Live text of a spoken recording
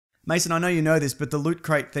Mason, I know you know this, but the Loot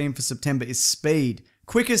Crate theme for September is speed.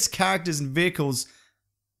 Quickest characters and vehicles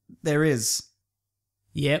there is.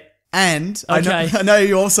 Yep. And Okay. I know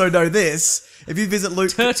you also know this. If you visit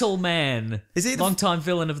Loot... Turtle Man. Is he the... Long-time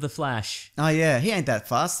villain of The Flash. Oh, yeah. He ain't that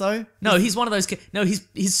fast, though. No, he's one of those... No, his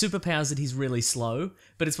superpower's that he's really slow.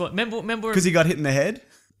 But it's what... Remember... Because he got hit in the head?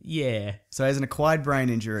 Yeah. So he has an acquired brain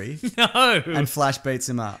injury. No. And Flash beats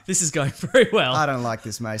him up. This is going very well. I don't like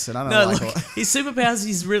this, Mason. I don't like it. His superpowers,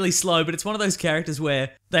 he's really slow, but it's one of those characters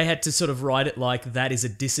where they had to sort of write it like that is a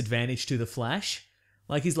disadvantage to the Flash.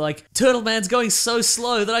 Like, he's like, Turtle Man's going so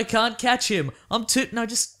slow that I can't catch him. No,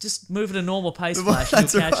 just move at a normal pace, Flash,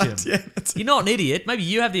 and you'll catch him. Yeah, You're not an idiot. Maybe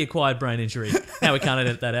you have the acquired brain injury. Now we can't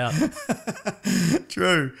edit that out.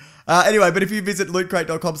 True. Anyway, but if you visit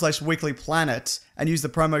lootcrate.com/weeklyplanet and use the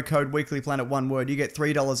promo code weeklyplanet, one word, you get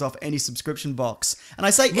 $3 off any subscription box. And I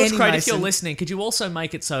say Loot any, Crate, Mason, if you're listening, could you also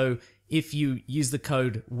make it so if you use the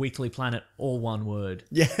code weeklyplanet, all one word?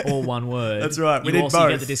 Yeah. All one word. That's right. We you need also both.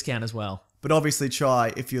 get the discount as well. But obviously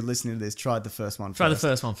try, if you're listening to this, try the first one first. Try the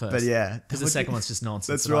first one first. But yeah. Because the second one's just nonsense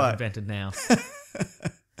That's that right. I've invented now.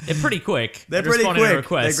 They're pretty quick. They're pretty quick.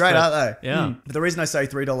 They're great, aren't they? Yeah. But the reason I say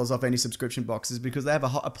 $3 off any subscription box is because they have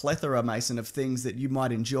a plethora, Mason, of things that you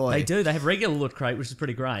might enjoy. They do. They have regular Loot Crate, which is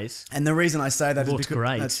pretty great. And the reason I say that is Loot because...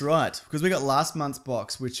 Crate. That's right. Because we got last month's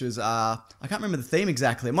box, which was... I can't remember the theme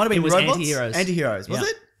exactly. It might have been It was robots? Anti-Heroes. Anti-Heroes. Was Yeah.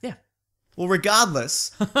 it? Yeah. Well,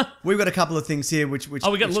 regardless, we've got a couple of things here which We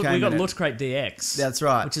got came in it. Loot Crate DX. That's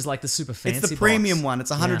right. Which is like the super fancy It's the premium box. one.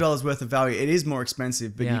 It's $100 worth of value. It is more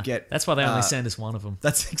expensive, but you get... That's why they only send us one of them.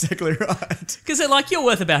 That's exactly right. Because they're like, you're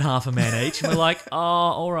worth about half a man each. And we're like, oh,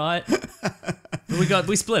 all right.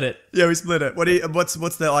 We split it. Yeah, we split it. What's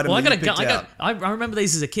the item Well, that you picked out? I remember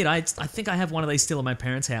these as a kid. I think I have one of these still at my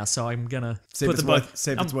parents' house, so I'm gonna See if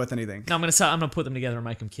it's worth anything. No, I'm gonna put them together and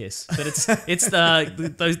make them kiss. But it's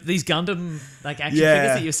these Gundam like action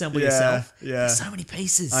figures that you assemble yourself. Yeah, There's so many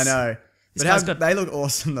pieces. I know. But they look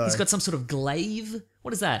awesome though. He's got some sort of glaive.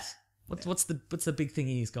 What is that? What's the big thing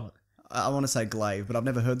he's got? I want to say glaive, but I've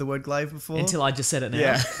never heard the word glaive before. Until I just said it now.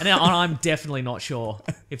 Yeah. And now I'm definitely not sure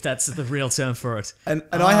if that's the real term for it. And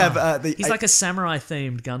I have He's like a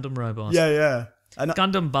samurai-themed Gundam robot. Yeah. And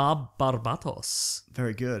Gundam Barbatos.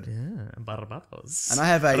 very good. Yeah, Barbatos. And I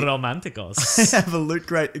have a Romanticos. I have a Loot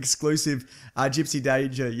Crate exclusive Gypsy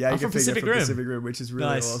Danger Jaeger from figure Pacific from Rim. Pacific Rim, which is really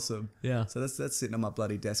Nice. awesome. Yeah. So that's sitting on my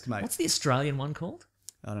bloody desk, mate. What's the Australian one called?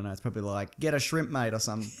 I don't know. It's probably like get a shrimp, mate, or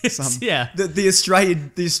some. Yeah. The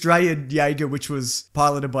Australian Jaeger, which was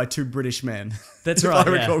piloted by two British men. That's if right.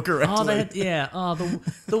 I yeah. recall correctly. Oh,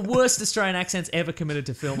 the worst Australian accents ever committed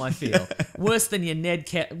to film. I feel worse than your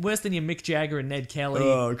worse than your Mick Jagger and Ned Kelly.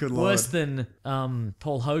 Oh, good lord. Worse than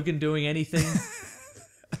Paul Hogan doing anything.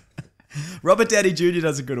 Robert Downey Jr.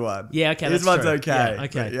 does a good one. Yeah, okay, His that's one's true. okay. Yeah,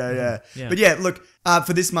 okay. But yeah. But yeah, look,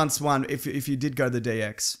 for this month's one, if you did go to the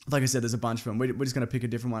DX, like I said, there's a bunch of them. We're just going to pick a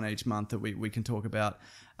different one each month that we can talk about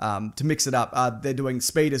to mix it up. They're doing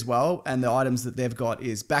Speed as well, and the items that they've got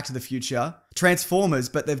is Back to the Future, Transformers,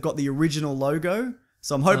 but they've got the original logo.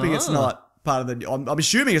 So I'm hoping it's not part of the... I'm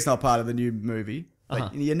assuming it's not part of the new movie.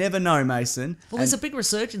 But you never know, Mason. Well, there's a big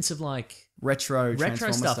resurgence of like... Retro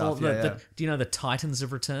Transformer stuff. Do you know the Titans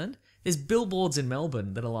have returned? There's billboards in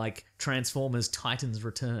Melbourne that are like Transformers Titans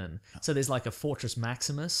Return. So there's like a Fortress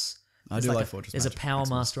Maximus. I do like Fortress There's Maximus. a Power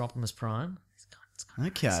Master Optimus Prime. It's kind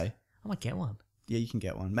of Okay. crazy. I might get one. Yeah, you can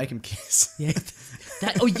get one. Make him kiss. Yeah.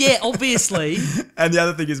 Yeah, obviously. And the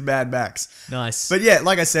other thing is Mad Max. Nice. But yeah,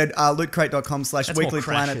 like I said, lootcrate.com That's more /weeklyplanet.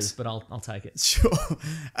 crashes, but I'll take it. Sure.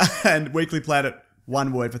 And Weekly Planet,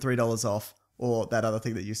 one word for $3 off. Or that other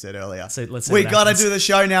thing that you said earlier. So let's see we what got to happens. do the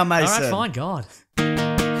show now, Mason. All right, fine, God.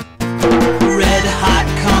 Red hot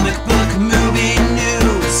comic book movie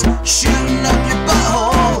news, shooting up your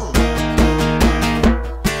butthole.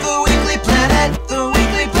 The Weekly Planet, the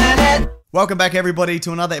Weekly Planet. Welcome back, everybody,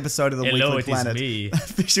 to another episode of the Hello, Weekly it is Planet me.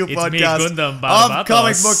 official It's podcast me, Gundam of Barbatos.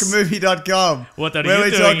 comicbookmovie.com. What are where you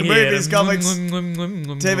we doing talk here? movies, comics,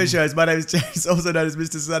 TV shows. My name is James, also known as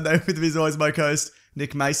Mr. Sunday. With me is always my co-host,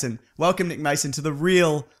 Nick Mason. Welcome, Nick Mason, to the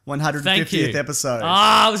real 150th episode.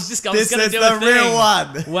 I was going This to do is a the thing. real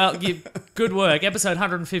one. Well, good work. Episode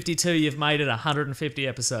 152, you've made it 150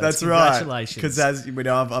 episodes. That's right. Congratulations. Because as we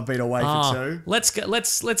know, I've been away for two. Let's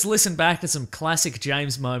listen back to some classic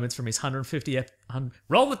James moments from his 150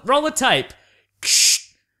 roll the tape.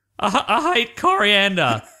 I hate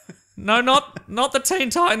coriander. No, not the Teen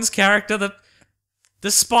Titans character,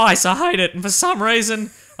 the spice. I hate it. And for some reason,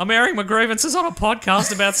 I'm airing my grievances on a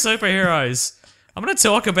podcast about superheroes. I'm going to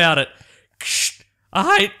talk about it.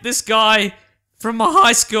 I hate this guy from my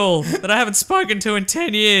high school that I haven't spoken to in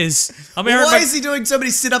 10 years. Why is he doing so many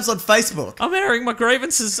sit-ups on Facebook? I'm airing my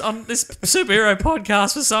grievances on this superhero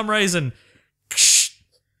podcast for some reason.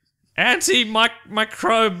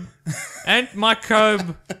 Anti-microbe.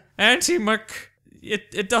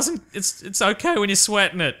 It doesn't... It's okay when you're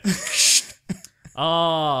sweating it.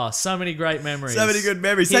 Oh, so many great memories. So many good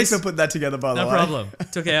memories. Thanks for putting that together, by the way. No problem.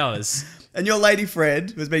 Took hours. And your lady friend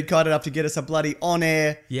has been kind enough to get us a bloody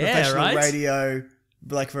on-air professional radio,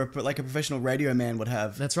 like a professional radio man would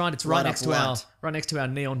have. That's right. It's right next to our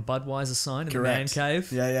neon Budweiser sign in the man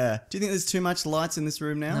cave. Yeah. Do you think there's too much lights in this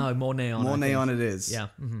room now? No, more neon. More neon it is. Yeah.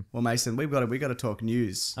 Mm-hmm. Well, Mason, we got to talk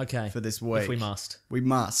news. Okay. For this week, if we must. We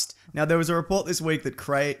must. Now there was a report this week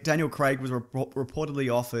that Daniel Craig was reportedly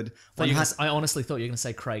offered. I honestly thought you were going to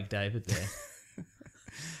say Craig David there.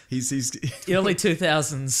 he's early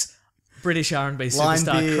 2000s. British R&B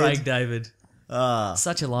superstar Craig David.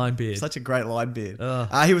 Such a line beard. Such a great line beard.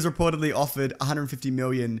 He was reportedly offered $150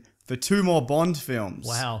 million for 2 more Bond films.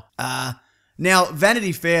 Wow. Now,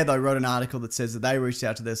 Vanity Fair, though, wrote an article that says that they reached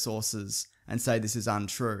out to their sources and say this is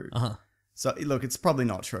untrue. So, look, it's probably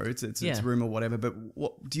not true. It's rumor, whatever. But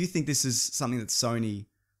do you think this is something that Sony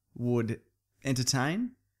would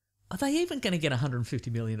entertain? Are they even going to get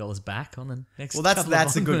 $150 million back on the next Well,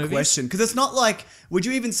 that's a good movies? question. Because it's not like... Would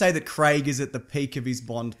you even say that Craig is at the peak of his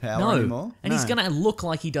Bond power anymore? And he's going to look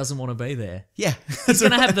like he doesn't want to be there. Yeah. He's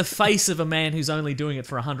going to have the face of a man who's only doing it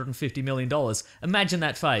for $150 million. Imagine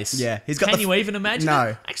that face. Yeah. Can you even imagine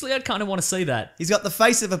it? Actually, I'd kind of want to see that. He's got the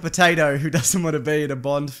face of a potato who doesn't want to be in a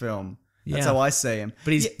Bond film. That's how I see him.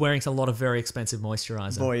 But he's wearing a lot of very expensive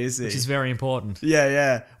moisturizer. Boy, is he. Which is very important.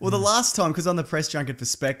 Yeah. Well, the last time, because on the press junket for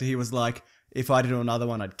Spectre, he was like... If I do another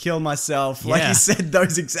one, I'd kill myself. Like, he said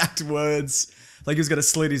those exact words. Like, he was going to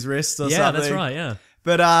slit his wrist or something. Yeah, that's right, yeah.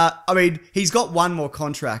 But, I mean, he's got one more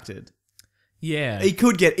contracted. Yeah. He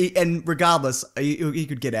could get... and regardless, he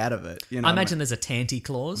could get out of it. You know I imagine there's a tanty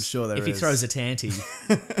clause. I'm sure there is. If he throws a tanty,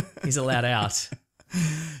 he's allowed out.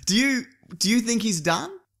 Do you think he's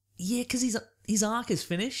done? Yeah, because his arc is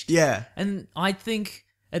finished. Yeah. And I think,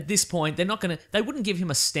 at this point, they're not going to... They wouldn't give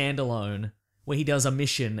him a standalone... where he does a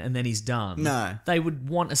mission and then he's done. No. They would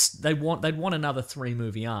want they'd want another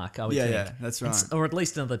 3-movie arc, I would think. Yeah, that's right. Or at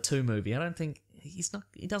least another 2-movie. I don't think he's going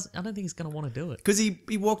to want to do it. Because he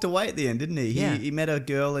walked away at the end, didn't he? Yeah. He met a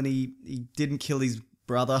girl and he didn't kill his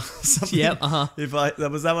brother or something. Yep,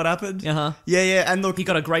 Was that what happened? Uh-huh. Yeah, and look... He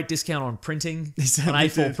got a great discount on printing. On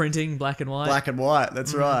A4 printing, black and white. Black and white,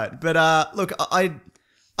 that's right. But look, I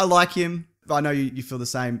like him. I know you feel the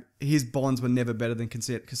same. His Bonds were never better than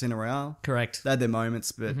Casino Royale. Correct. They had their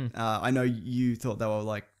moments, but I know you thought they were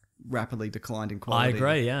like rapidly declined in quality. I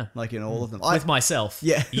agree, yeah. Like in all of them. With myself.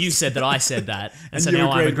 Yeah. You said that I said that. And so you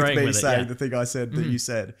now I'm agreed agreeing with me with it. saying Yeah. the thing I said that you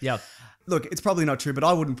said. Yeah. Look, it's probably not true, but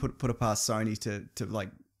I wouldn't put it past Sony to like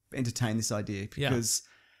entertain this idea because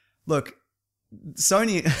look,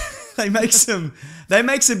 Sony they make some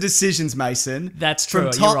decisions, Mason. That's true.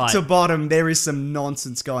 From top You're right. to bottom, there is some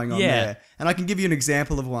nonsense going on there. And I can give you an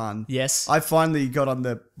example of one. Yes. We finally got on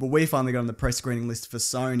the press screening list for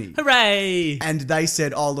Sony. Hooray! And they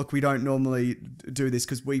said, "Oh, look, we don't normally do this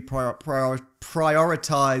because we prioritize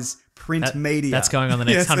print media." That's going on the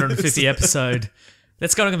next 150 episode.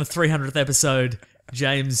 That's going on the 300th episode.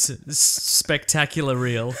 James' spectacular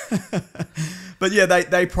reel. But yeah,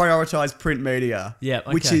 they prioritize print media. Yeah,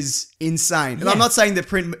 okay. Which is insane. And I'm not saying that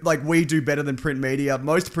print, like, we do better than print media.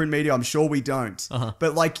 Most print media, I'm sure we don't.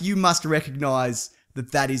 But, like, you must recognize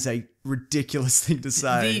that is a ridiculous thing to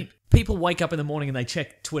say. People wake up in the morning and they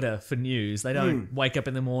check Twitter for news. They don't wake up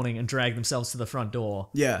in the morning and drag themselves to the front door.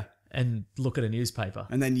 Yeah. And look at a newspaper.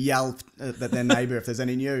 And then yell at their neighbour if there's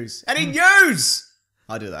any news. Any news!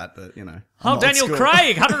 I do that, but, you know. Oh, Daniel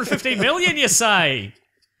Craig, 150 million, you say?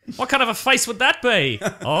 What kind of a face would that be?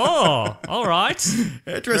 Oh, all right.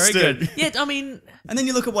 Interesting. Very good. Yeah, I mean... And then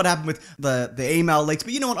you look at what happened with the email leaks.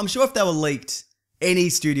 But you know what? I'm sure if they were leaked, any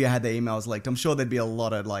studio had their emails leaked, I'm sure there'd be a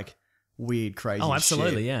lot of, like, weird, crazy shit. Oh,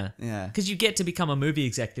 absolutely, yeah. Yeah. Because you get to become a movie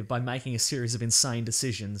executive by making a series of insane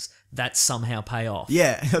decisions that somehow pay off.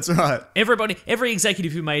 Yeah, that's right. Every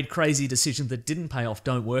executive who made crazy decisions that didn't pay off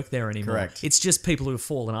don't work there anymore. Correct. It's just people who have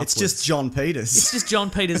fallen upwards. It's just John Peters. It's just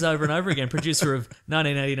John Peters over and over again, producer of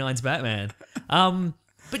 1989's Batman.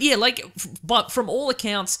 But yeah, but from all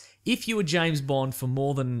accounts, if you were James Bond for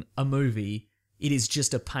more than a movie, it is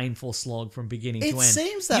just a painful slog from beginning to end. It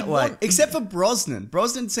seems that way. Except for Brosnan.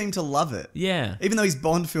 Brosnan seemed to love it. Yeah. Even though his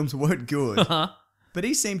Bond films weren't good. But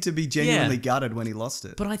he seemed to be genuinely gutted when he lost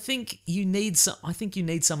it. But I think you need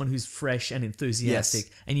someone who's fresh and enthusiastic,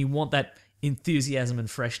 and you want that enthusiasm and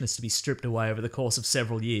freshness to be stripped away over the course of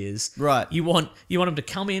several years. Right. You want them to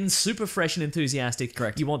come in super fresh and enthusiastic.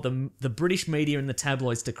 Correct. You want the British media and the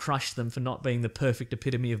tabloids to crush them for not being the perfect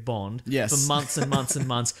epitome of Bond. Yes. For months and months and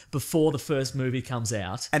months before the first movie comes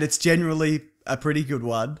out. And it's generally a pretty good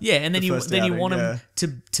one. Yeah, and then you want yeah.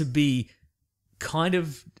 them to be kind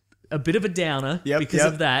of a bit of a downer because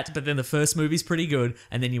of that, but then the first movie's pretty good,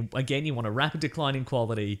 and then you want a rapid decline in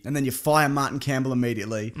quality. And then you fire Martin Campbell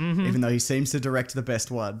immediately, even though he seems to direct the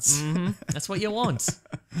best ones. That's what you want.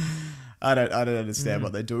 I don't understand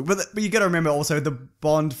what they're doing. But you got to remember also the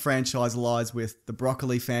Bond franchise lies with the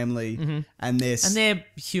Broccoli family and they're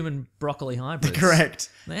human broccoli hybrids. correct.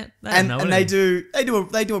 And they do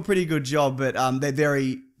a pretty good job, but they're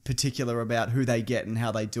very particular about who they get and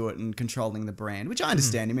how they do it and controlling the brand, which I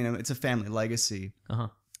understand. I mean, it's a family legacy.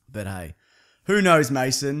 But hey, who knows,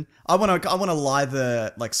 Mason? I want to lie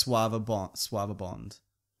the like suave Bond.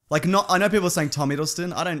 Like, I know people are saying Tom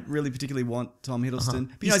Hiddleston. I don't really particularly want Tom Hiddleston.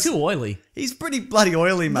 But, He's too oily. He's pretty bloody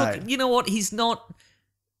oily, mate. Look, you know what? He's not.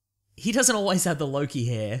 He doesn't always have the Loki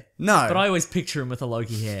hair. No, but I always picture him with the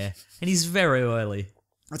Loki hair, and he's very oily.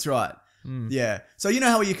 That's right. Yeah. So you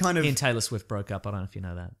know how you kind of... He and Taylor Swift broke up. I don't know if you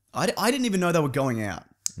know that. I didn't even know they were going out.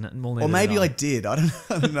 Or maybe I did. I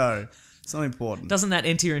don't know. It's not important. Doesn't that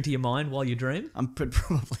enter into your mind while you dream?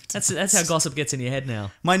 Probably. That's how gossip gets in your head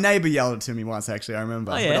now. My neighbour yelled it to me once, actually, I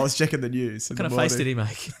remember. Oh, yeah? When I was checking the news. What kind of face did he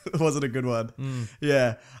make? It wasn't a good one.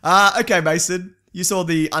 Yeah. Okay, Mason. You saw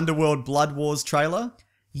the Underworld Bloodwars trailer?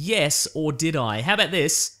 Yes, or did I? How about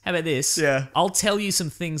this? Yeah. I'll tell you some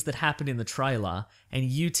things that happened in the trailer, and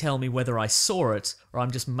you tell me whether I saw it or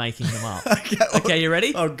I'm just making them up. Okay, you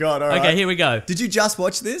ready? Oh, God, all right. Okay, here we go. Did you just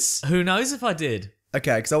watch this? Who knows if I did?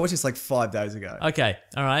 Okay, because I watched this like 5 days ago. Okay,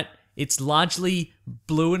 all right. It's largely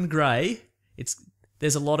blue and grey.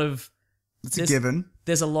 There's a lot of... It's a given.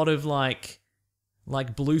 There's a lot of like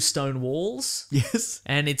blue stone walls. Yes.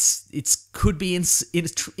 And it's could be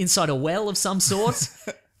inside a well of some sort.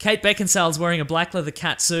 Kate Beckinsale's wearing a black leather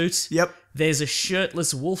catsuit. Yep. There's a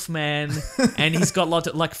shirtless wolf man, and he's got lots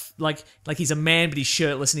of like he's a man but he's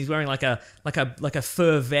shirtless, and he's wearing like a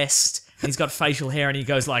fur vest, and he's got facial hair, and he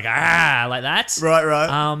goes like like that.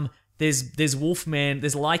 Right. There's wolfman,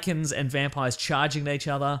 there's lichens and vampires charging at each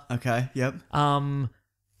other. Okay. Yep.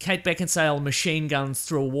 Kate Beckinsale machine guns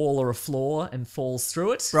through a wall or a floor and falls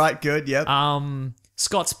through it. Right. Good. Yep.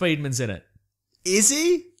 Scott Speedman's in it. Is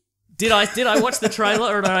he? Did I watch the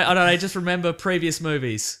trailer, or did I just remember previous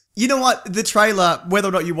movies? You know what? The trailer, whether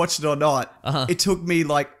or not you watched it or not, it took me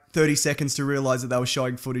like 30 seconds to realise that they were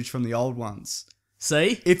showing footage from the old ones.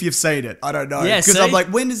 See? If you've seen it. I don't know. Yeah, because I'm like,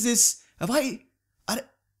 when is this... I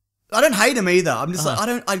don't hate him either. I'm just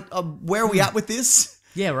where are we at with this?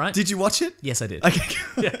 Yeah, right. Did you watch it? Yes, I did. Okay.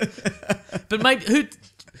 Yeah. But maybe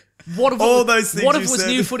what if all those things What if you it was said?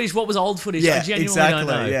 new footage? What was old footage? Yeah, I genuinely exactly. don't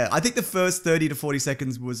know. Yeah, I think the first 30 to 40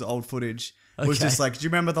 seconds was old footage. It was Okay. just like, do you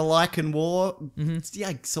remember the Lycan War?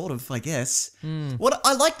 Yeah, sort of, I guess. What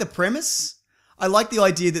I like the premise. I like the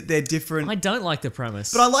idea that they're different. I don't like the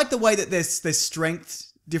premise. But I like the way that there's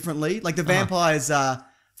strength differently. Like the vampires are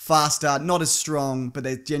faster, not as strong, but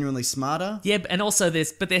they're genuinely smarter. Yeah, and also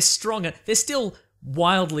they're stronger. They're still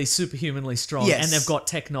wildly superhumanly strong, Yes. and they've got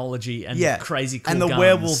technology and crazy cool and the guns.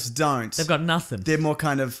 werewolves don't. They've got nothing. They're more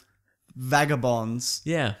kind of vagabonds.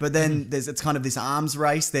 Yeah. But then it's kind of this arms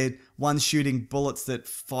race. They're one's shooting bullets that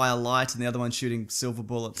fire light, and the other one's shooting silver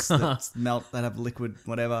bullets that melt, that have liquid,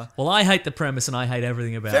 whatever. Well, I hate the premise, and I hate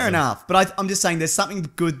everything about it. Fair enough. But I'm just saying there's something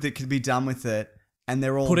good that could be done with it, and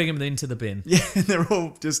they're all... Putting them into the bin. Yeah, and they're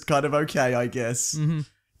all just kind of okay, I guess.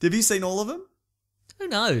 Have you seen all of them? Who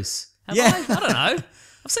knows? Have Yeah. I don't know.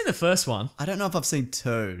 I've seen the first one. I don't know if I've seen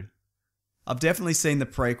two. I've definitely seen the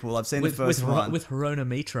prequel. I've seen the first one. With Hirona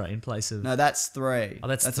Mitra in place of... No, that's 3. Oh,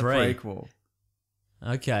 that's 3. a prequel.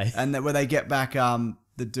 Okay. And where they get back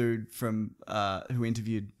the dude from who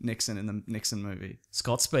interviewed Nixon in the Nixon movie.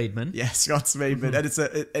 Scott Speedman. Yeah, Scott Speedman.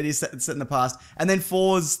 And it's set in the past. And then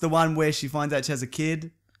 4's the one where she finds out she has a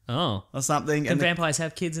kid Oh. or something. Can And vampires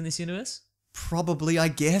have kids in this universe? probably, I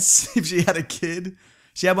guess, if she had a kid.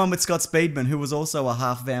 She had one with Scott Speedman, who was also a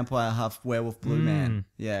half vampire, half werewolf blue man.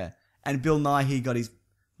 Yeah. And Bill Nighy got his...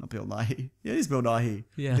 Not Bill Nighy. Yeah, it's Bill Nighy.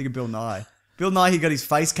 Yeah. I think of Bill Nye. Bill Nighy got his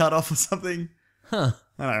face cut off or something. Huh.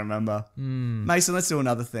 I don't remember. Mason, let's do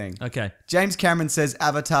another thing. Okay. James Cameron says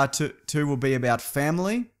Avatar 2 will be about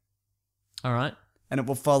family, All right. and it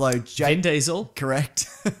will follow Vin Jake. Diesel Correct.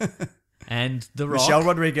 and The Rock. Michelle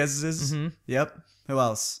Rodriguez's. Yep. Who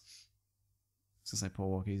else? I was going to say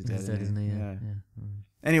Paul Walker. He's dead, He's dead, isn't he? Yeah.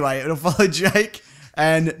 Anyway, it'll follow Jake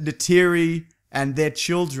and Natiri and their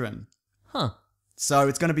children. Huh. So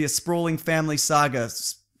it's going to be a sprawling family saga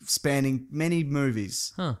spanning many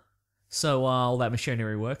movies. Huh. So all that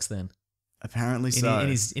machinery works then. Apparently In, so.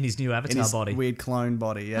 in his new Avatar In his body. weird clone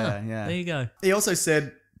body. Yeah, Huh, yeah. There you go. He also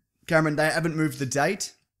said, Cameron, they haven't moved the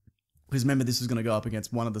date. Because remember, this was going to go up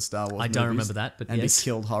against one of the Star Wars I don't movies remember that, but and yes. be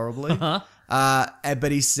killed horribly. Uh-huh.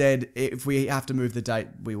 But he said, if we have to move the date,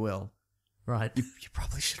 we will. Right. You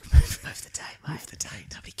probably should move Move the date, mate. Move the date.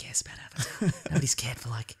 Nobody cares about Avatar. Nobody's cared for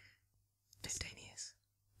like 15 years.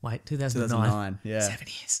 Wait, 2009. 2009, yeah. 7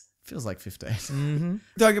 years. Feels like 15. Mm-hmm.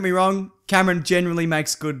 Don't get me wrong, Cameron generally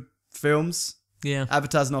makes good films. Yeah.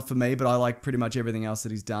 Avatar's not for me, but I like pretty much everything else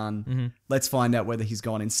that he's done. Mm-hmm. Let's find out whether he's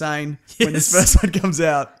gone insane when this Yes. first one comes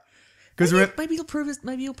out. Because Maybe he'll prove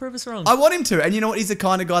us wrong. I want him to, and you know what? He's the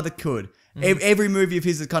kind of guy that could. Mm-hmm. Every movie of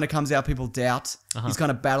his that kind of comes out, people doubt. Uh-huh. He's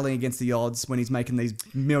kind of battling against the odds when he's making these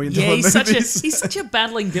 $1 million Yeah, movies. he's such a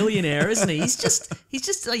battling billionaire, isn't he? He's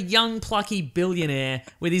just a young plucky billionaire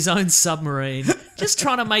with his own submarine, just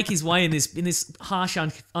trying to make his way in this harsh,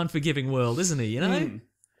 unforgiving world, isn't he? You know.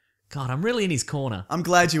 God, I'm really in his corner. I'm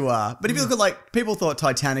glad you are. But if you look at, like, people thought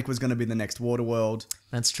Titanic was going to be the next Waterworld.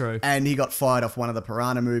 That's true. And he got fired off one of the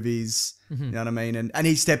Piranha movies. Mm-hmm. You know what I mean? And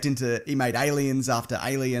he made Aliens after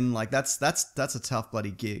Alien. Like, that's a tough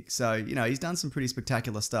bloody gig. So, you know, he's done some pretty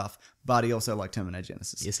spectacular stuff. But he also liked Terminator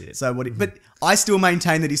Genesis. Yes, he did. So but I still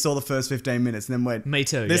maintain that he saw the first 15 minutes and then went, Me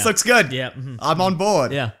too. this yeah. looks good. Yeah. Mm-hmm. I'm on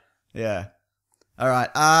board. Yeah. Yeah. All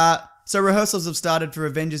right. So rehearsals have started for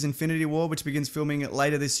Avengers Infinity War, which begins filming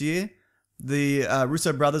later this year. The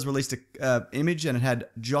Russo brothers released a image and it had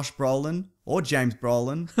Josh Brolin or James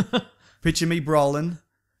Brolin. Picture me Brolin.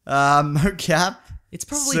 Mocap. It's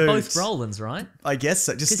probably suits. both Brolins, right? I guess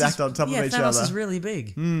so. Just stacked on top of each Thanos other. is really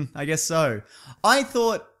big. I guess so. I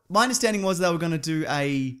thought, my understanding was they were going to do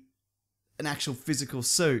an actual physical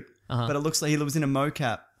suit, but it looks like he was in a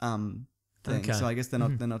mocap thing. Okay. So I guess they're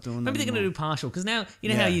not doing that. Maybe they're going to do partial because now you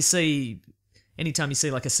know how you see, anytime you see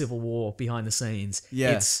like a Civil War behind the scenes,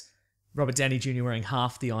 it's Robert Downey Jr. wearing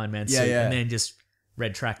half the Iron Man suit and then just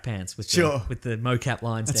red track pants with the mocap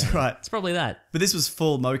lines That's down. right. It's probably that. But this was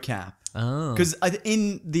full mocap. Oh. Because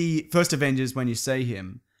in the first Avengers, when you see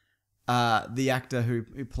him, the actor who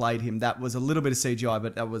played him, that was a little bit of CGI,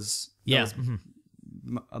 but that was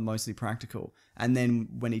mostly practical. And then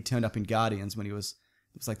when he turned up in Guardians, it was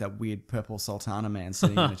like that weird purple Sultana man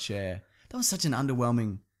sitting in a chair. That was such an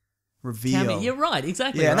underwhelming reveal. You're right,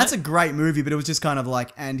 exactly. Yeah, right. and that's a great movie, but it was just kind of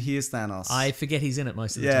like, and here's Thanos. I forget he's in it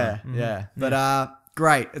most of the time. Yeah. But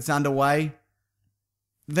great, it's underway.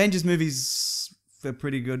 Avengers movies, they're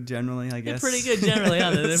pretty good generally, I They're guess. pretty good generally,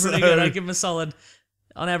 aren't they? They're pretty good. I give them a solid.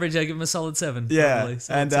 On average, I give them a solid 7. Yeah, probably.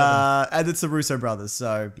 Solid and 7. and it's the Russo brothers,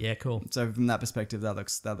 so Yeah, cool. so from that perspective, that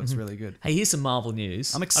looks really good. Hey, here's some Marvel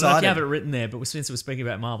news. I'm I don't know if excited. you have it written there, but since we're speaking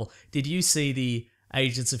about Marvel, did you see the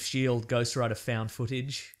Agents of S.H.I.E.L.D. Ghostrider found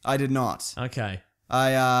footage? I did not. Okay.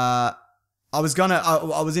 I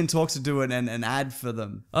was in talks to do an ad for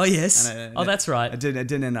them. Oh, yes. And That's right. It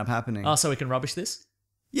didn't end up happening. Oh, so we can rubbish this?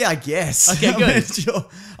 Yeah, I guess. Okay, I good. mean, sure.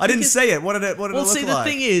 I didn't see it. What did it look like? Well, see, the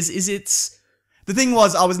thing is it's... The thing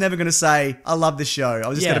was, I was never going to say, I love this show. I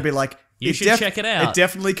was just Yeah. going to be like, You should check it out. It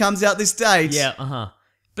definitely comes out this date. Yeah,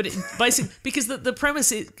 But basically, because the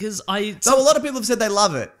premise is... Because So a lot of people have said they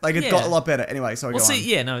love it. Like, it Yeah. got a lot better. Anyway, sorry, Well, go on. see,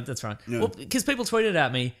 yeah, no, that's right. Yeah. Well, because people tweeted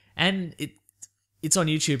at me, and it's on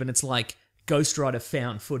YouTube, and it's like Ghostrider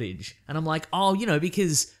found footage, and I'm like, oh, you know,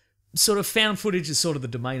 because sort of found footage is sort of the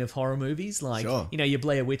domain of horror movies, like Sure. you know, your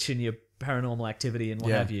Blair Witch and your Paranormal Activity and what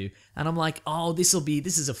Yeah. have you, and I'm like, oh, this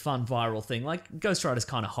is a fun viral thing. Like Ghostrider's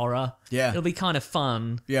kind of horror, Yeah. it'll be kind of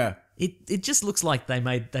fun. Yeah. It just looks like they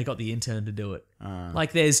got the intern to do it.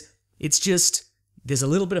 Like there's a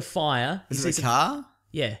little bit of fire. Is You it see a car?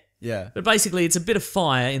 Yeah. Yeah. But basically, it's a bit of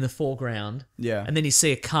fire in the foreground. Yeah. And then you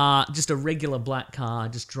see a car, just a regular black car,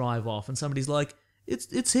 just drive off, and somebody's like,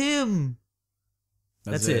 "It's him."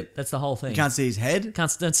 That's it. That's the whole thing. You can't see his head?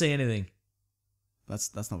 Don't see anything.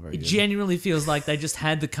 That's not very It good. genuinely feels like they just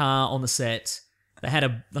had the car on the set. They had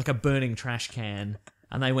a burning trash can,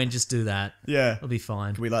 and they went, "Just do that. Yeah. It'll be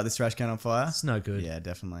fine." Do we light this trash can on fire? It's no good. Yeah,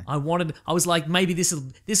 definitely. I was like, maybe this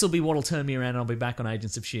will be what'll turn me around, and I'll be back on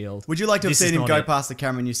Agents of S.H.I.E.L.D. Would you like to have This is seen him not go it. past the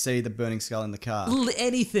camera and you see the burning skull in the car?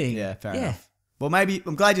 Anything. Yeah, fair enough. Well, maybe,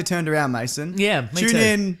 I'm glad you turned around, Mason. Yeah, me Tune too.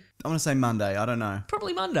 in, I want to say Monday, I don't know.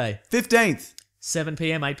 Probably Monday, 15th. 7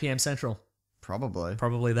 p.m., 8 p.m. Central. Probably.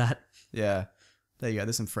 Probably that. Yeah. There you go,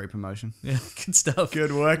 there's some free promotion. Yeah, good stuff.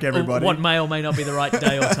 Good work, everybody. What may or may not be the right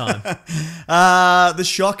day or time. The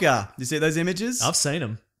Shocker. You see those images? I've seen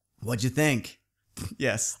them. What'd you think?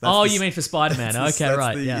 Yes. Oh, you mean for Spider-Man? that's Okay,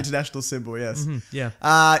 right. the Yeah. international symbol, yes. Yeah.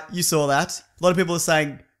 You saw that. A lot of people are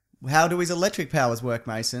saying, How do his electric powers work,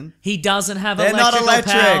 Mason? He doesn't have They're not electrical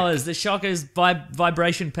electric. powers. The shocker's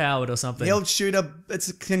vibration powered or something. He'll shoot it's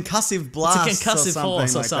a concussive blast. It's a concussive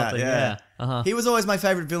force or like something, that. yeah. Uh-huh. He was always my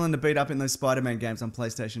favorite villain to beat up in those Spider-Man games on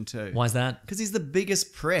PlayStation 2. Why's that? Because he's the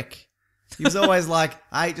biggest prick. He was always like,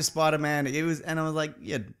 I hate your Spider-Man. And I was like,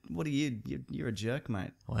 yeah, what are you? You're a jerk,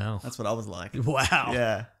 mate. Wow. That's what I was like. Wow.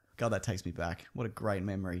 Yeah. God, that takes me back. What a great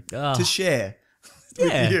memory Oh. to share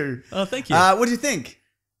Yeah. with you. Oh, thank you. What do you think?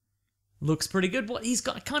 Looks pretty good. What he's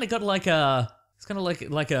got kind of got like a it's kind of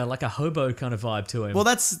like a hobo kind of vibe to him. Well,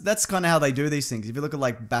 that's kind of how they do these things. If you look at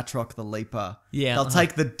like Batroc the Leaper, Yeah, they'll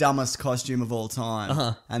take the dumbest costume of all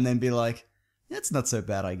time and then be like, "That's not so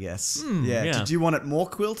bad, I guess." yeah. Did you want it more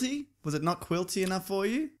quilty? Was it not quilty enough for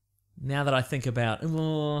you? Now that I think about,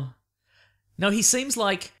 no, he seems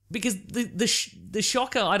like because the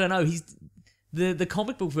Shocker. I don't know. He's the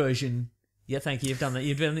comic book version. Yeah, thank you. You've done that.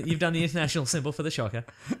 You've done the international symbol for the Shocker.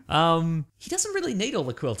 He doesn't really need all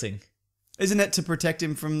the quilting. Isn't it to protect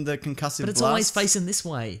him from the concussive But it's blast? always facing this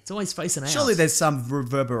way. It's always facing out. Surely there's some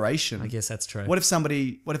reverberation. I guess that's true. What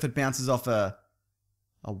if it bounces off a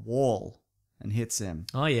wall and hits him?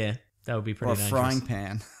 Oh yeah, that would be pretty Or a dangerous. frying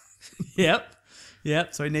pan.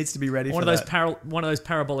 Yep. So he needs to be ready One for of those that. one of those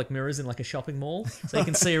parabolic mirrors in like a shopping mall, so you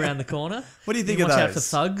can see around the corner. What do you think watch of out for those?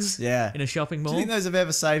 thugs. Yeah. In a shopping Do mall. you think those have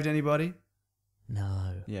ever saved anybody?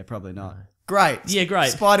 No. Yeah, probably not. Great. Yeah,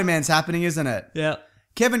 great. Spider-Man's happening, isn't it? Yeah.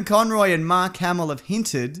 Kevin Conroy and Mark Hamill have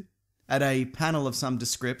hinted at a panel of some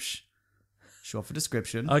description. Short for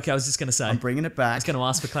description. Okay, I was just going to say. I'm bringing it back. I was going to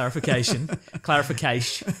ask for clarification.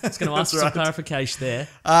 Clarification. I was going to ask for some clarification there.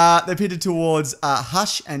 They've hinted towards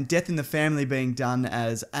Hush and Death in the Family being done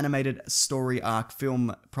as animated story arc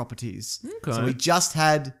film properties. Okay. So we just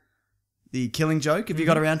had the Killing Joke. Have you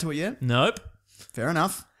got around to it yet? Nope. Fair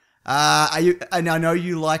enough. And I know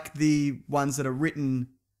you like the ones that are written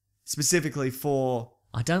specifically for.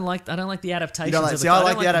 I don't like the adaptations. You don't like, of see, it. I don't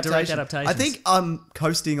like the direct adaptation. adaptations. I think I'm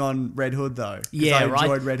coasting on Red Hood though. Yeah, I right.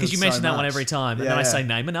 enjoyed Red Hood Because you mention so that one much. every time, and Yeah, then I yeah. say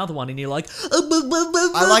name another one, and you're like,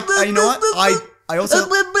 I like. You know what? I also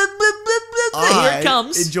here it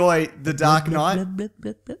comes. enjoy The Dark Knight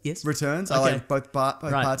Yes. Returns. I Okay. like both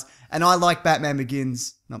Right. parts, and I like Batman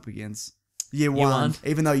Begins. Not Begins. Year one. One.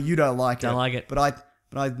 Even though you don't like it. Don't like it. But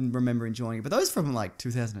I remember enjoying it. But those from like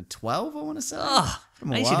 2012, I want to say. Ah,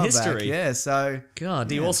 From a ancient while history. Back. Yeah. So God,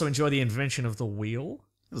 do you also enjoy the invention of the wheel?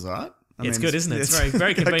 it was alright. I It's mean, good, isn't it? It's it's-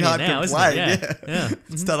 very I convenient can't now, isn't complain, it? Yeah.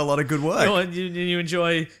 It's done a lot of good work. Oh, and you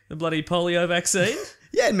enjoy the bloody polio vaccine?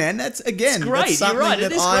 Yeah, man. That's again. It's great. That's You're something right. It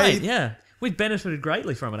that is I great. Yeah. We've benefited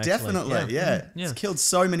greatly from it, actually. Definitely, yeah. Yeah. It's killed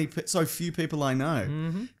so few people I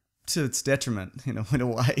know. To its detriment, in a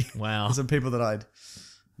way. Wow. Some people that I'd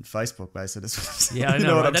on Facebook basically. Yeah, I You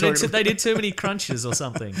know. what Right? I'm talking They did too many crunches or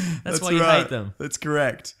something. That's why you right. hate them. That's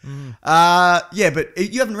correct. Yeah, but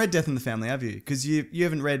you haven't read Death in the Family, have you? Because you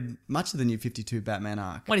haven't read much of the new 52 Batman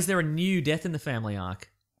arc. Wait, is there a new Death in the Family arc?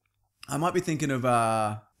 I might be thinking of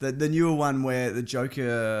the newer one where the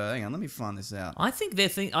Joker. Hang on, let me find this out. I think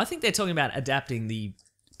they're talking about adapting the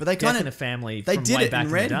But they Death kind in the of Family they from did way it back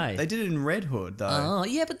in Red. in the day. They did it in Red Hood though. Oh,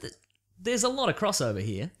 yeah, but there's a lot of crossover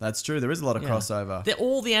here. That's true. There is a lot of crossover.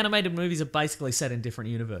 All the animated movies are basically set in different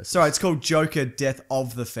universes. Sorry, it's called Joker: Death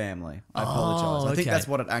of the Family. I apologize. I think okay. that's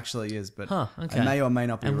what it actually is, but Okay. I may or may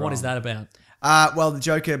not be And wrong. what is that about? Well, the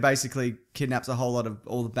Joker basically kidnaps a whole lot of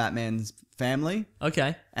all the Batman's family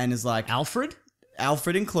Okay. and is like Alfred?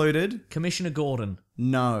 Alfred included. Commissioner Gordon.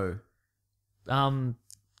 No,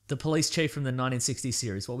 The police chief from the 1960s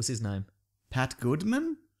series. What was his name? Pat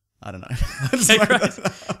Goodman. I don't know. Okay, right.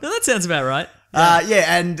 No, that sounds about right.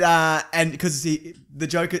 Yeah, and because the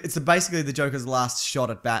Joker, it's basically the Joker's last shot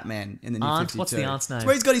at Batman in the new Aunt? 52. What's the aunt's name? It's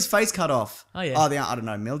where he's got his face cut off. Oh, yeah. Oh, I don't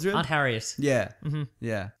know, Mildred. Aunt Harriet. Yeah,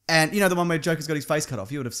 yeah, and you know the one where Joker's got his face cut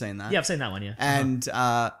off. You would have seen that. Yeah, I've seen that one, yeah.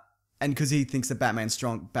 And because he thinks that Batman's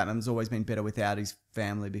strong, Batman's always been better without his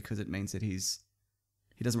family because it means that he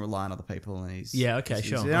doesn't rely on other people and he's Yeah, okay, he's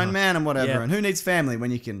sure. his own man and whatever. Yeah. And who needs family when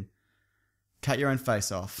you can cut your own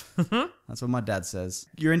face off? That's what my dad says.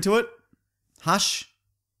 You're into it? Hush.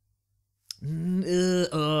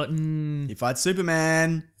 He fights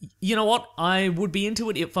Superman. You know what? I would be into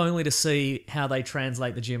it if only to see how they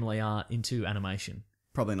translate the Jim Lee art into animation.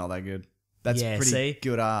 Probably not that good. That's Yeah, pretty see?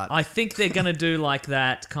 good art. I think they're going to do like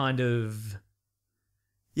that kind of...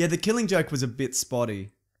 Yeah, the Killing Joke was a bit spotty.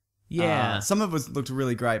 Yeah. Some of it looked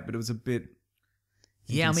really great, but it was a bit.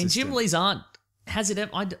 Yeah, I mean, Jim inconsistent. Lee's art, has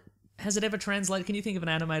it ever translated? Can you think of an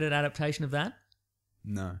animated adaptation of that?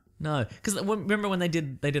 No. No. Because remember when they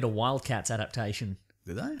did a Wildcats adaptation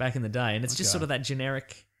Did they? back in the day, and it's just Okay. sort of that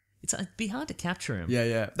generic it'd be hard to capture him.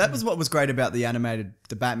 Yeah. That was what was great about the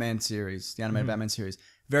Batman series, the animated Batman series.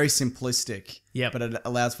 Very simplistic. Yep. But it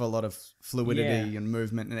allows for a lot of fluidity and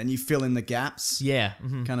movement, and you fill in the gaps. Yeah.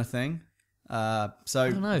 Kind of thing. I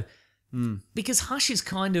don't know. Because Hush is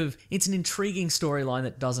it's an intriguing storyline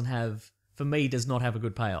that does not have a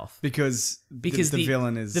good payoff. Because the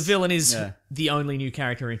villain is... The villain is the only new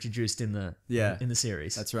character introduced in the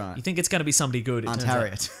series. That's right. You think it's going to be somebody good. Aunt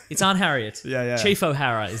Harriet. It's Aunt Harriet. Yeah. Chief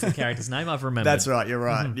O'Hara is the character's name. I've remembered. That's right. You're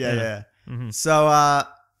right. Yeah. So,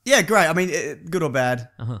 great. I mean, good or bad,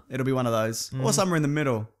 it'll be one of those. Or somewhere in the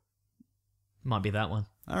middle. Might be that one.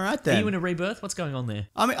 All right, then. Are you in a rebirth? What's going on there?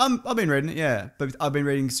 I mean, I've been reading it, yeah. But I've been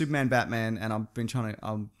reading Superman, Batman, and I'm going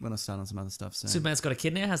to start on some other stuff soon. Superman's got a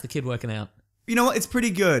kid now? How's the kid working out? You know what? It's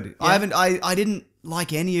pretty good. Yeah. I didn't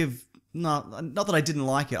like any of... not that I didn't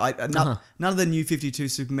like it. None of the new 52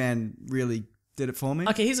 Superman really did it for me.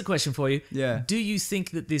 Okay, here's a question for you. Yeah. Do you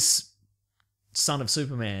think that this son of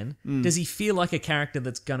Superman, does he feel like a character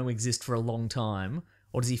that's going to exist for a long time?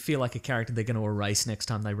 Or does he feel like a character they're going to erase next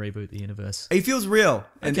time they reboot the universe? He feels real.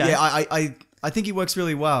 And Okay. yeah, I think he works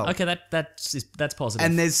really well. Okay, that's positive.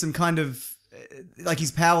 And there's some kind of... like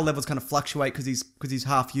his power levels kind of fluctuate because he's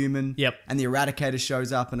half human. Yep. And the Eradicator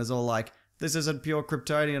shows up and is all like, this is a pure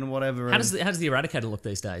Kryptonian or whatever. How does the Eradicator look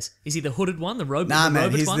these days? Is he the hooded one, the robot? Nah, the man,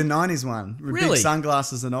 robot he's one? the 90s one. With Really? big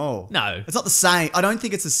sunglasses and all. No. It's not the same. I don't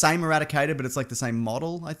think it's the same Eradicator, but it's like the same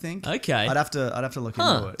model, I think. Okay. I'd have to look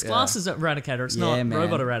into it. It's glasses Eradicator. It's Yeah, not man.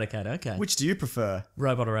 robot Eradicator. Okay. Which do you prefer?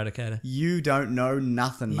 Robot Eradicator. You don't know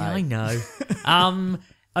nothing, Yeah, mate. I know.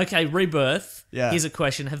 Okay, Rebirth. Yeah. Here's a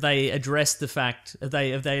question: have they addressed the fact? Have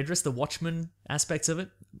they addressed the Watchmen aspects of it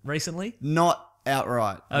recently? Not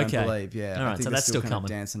outright, I Okay. don't believe. Yeah. All right, I think so they're that's still kind of coming.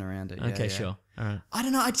 dancing around it. Okay, yeah. sure. All right. I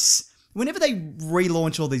don't know. Whenever they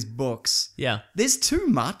relaunch all these books, Yeah. there's too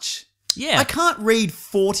much. Yeah. I can't read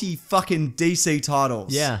 40 fucking DC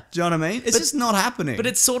titles. Yeah. Do you know what I mean? It's just not happening. But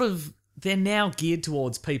it's sort of they're now geared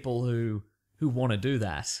towards people who want to do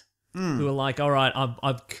that. Who are like, all right,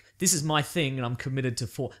 this is my thing, and I'm committed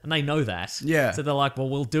to and they know that. Yeah. So they're like, well,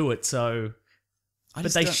 we'll do it. So, I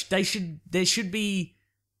but just don't- there should be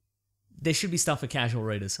stuff for casual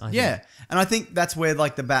readers. I think. Yeah. And I think that's where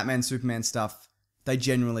like the Batman, Superman stuff, they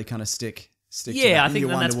generally kind of stick to Yeah, that. I think Your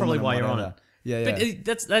that's Wonder probably Woman why and you're on whatever. it. Yeah.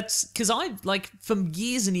 But that's because I like from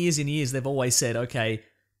years and years and years they've always said, okay,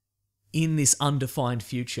 in this undefined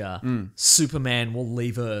future, Superman will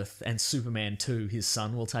leave Earth and Superman 2, his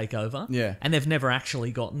son, will take over. Yeah. And they've never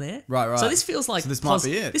actually gotten there. Right. So this feels like So this might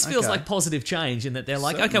be it. This feels Okay. like positive change in that they're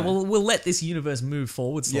like, Certainly. okay, well, we'll let this universe move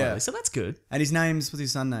forward slowly. Yeah. So that's good. And what's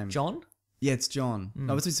his son name? John? Yeah, it's John.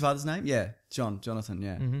 No, what's his father's name? Yeah, Jonathan,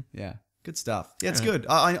 yeah. Mm-hmm. Yeah. Good stuff. Yeah, it's good.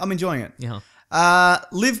 I'm enjoying it. Yeah.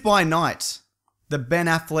 Live by Night, the Ben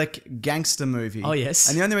Affleck gangster movie. Oh, yes.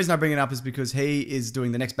 And the only reason I bring it up is because he is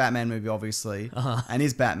doing the next Batman movie, obviously, and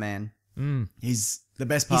is Batman. He's the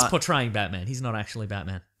best part. He's portraying Batman. He's not actually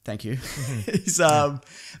Batman. Thank you. He's,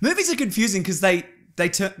 movies are confusing because they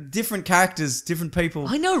turn different characters, different people.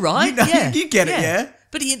 I know, right? You know- yeah. you get it, yeah?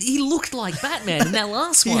 But he looked like Batman in that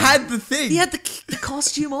last He one. had the thing. He had the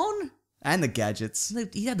costume on. and the gadgets.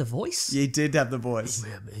 He had the voice. He did have the voice.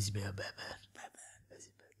 He's Batman.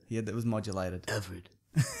 Yeah, that was modulated. Alfred.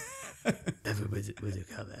 Alfred, where's it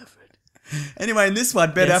come, Alfred? Anyway, in this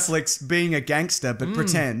one, Ben Yes. Affleck's being a gangster, but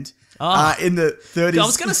pretend. Oh. In the 30s. I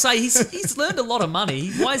was going to say, he's learned a lot of money.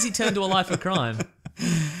 Why has he turned to a life of crime?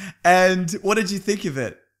 And what did you think of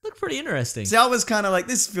it? Looked pretty interesting. See, I was kind of like,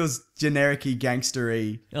 this feels generic-y,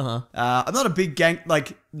 gangster-y. Uh-huh. I'm not a big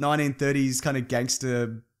 1930s kind of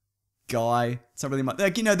gangster guy. It's not really my...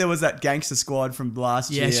 Like, there was that gangster squad from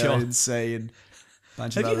last year. sure. And C and a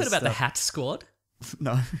bunch Have of you other heard about the stuff. Hat Squad?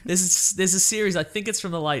 No. There's a series, I think it's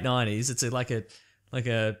from the late 90s. It's like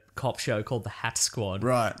a cop show called The Hat Squad.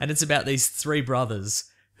 Right. And it's about these three brothers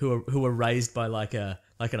who were raised by like an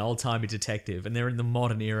old-timey detective, and they're in the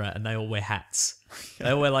modern era, and they all wear hats. They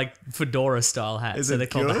all wear like fedora style hats. Is so it they're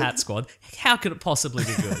called good? The Hat Squad. How could it possibly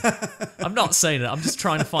be good? I've not seen it. I'm just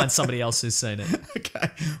trying to find somebody else who's seen it. Okay.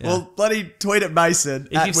 Well, bloody tweet at Mason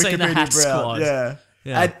If at you've seen the Wikipedia Hat Brown. Squad. Yeah.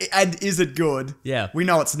 Yeah. And is it good? Yeah. We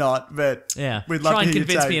know it's not, but Yeah. we'd love Try to and hear your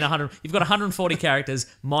convince me take. in 100. You've got 140 characters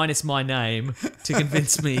minus my name to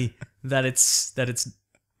convince me that it's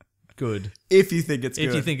good. If you think it's good.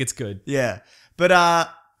 If you think it's good. Yeah. But,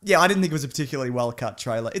 yeah, I didn't think it was a particularly well-cut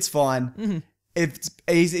trailer. It's fine.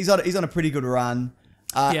 He's on a pretty good run.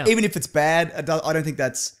 Yeah. Even if it's bad, I don't think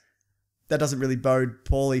that doesn't really bode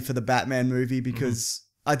poorly for the Batman movie because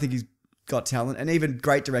I think he's got talent. And even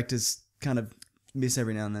great directors kind of miss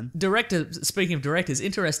every now and then. Director, speaking of directors,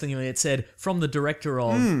 interestingly, it said from the director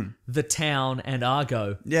of The Town and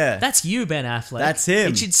Argo. Yeah. That's you, Ben Affleck. That's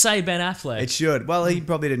him. It should say Ben Affleck. It should. Well, he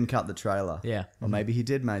probably didn't cut the trailer. Yeah. Or maybe he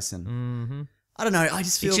did, Mason. Mm-hmm. I don't know. I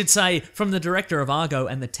just feel... It should say from the director of Argo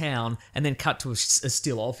and The Town, and then cut to a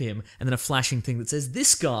still of him, and then a flashing thing that says,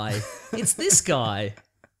 this guy. It's this guy.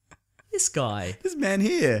 This guy. This man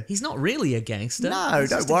here. He's not really a gangster. No, He's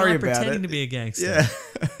don't just a worry guy about pretending it. to be a gangster. Yeah.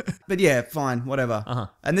 But yeah, fine, whatever. Uh-huh.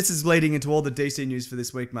 And this is leading into all the DC news for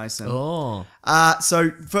this week, Mason. Oh.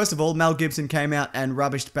 So, first of all, Mel Gibson came out and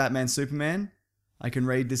rubbished Batman Superman. I can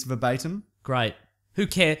read this verbatim. Great. Who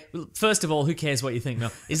cares? First of all, who cares what you think,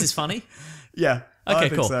 Mel? Is this funny? Yeah. I Okay,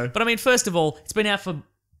 think cool. so. But I mean, first of all, it's been out for...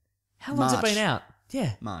 How long's it March. been out?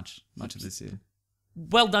 Yeah. Much of this year.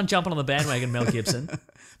 Well done jumping on the bandwagon, Mel Gibson.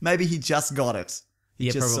 Maybe he just got it. He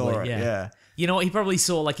Yeah, just probably, saw it. Yeah. You know what? He probably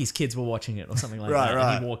saw like his kids were watching it or something like Right, that,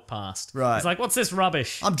 right. and he walked past. Right. He's like, "What's this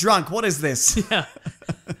rubbish?" I'm drunk. What is this? Yeah.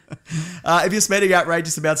 If you're spending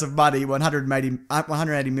outrageous amounts of money,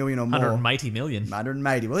 180 million or more. 180 million.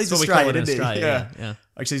 180. Well, he's That's what we call it Australian, in isn't he? Australia. Yeah.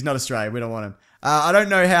 Actually, he's not Australian. We don't want him. I don't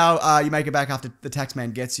know how you make it back after the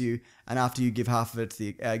taxman gets you and after you give half of it to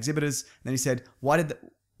the exhibitors. And then he said,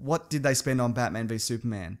 what did they spend on Batman v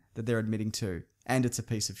Superman that they're admitting to? And it's a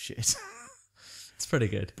piece of shit. It's pretty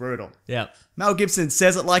good. Brutal. Yeah. Mel Gibson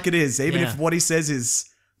says it like it is, even Yeah. if what he says is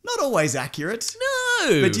not always accurate.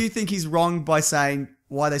 No. But do you think he's wrong by saying,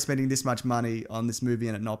 why are they spending this much money on this movie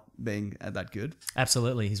and it not being that good?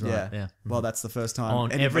 Absolutely, he's right. Yeah. Well, that's the first time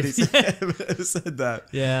On anybody's everything. ever said that.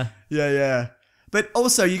 Yeah. Yeah. But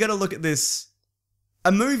also, you got to look at this.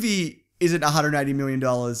 A movie isn't $180 million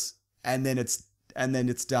and then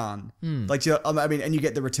it's done. Like, I mean, and you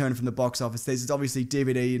get the return from the box office. There's obviously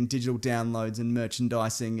DVD and digital downloads and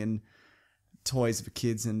merchandising and toys for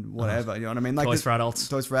kids and whatever. You know what I mean? Like Toys for adults.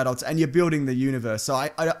 Toys for adults. And you're building the universe. So I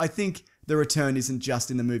think the return isn't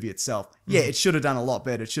just in the movie itself. Yeah, it should have done a lot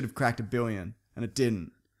better. It should have cracked $1 billion, and it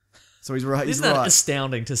didn't. So he's right. Isn't that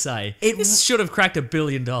astounding to say? This should have cracked $1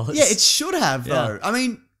 billion. Yeah, it should have though. I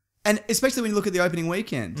mean, and especially when you look at the opening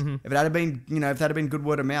weekend, if it had been, if that had been good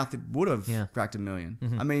word of mouth, it would have cracked $1 million.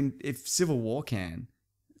 I mean, if Civil War can,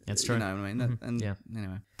 That's true. you know what I mean? And Yeah.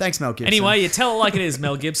 Anyway, thanks, Mel Gibson. Anyway, you tell it like it is,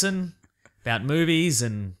 Mel Gibson, about movies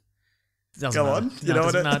and... Doesn't Go matter. on. You don't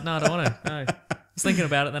doesn't- want to? No, I don't want to. No. I was thinking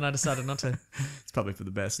about it, then I decided not to. It's probably for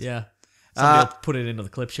the best. Yeah. Somebody will put it into the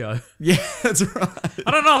clip show. Yeah, that's right.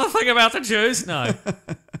 I don't know the thing about the Jews. No.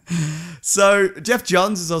 So Jeff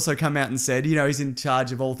Johns has also come out and said, he's in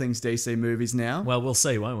charge of all things DC movies now. Well, we'll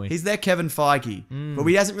see, won't we? He's their Kevin Feige, but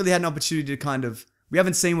we hasn't really had an opportunity to we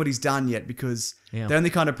haven't seen what he's done yet because they only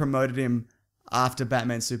kind of promoted him after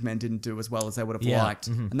Batman Superman didn't do as well as they would have liked.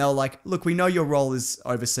 And they were like, look, we know your role is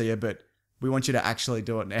overseer, but we want you to actually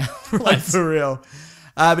do it now. Like, for real.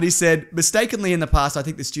 But he said, mistakenly in the past, I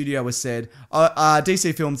think the studio has said,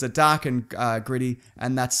 DC films are dark and gritty,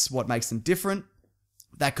 and that's what makes them different.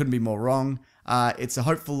 That couldn't be more wrong. It's a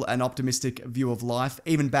hopeful and optimistic view of life.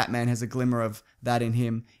 Even Batman has a glimmer of that in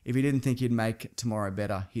him. If he didn't think he'd make tomorrow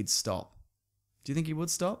better, he'd stop. Do you think he would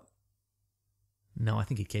stop? No, I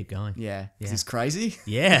think he'd keep going. Yeah. 'Cause Yeah. he's crazy.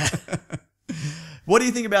 Yeah. What do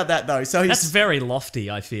you think about that, though? So That's he's... very lofty,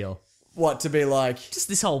 I feel. What, to be like... Just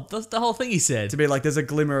the whole thing he said. To be like, there's a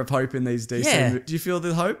glimmer of hope in these DC Yeah. movies. Do you feel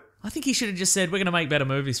the hope? I think he should have just said, we're going to make better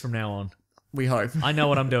movies from now on. We hope. I know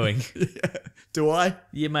what I'm doing. Do I?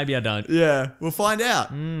 Yeah, maybe I don't. Yeah, we'll find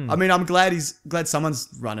out. I mean, I'm glad someone's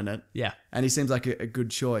running it. Yeah. And he seems like a good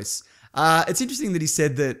choice. It's interesting that he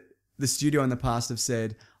said that the studio in the past have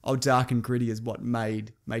said, dark and gritty is what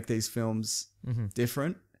make these films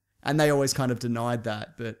different. And they always kind of denied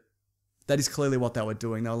that, but that is clearly what they were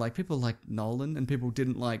doing. They were like, people like Nolan and people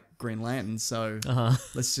didn't like Green Lantern, so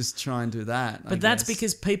let's just try and do that. But that's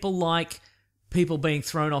because people like people being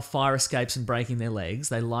thrown off fire escapes and breaking their legs.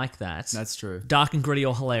 They like that. That's true. Dark and gritty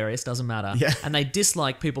or hilarious, doesn't matter. Yeah. And they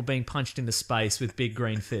dislike people being punched into space with big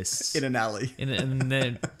green fists. In an alley. And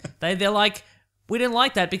they're like, we didn't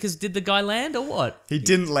like that because did the guy land or what? He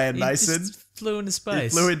didn't land, He Mason. just flew into He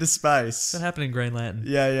space. flew into space. What happened in Green Lantern?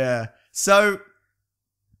 Yeah. So,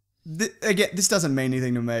 again, this doesn't mean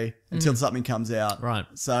anything to me until something comes out. Right.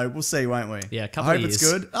 So, we'll see, won't we? Yeah, a couple I of hope it's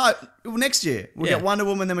years. good. Well, next year. We'll Yeah. get Wonder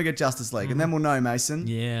Woman, then we'll get Justice League, and then we'll know, Mason.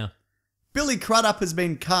 Yeah. Billy Crudup has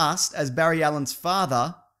been cast as Barry Allen's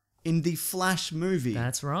father in the Flash movie.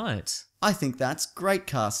 That's right. I think that's great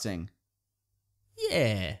casting.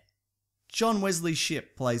 Yeah. John Wesley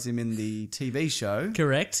Shipp plays him in the TV show,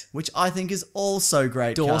 Correct. which I think is also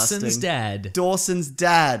great Dawson's casting. dad. Dawson's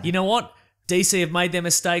dad. You know what? DC have made their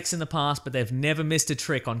mistakes in the past, but they've never missed a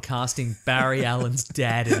trick on casting Barry Allen's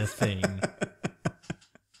dad in a thing.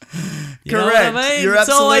 You know what I Correct. mean? You're It's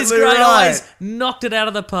always absolutely great. right. Always knocked it out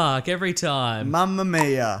of the park every time. Mamma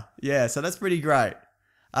mia. Yeah, so that's pretty great.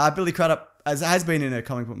 Billy Crudup has been in a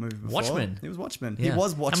comic book movie before. Watchmen. He was Watchmen. Yeah. He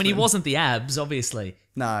was Watchmen. I mean, he wasn't the abs, obviously.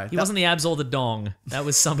 No. He wasn't the abs or the dong. That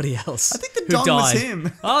was somebody else. I think the who dong was died.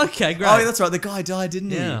 him. Oh, okay, great. Oh, that's right. The guy died, didn't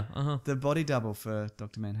he? Yeah, uh-huh. The body double for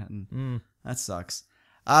Dr. Manhattan. That sucks.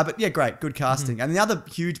 But yeah, great. Good casting. And the other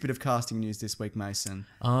huge bit of casting news this week, Mason.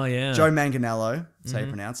 Oh, yeah. Joe Manganiello. That's how you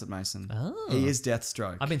pronounce it, Mason. Oh. He is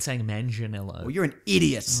Deathstroke. I've been saying Manganiello. Well, you're an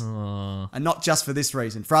idiot. Oh. And not just for this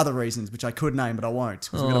reason, for other reasons, which I could name, but I won't,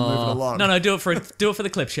 because we're going to move it along. No, do it for the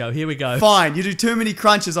clip show. Here we go. Fine, you do too many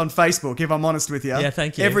crunches on Facebook, if I'm honest with you. Yeah,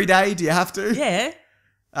 thank you. Every day, do you have to? Yeah.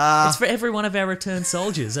 It's for every one of our returned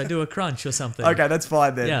soldiers. I do a crunch or something. Okay, that's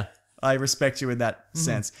fine then. Yeah. I respect you in that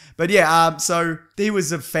sense. But yeah, so he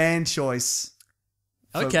was a fan choice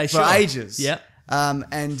for, Okay, for sure. ages. Yeah.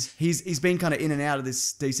 And he's been kind of in and out of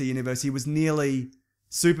this DC universe. He was nearly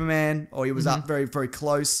Superman, or he was up very, very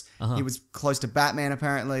close. He was close to Batman,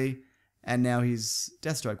 apparently. And now he's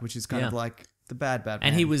Deathstroke, which is kind of like the bad man.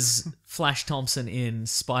 And he was Flash Thompson in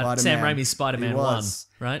Sam Spider-Man. Raimi's Spider-Man He 1, was.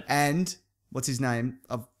 right? And what's his name?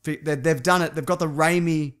 They've done it. They've got the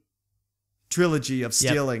Raimi trilogy of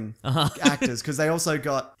stealing actors, because they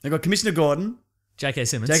got Commissioner Gordon, J.K.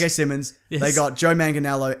 Simmons. Yes. They got Joe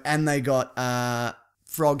Manganiello, and they got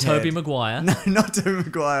Froghead. Tobey Maguire. No, not Tobey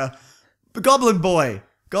Maguire. But Goblin Boy,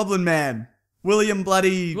 Goblin Man, Willem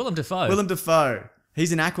Dafoe.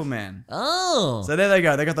 He's an Aquaman. Oh. So there they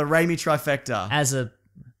go. They got the Raimi trifecta.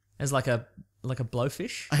 As like a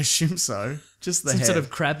blowfish? I assume so. Just the Some head. sort of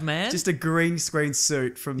crab man? Just a green screen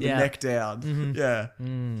suit from the Yeah. neck down. Yeah.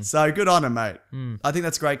 So good on him, mate. I think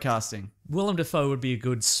that's great casting. Willem Dafoe would be a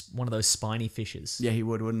good one of those spiny fishes. Yeah, he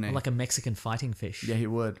would, wouldn't he? Or like a Mexican fighting fish. Yeah, he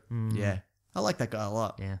would. Yeah. I like that guy a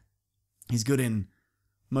lot. Yeah. He's good in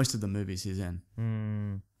most of the movies he's in.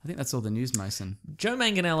 I think that's all the news, Mason. Joe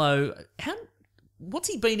Manganiello, what's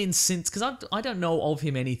he been in since? Because I don't know of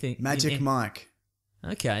him anything. Magic Mike.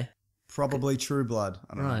 Okay. Probably True Blood.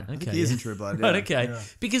 I don't know. Right, I think okay, he is yeah. in True Blood. Right, yeah. okay. Yeah.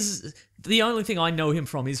 Because the only thing I know him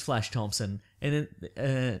from is Flash Thompson, and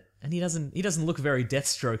he doesn't look very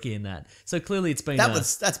Deathstrokey in that. So clearly it's been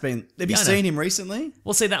That's been. Have you I know. seen him recently?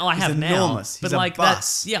 well, see that I have enormous. now, He's but a like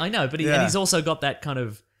bus. that. Yeah, I know, but Yeah. he's also got that kind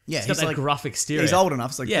of. Yeah, he's got that gruff exterior. He's old enough.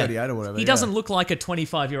 He's like 38 or whatever. He doesn't look like a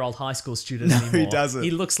 25-year-old high school student No, anymore. he doesn't. He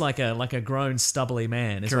looks like a grown stubbly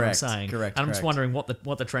man. Is Correct, what I'm saying. correct, And I'm just correct. wondering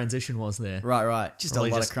what the transition was there. Right. Just Probably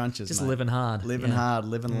a lot of crunches. Just mate. living hard. Living Yeah. hard,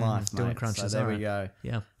 living life, doing mate. crunches, So there we alright. go.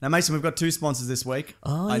 Yeah. Now, Mason, we've got two sponsors this week.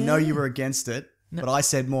 Oh, I know yeah. you were against it, but I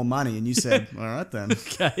said more money, and you said, all right then.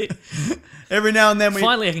 Okay. Every now and then we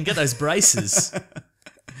Finally, I can get those braces.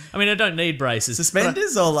 I mean, I don't need braces. but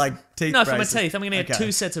suspenders or like teeth. No, for my braces? teeth. I'm going to get Okay.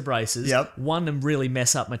 2 sets of braces. Yep. One to really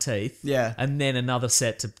mess up my teeth. Yeah. And then another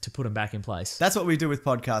set to put them back in place. That's what we do with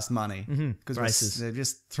podcast money. Because Braces.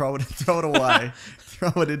 just throw it away,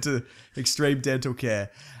 throw it into extreme dental care.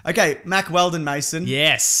 Okay, Mac Weldon, Mason.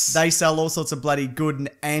 Yes. They sell all sorts of bloody good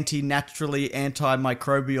and naturally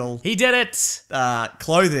antimicrobial He did it.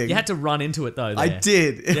 clothing. You had to run into it though. I There.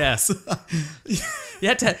 did. Yes.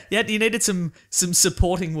 You needed some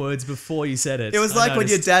supporting words before you said it. It was I like when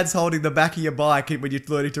your noticed. dad's holding the back of your bike when you're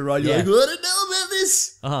learning to ride. You're Yeah. like, I don't know about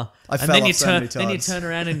this. Uh-huh. I and fell then off you so turn, many Then you times. turn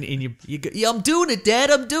around and you go, yeah, I'm doing it, Dad,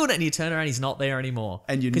 I'm doing it. And you turn around, he's not there anymore.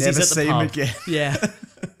 And you 'Cause never he's at the see him pub. again. Yeah.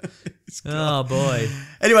 Oh boy.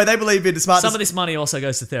 Anyway, they believe in smart. Some of this money also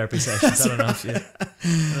goes to therapy sessions. I don't know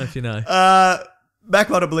if you know. Mac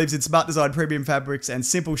Weldon believes in smart design, premium fabrics, and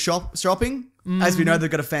simple shopping. As we know,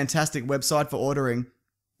 they've got a fantastic website for ordering.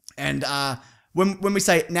 And when we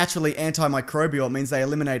say naturally antimicrobial, it means they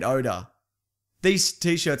eliminate odor. These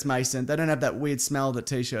t-shirts, Mason, they don't have that weird smell that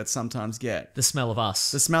t-shirts sometimes get. The smell of us.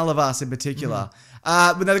 The smell of us in particular.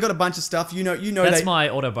 But they've got a bunch of stuff. You know. That's my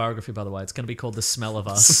autobiography, by the way. It's going to be called The Smell of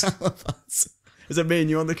Us. Smell of us. Is it me and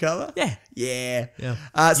you on the cover? Yeah. Yeah. Yeah.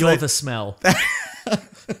 So You're they- the smell.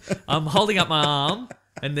 I'm holding up my arm,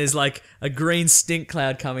 and there's like a green stink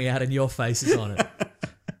cloud coming out, and your face is on it.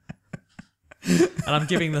 And I'm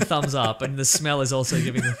giving the thumbs up, and the smell is also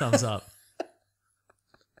giving the thumbs up.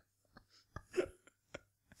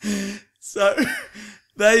 So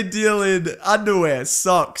they deal in underwear,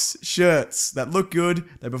 socks, shirts that look good.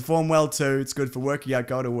 They perform well too. It's good for working out,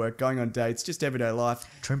 going to work, going on dates, just everyday life.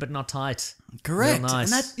 Trim but not tight. Correct. Real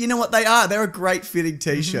nice. And that, you know what they are? They're a great fitting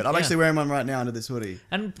t-shirt. I'm yeah. actually wearing one right now under this hoodie.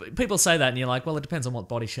 And people say that, and you're like, well, it depends on what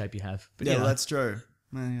body shape you have. But Yeah, you well, know. that's true.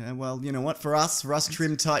 Well, you know what? For us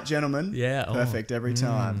trim tight gentlemen, Yeah, oh. perfect every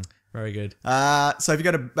time. Very good. So if you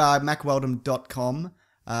go to macweldon.com,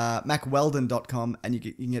 macweldon.com, and you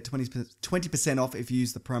can get 20% off if you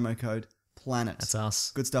use the promo code planet. That's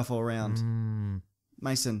us. Good stuff all around.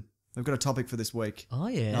 Mason, we've got a topic for this week. Oh,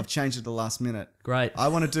 yeah. And I've changed it at the last minute. Great. I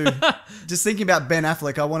want to do, just thinking about Ben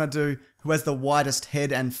Affleck, I want to do who has the widest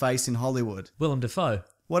head and face in Hollywood. Willem Dafoe.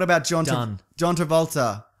 What about John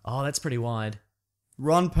Travolta? Oh, that's pretty wide.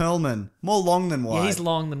 Ron Perlman. More long than wide. Yeah, he's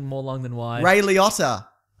more long than wide. Ray Liotta.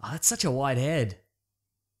 Oh, that's such a wide head.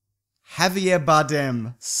 Javier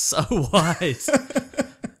Bardem. So wide.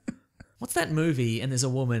 What's that movie? And there's a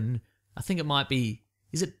woman. I think it might be.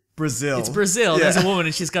 Is it Brazil. It's Brazil. Yeah. There's a woman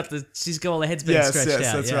and she's got all the heads being stretched out.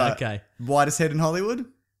 That's yeah, right. Okay. Widest head in Hollywood?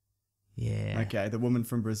 Yeah. Okay, the woman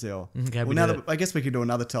from Brazil. Okay, well, I guess we could do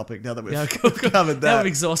another topic now that we've Yeah, covered Now that. we've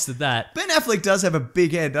exhausted that. Ben Affleck does have a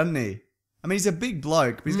big head, doesn't he? I mean, he's a big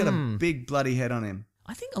bloke, but he's got a big bloody head on him.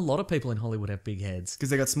 I think a lot of people in Hollywood have big heads. Because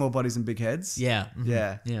they got small bodies and big heads? Yeah.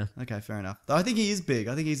 Yeah. Yeah. Okay, fair enough. Though I think he is big.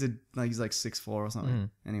 I think he's like 6'4" or something.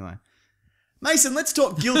 Anyway. Mason, let's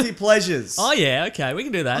talk guilty pleasures. Oh, yeah. Okay. We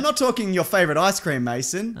can do that. I'm not talking your favourite ice cream,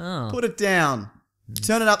 Mason. Oh. Put it down.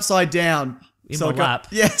 Turn it upside down. In my lap.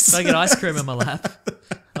 Yes. So I get ice cream in my lap.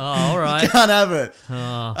 Oh, all right. Can't have it.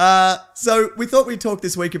 Oh. So we thought we'd talk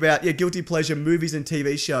this week about guilty pleasure movies and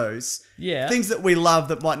TV shows. Yeah. Things that we love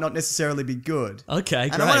that might not necessarily be good. Okay,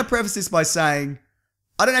 And great. I want to preface this by saying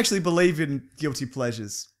I don't actually believe in guilty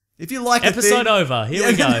pleasures. If you like Episode a thing, over. Here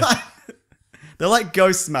we go. They're like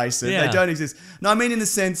ghosts, Mason. Yeah. They don't exist. No, I mean in the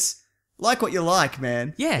sense, like what you like,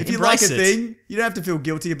 man. Yeah, If you like a embrace it. thing, you don't have to feel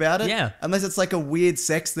guilty about it. Yeah. Unless it's like a weird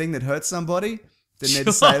sex thing that hurts somebody. Didn't need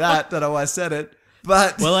to Sure. say that. Don't know why I said it.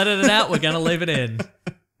 But We'll edit it out. We're going to leave it in.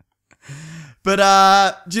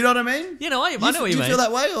 But do you know what I mean? You know, I know what you mean. Do you feel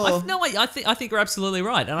that way? Or? I think you're absolutely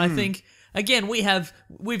right. And I think, again,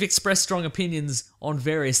 we've expressed strong opinions on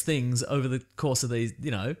various things over the course of these,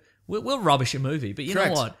 we'll rubbish a movie. But you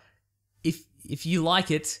Correct. know what? If you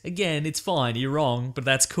like it, again, it's fine. You're wrong, but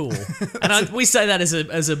that's cool. And we say that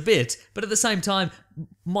as a bit, but at the same time,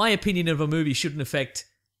 my opinion of a movie shouldn't affect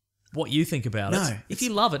what you think about No, it. If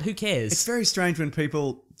you love it, who cares? It's very strange when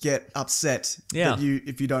people get upset Yeah. that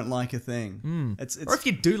if you don't like a thing. It's or if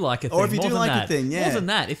you do like a thing, Or if you more do than like a that. thing, yeah. More than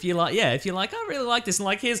that, if you're like, I really like this, and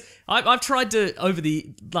like, I've tried to, over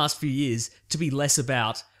the last few years, to be less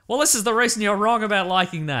about, well, this is the reason you're wrong about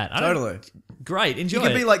liking that. Totally. Great, enjoy You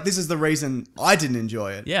can it. be like, this is the reason I didn't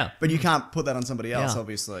enjoy it. Yeah. But you can't put that on somebody else, Yeah.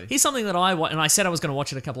 obviously. Here's something that and I said I was going to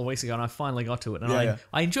watch it a couple of weeks ago, and I finally got to it, and Yeah.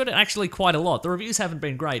 I enjoyed it actually quite a lot. The reviews haven't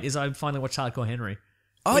been great, I finally watched Hardcore Henry.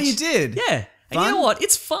 Oh, you did? Yeah. And Fun? you know what?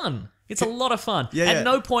 It's fun. It's a lot of fun. Yeah, At yeah.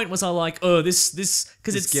 no point was I like, oh, this,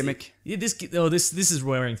 because it's gimmick. Yeah, this is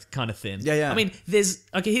wearing kind of thin. Yeah, yeah. I mean, here's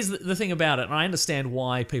the thing about it, and I understand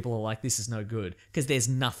why people are like, this is no good, because there's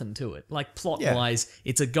nothing to it. Like plot-wise,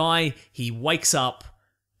 it's a guy, he wakes up,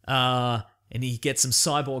 and he gets some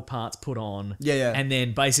cyborg parts put on. Yeah, yeah. And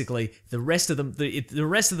then basically the rest of the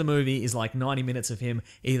rest of the movie is like 90 minutes of him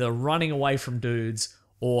either running away from dudes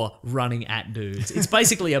or running at dudes. It's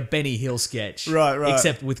basically a Benny Hill sketch. Right.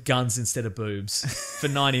 Except with guns instead of boobs for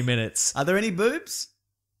 90 minutes. Are there any boobs?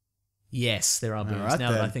 Yes, there are boobs right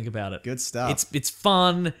now that then. I think about it. Good stuff. It's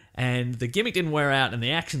fun and the gimmick didn't wear out and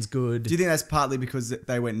the action's good. Do you think that's partly because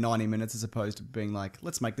they went 90 minutes as opposed to being like,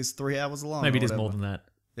 let's make this 3 hours long? Maybe or it is more whatever? than that.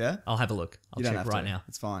 Yeah? I'll have a look. I'll You don't check have right to. now.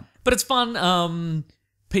 It's fine. But it's fun.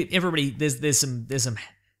 Everybody, there's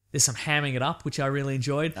some hamming it up, which I really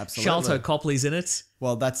enjoyed. Absolutely. Charlton Copley's in it.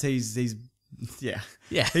 Well, he's yeah.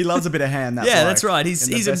 Yeah. He loves a bit of ham. That Yeah, bloke, that's right. in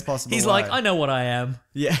the best possible He's way. like, I know what I am.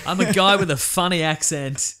 Yeah. I'm a guy with a funny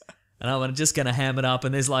accent, and I'm just gonna ham it up.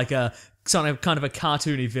 And there's like a kind of a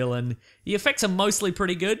cartoony villain. The effects are mostly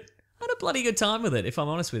pretty good. I had a bloody good time with it, if I'm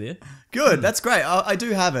honest with you. Good. That's great. I do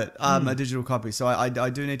have it, a digital copy, so I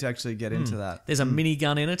do need to actually get into that. There's a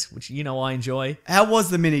minigun in it, which I enjoy. How was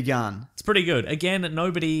the minigun? It's pretty good. Again,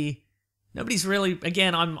 nobody's really.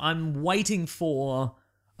 Again, I'm waiting for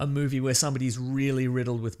a movie where somebody's really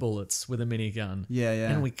riddled with bullets with a minigun. Yeah, yeah.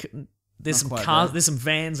 And we couldn't. There's Not some quite cars. there. There's some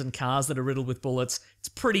vans and cars that are riddled with bullets. It's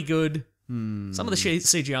pretty good. Some of the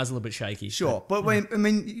CGI is a little bit shaky. Sure, but I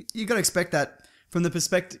mean, you got to expect that from the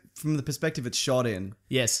perspective it's shot in.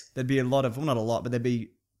 Yes. There'd be a lot of, well, not a lot, but there'd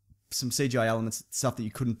be some CGI elements, stuff that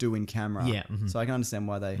you couldn't do in camera. Yeah, So I can understand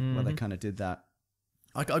why they kind of did that.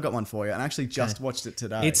 I got one for you, and I actually just watched it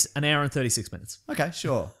today. It's an hour and 36 minutes. okay,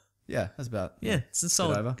 sure. Yeah, that's about. Yeah, it's a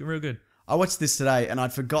solid, over. real good. I watched this today, and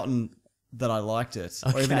I'd forgotten that I liked it.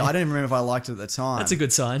 Or even, Okay. I don't even remember if I liked it at the time. That's a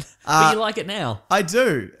good sign. But you like it now. I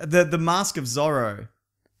do. The Mask of Zorro,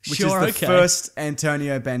 which Sure, is the okay. first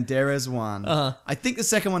Antonio Banderas one. Uh-huh. I think the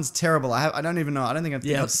second one's terrible. I don't even know. I don't think I've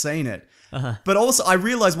Yeah. seen it. Uh-huh. But also, I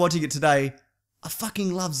realized watching it today, I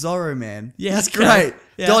fucking love Zorro, man. Yeah, He's okay. great.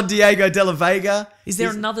 Yeah. Don Diego de la Vega. Is there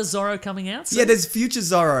another Zorro coming out soon? Yeah, there's future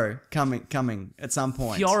Zorro coming at some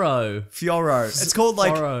point. Fioro. It's called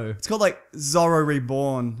like Zorro. it's called like Zorro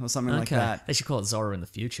Reborn or something like Okay. that. They should call it Zorro in the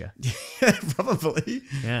future. Yeah, probably.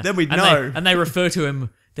 Yeah. Then we'd and know. and they refer to him,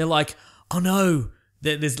 they're like, oh no,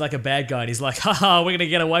 there's like a bad guy, and he's like, haha, we're gonna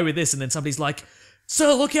get away with this. And then somebody's like,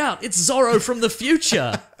 sir, look out, it's Zorro from the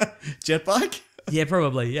future. Jetbike? Yeah,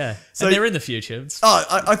 probably, yeah. So- And they're in the future. It's Oh,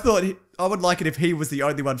 I thought I would like it if he was the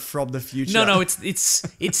only one from the future. No, it's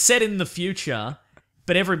set in the future,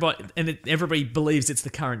 but everybody believes it's the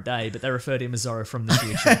current day, but they refer to him as Zorro from the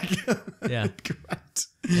future. Yeah. Great.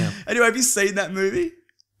 Yeah. Anyway, have you seen that movie?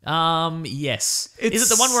 Yes.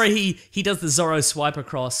 Is it the one where he does the Zorro swipe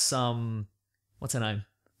across what's her name?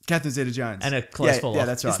 Catherine Zeta-Jones. And a close fall Yeah, off.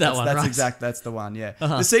 that's right. It's that one, right? That's the one, yeah.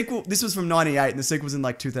 The sequel, this was from 98, and the sequel was in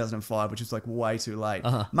like 2005, which was like way too late.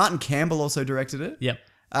 Martin Campbell also directed it. Yep.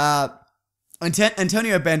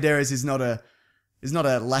 Antonio Banderas is not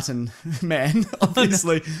a Latin man,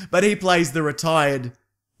 obviously, but he plays the retired,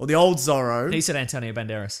 or the old Zorro. He said Antonio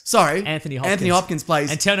Banderas. Sorry. Anthony Hopkins. Anthony Hopkins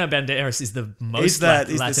plays... Antonio Banderas is the most he's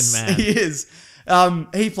Latin man. He is.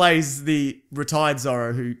 He plays the retired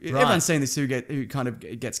Zorro who everyone's seen this who kind of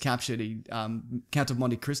gets captured. He Count of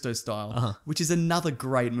Monte Cristo style, which is another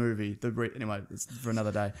great movie. Anyway, it's for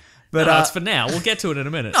another day. But No, it's for now. We'll get to it in a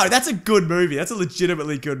minute. no, that's a good movie. That's a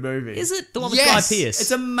legitimately good movie. Is it the one with Yes, Guy Pearce?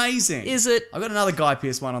 It's amazing. Is it? I've got another Guy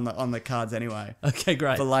Pearce one on the cards anyway Okay,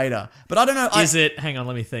 great. for later. But I don't know. Is it? Hang on,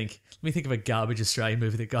 let me think. Let me think of a garbage Australian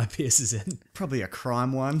movie that Guy Pearce is in. Probably a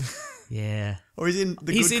crime one, Yeah. or he's in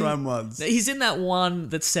the good crime ones. He's in that one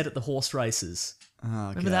that's set at the horse races. Oh,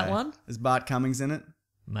 Remember that okay. one? Is Bart Cummings in it?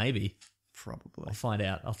 Maybe. Probably. I'll find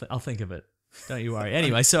out. I'll think of it. Don't you worry.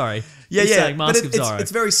 Anyway, sorry. Yeah, You're yeah. saying But Mask of it's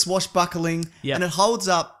Zorro. very swashbuckling, Yeah. and it holds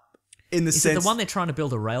up in the Is sense. it the one they're trying to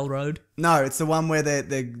build a railroad? No, it's the one where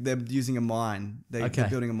they're using a mine. They're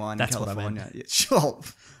building a mine That's in what I meant. California. Yeah, sure.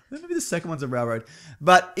 Maybe the second one's a railroad.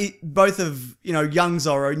 But both of, young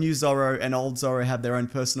Zorro, new Zorro, and old Zorro have their own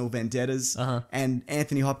personal vendettas. And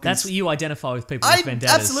Anthony Hopkins... That's what you identify with people I with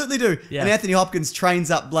vendettas. absolutely do. Yeah. And Anthony Hopkins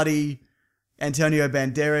trains up bloody Antonio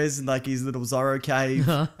Banderas in like his little Zorro cave.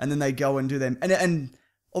 And then they go and do them. And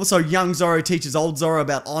also young Zorro teaches old Zorro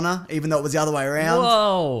about honor, even though it was the other way around.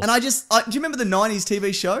 Whoa. And do you remember the 90s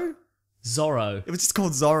TV show? Zorro. It was just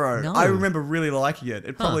called Zorro. No. I remember really liking it.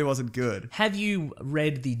 It probably wasn't good. Have you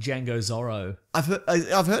read the Django Zorro? I've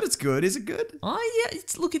heard it's good. Is it good? Oh, yeah.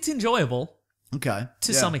 It's enjoyable Okay.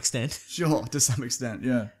 to Yeah. some extent. Sure, to some extent,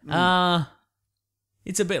 yeah.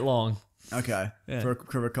 It's a bit long. Okay. Yeah. For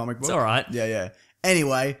a comic book. It's all right. Yeah, yeah.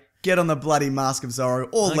 Anyway, get on the bloody Mask of Zorro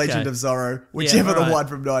or Okay. Legend of Zorro, whichever all right. the one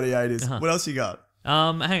from 98 is. What else you got?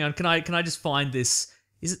 Hang on. Can I just find this?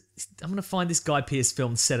 I'm gonna find this Guy Pearce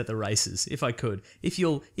film set at the races, if I could. If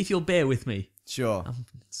you'll bear with me. Sure.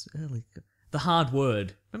 It's early. The Hard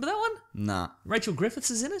Word. Remember that one? Nah. Rachel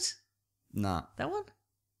Griffiths is in it. Nah. That one?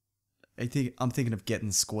 I'm thinking of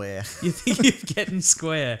Getting Square. You think you're getting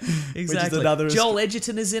square? Exactly. another- Joel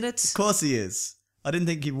Edgerton is in it. Of course he is. I didn't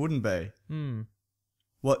think he wouldn't be.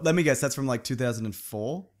 What? Let me guess. That's from like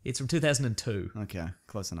 2004? It's from 2002. Okay.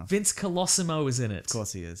 Close enough. Vince Colosimo is in it. Of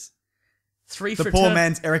course he is. Three The poor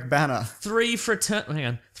man's Eric Banner. Three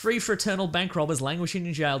fraternal bank robbers languishing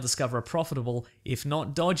in jail discover a profitable, if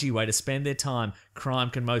not dodgy, way to spend their time. Crime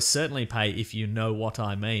can most certainly pay if you know what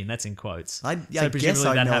I mean. That's in quotes. I so guess presumably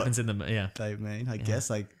I that know happens in the I mean, I guess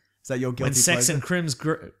like is that your guilty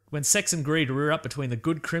when sex and greed rear up between the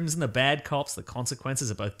good crims and the bad cops, the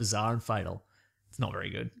consequences are both bizarre and fatal. It's not very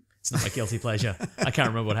good. It's not my guilty pleasure. I can't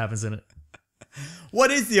remember what happens in it.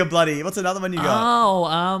 What is your bloody? What's another one you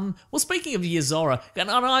got? Well, speaking of your Zorro,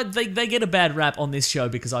 and they get a bad rap on this show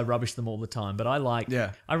because I rubbish them all the time, but I like.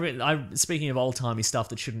 Yeah. Speaking of old timey stuff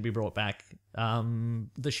that shouldn't be brought back,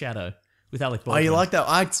 The Shadow with Alec Oh, Baldwin. you like that?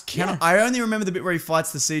 I only remember the bit where he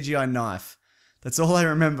fights the CGI knife. That's all I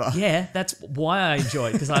remember. Yeah, that's why I enjoy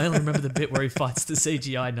it because I only remember the bit where he fights the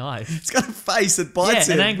CGI knife. It's got a face that bites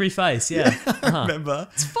Yeah, him. an angry face. Yeah, I remember.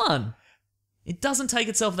 It's fun. It doesn't take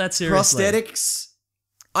itself that seriously. Prosthetics.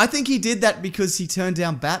 I think he did that because he turned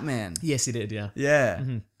down Batman. Yes, he did. Yeah. Yeah.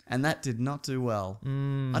 And that did not do well.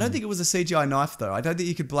 I don't think it was a CGI knife, though. I don't think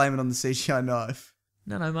you could blame it on the CGI knife.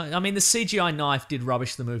 No. I mean, the CGI knife did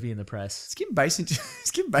rubbish the movie in the press. Is Kim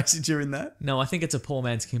Basinger in that? No, I think it's a poor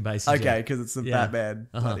man's Kim Basinger. Okay, because it's the Yeah. Batman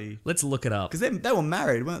bloody... Let's look it up. Because they were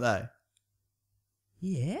married, weren't they?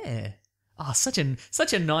 Yeah. Oh, such a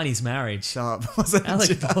 90s marriage. Shut up. Was it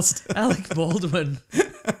Alec just... Baldwin.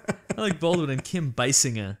 Alec Baldwin and Kim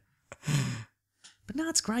Basinger. But no,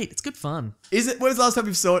 it's great. It's good fun. Is it? When was the last time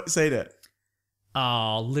you've seen it?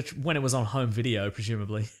 Oh, when it was on home video,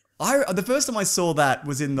 presumably. The first time I saw that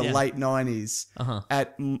was in the Yeah. late 90s Uh-huh.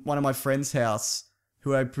 at one of my friend's house,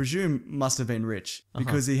 who I presume must have been rich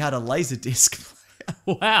because he had a laser disc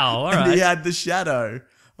Wow, all and right. he had The Shadow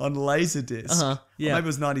on laser disc. Uh-huh, yeah. Or maybe it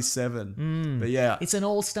was 97. But yeah. It's an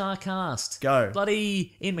all-star cast. Go.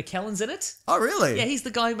 Bloody Ian McKellen's in it. Oh, really? Yeah, he's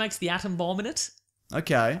the guy who makes the atom bomb in it.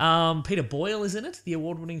 Okay. Peter Boyle is in it, the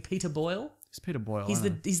award-winning Peter Boyle. It's Peter Boyle.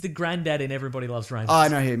 He's the granddad in Everybody Loves Raymond. Oh, I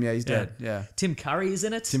know him. Yeah, he's dead. Yeah. Tim Curry is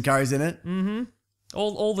in it. Tim Curry's in it.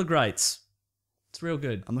 All the greats. It's real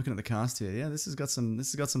good. I'm looking at the cast here. Yeah, this has got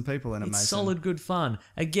some people in it, It's Mason. solid, good fun.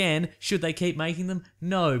 Again, should they keep making them?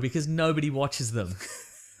 No, because nobody watches them.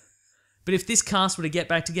 But if this cast were to get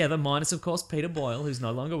back together, minus of course Peter Boyle, who's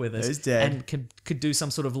no longer with us, He's dead. and could do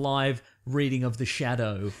some sort of live reading of The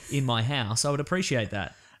Shadow in my house, I would appreciate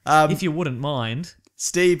that. If you wouldn't mind.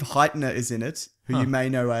 Steve Heitner is in it, who you may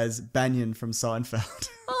know as Banyan from Seinfeld.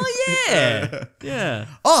 Oh yeah, yeah,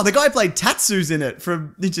 Oh, the guy who played Tatsu's in it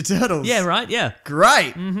from Ninja Turtles. yeah. Right, yeah.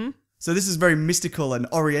 Great. So this is very mystical and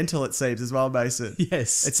oriental, it seems, as well, Mason.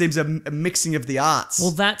 Yes. It seems a mixing of the arts.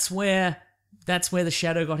 Well, that's where the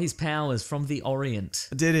Shadow got his powers, from the Orient.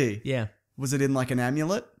 Did he? Yeah. Was it in like an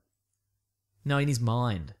amulet? No, in his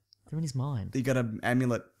mind. They're in his mind. He got an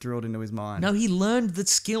amulet drilled into his mind. No, he learned the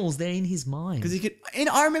skills. They're in his mind. Because he could. And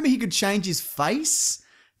I remember he could change his face,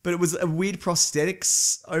 but it was a weird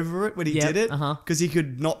prosthetics over it when he Yep, did it. uh-huh. Because he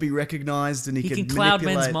could not be recognized and he could can cloud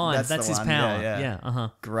men's manipulate. minds. That's the his one. power. Yeah. Yeah, uh-huh.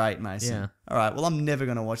 Great, Mason. Yeah. All right. Well, I'm never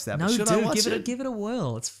going to watch that. No, but should I dude, watch give it a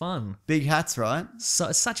whirl. It's fun. Big hats, right?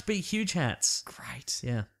 So such big, huge hats. Great.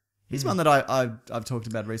 Yeah. He's one that I've talked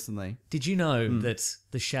about recently. Did you know that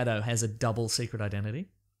the Shadow has a double secret identity?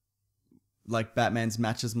 Like Batman's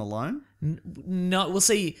matches Malone. No, we'll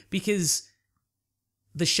see, because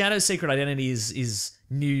the Shadow's secret identity is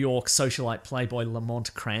New York socialite playboy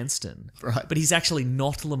Lamont Cranston. Right. But he's actually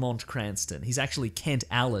not Lamont Cranston. He's actually Kent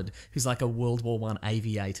Allard, who's like a World War I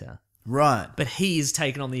aviator. Right. But he is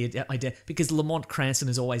taken on the idea because Lamont Cranston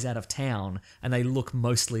is always out of town and they look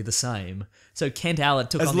mostly the same. So Kent Allard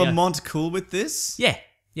took Is on Lamont cool with this? Yeah,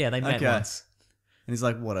 they met Okay. once. And he's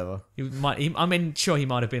like, whatever. He might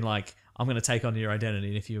have been like, I'm going to take on your identity,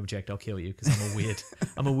 and if you object, I'll kill you because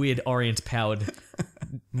I'm a weird Orient-powered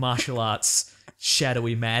martial arts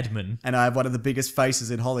shadowy madman. And I have one of the biggest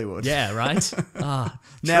faces in Hollywood. Yeah, right.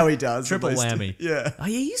 Now he does. Triple at least. whammy. Yeah. Oh,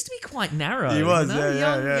 he used to be quite narrow. He was, you know?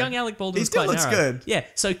 yeah. Young Alec Baldwin He was still quite looks narrow. good. Yeah,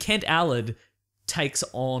 so Kent Allard takes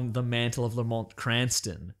on the mantle of Lamont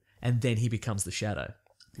Cranston, and then he becomes the Shadow.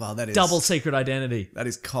 Wow, that is Double secret identity. That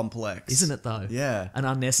is complex, Isn't it though? Yeah. And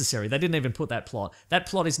unnecessary. They didn't even put that plot. That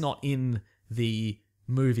plot is not in the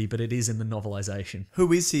movie, but it is in the novelization.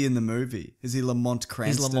 Who is he in the movie? Is he Lamont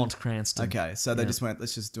Cranston? He's Lamont Cranston. Okay, so they just went,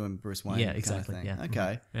 let's just do him Bruce Wayne. Yeah, kind of exactly. thing. Yeah.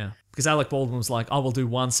 Okay. Yeah. Because Alec Baldwin was like, I will do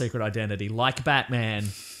one secret identity, like Batman,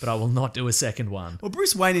 but I will not do a second one. Well,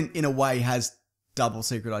 Bruce Wayne, in a way, has double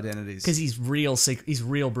secret identities. Because he's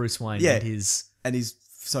real Bruce Wayne. Yeah. And he's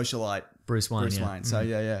socialite Bruce Wayne. Bruce yeah. Wayne. So,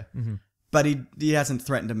 yeah. Mm-hmm. But he hasn't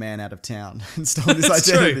threatened a man out of town and stolen his That's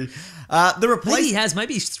identity. The Maybe replacement. he has.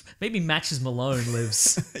 Maybe Matches Malone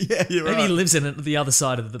lives. Yeah, you're Maybe right. he lives in the other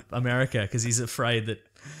side of America because he's afraid that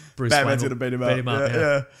Bruce Batman's Wayne going to will beat him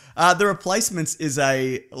up. Yeah. The Replacements is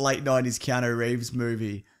a late 90s Keanu Reeves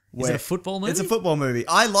movie. Is it a football movie? It's a football movie.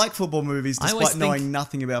 I like football movies I always despite think- knowing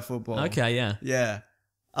nothing about football. Okay, yeah. Yeah.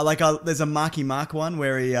 There's a Marky Mark one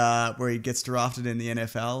where he gets drafted in the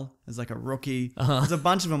NFL as like a rookie. There's a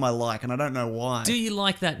bunch of them I like, and I don't know why. Do you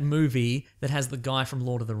like that movie that has the guy from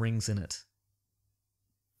Lord of the Rings in it?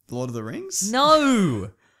 Lord of the Rings?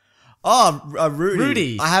 No! Oh, Rudy.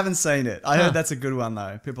 Rudy. I haven't seen it. I heard that's a good one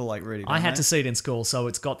though. People like Rudy. I don't had they? to see it in school, so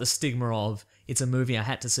it's got the stigma of it's a movie I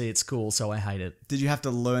had to see at school, so I hate it. Did you have to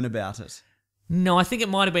learn about it? No, I think it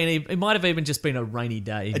might have even just been a rainy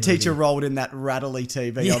day. A teacher rolled in that rattly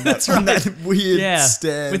TV Yeah, on, that's on right. that weird yeah,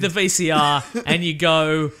 stand. with the VCR, and you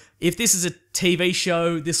go, if this is a TV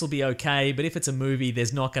show, this will be okay, but if it's a movie,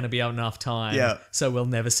 there's not going to be enough time, Yeah. so we'll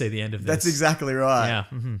never see the end of this. That's exactly right. Yeah.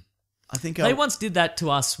 Mm-hmm. I think They once did that to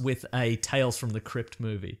us with a Tales from the Crypt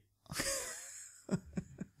movie.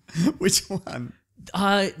 Which one?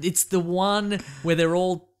 It's the one where they're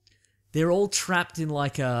all trapped in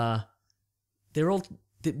like a.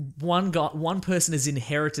 One person has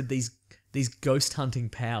inherited these ghost hunting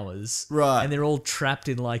powers, Right. And they're all trapped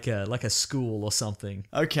in like a school or something.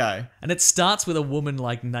 Okay. And it starts with a woman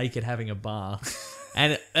like naked having a bath.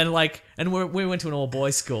 And we went to an all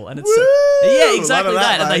boys school, and it's Woo! yeah, exactly Love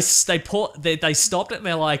that. that, And they stopped it, and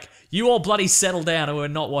they're like, "You all bloody settle down, and we're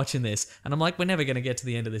not watching this." And I'm like, "We're never going to get to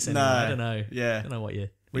the end of this anyway. No. I don't know. Yeah. I don't know what you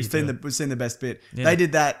We've seen the best bit. Yeah. They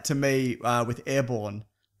did that to me with Airborne.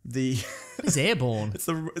 What is Airborne? It's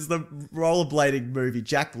the rollerblading movie.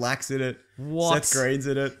 Jack Black's in it. What? Seth Green's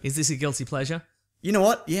in it. Is this a guilty pleasure? You know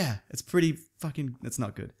what? Yeah, it's pretty fucking. It's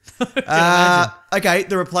not good. Imagine. Okay,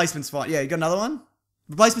 The Replacement's fine. Yeah, you got another one?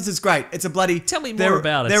 Replacements is great. It's a bloody. Tell me more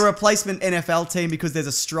about it. They're a replacement NFL team because there's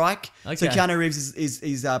a strike. Okay. So Keanu Reeves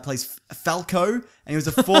plays Falco, and he was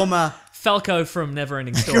a former. Falco from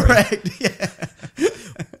Neverending Story. Correct. Yeah.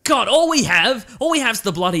 God, all we have's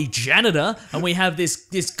the bloody janitor, and we have this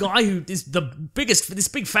guy who is this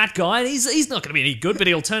big fat guy, and he's not going to be any good, but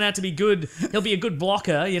he'll turn out to be good. He'll be a good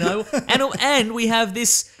blocker, you know. And we have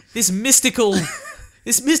this mystical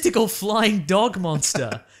flying dog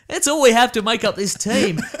monster. That's all we have to make up this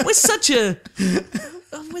team. We're such a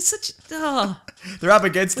They're up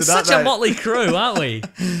against it, aren't such they? a motley crew, aren't we?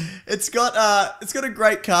 It's got a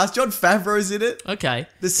great cast. John Favreau's in it. Okay.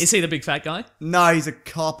 Is he the big fat guy? No, he's a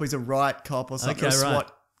cop. He's a riot cop or something. Okay, a right.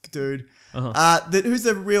 SWAT dude. Who's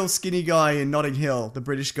the real skinny guy in Notting Hill? The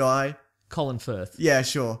British guy. Colin Firth. Yeah,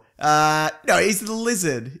 sure. No, he's the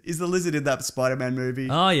lizard. He's the lizard in that Spider-Man movie.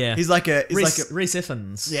 Oh yeah. He's like a Rhys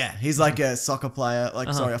Ifans. yeah. He's like a soccer player.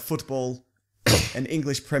 A football, an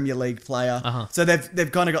English Premier League player. So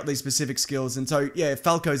they've kind of got these specific skills, and so yeah,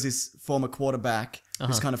 Falco's this former quarterback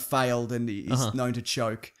who's kind of failed and he's known to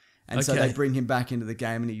choke, and so Okay. they bring him back into the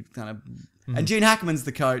game, and he kind of and Gene Hackman's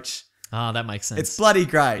the coach. Ah, that makes sense. It's bloody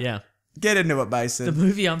great. Yeah. Get into it, Mason. The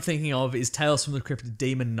movie I'm thinking of is Tales from the Crypt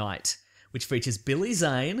Demon Knight, which features Billy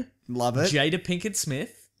Zane, Love it. Jada Pinkett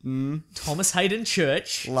Smith, Thomas Hayden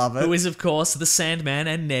Church, Love it. who is of course the Sandman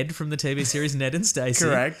and Ned from the TV series Ned and Stacey,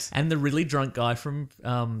 Correct. and the really drunk guy from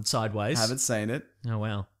Sideways. Haven't seen it. Oh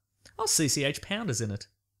wow. Oh, CCH Pounder's in it.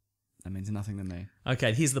 That means nothing to me.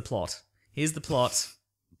 Okay, here's the plot.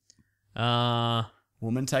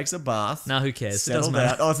 Woman takes a bath. No, who cares? It Settled doesn't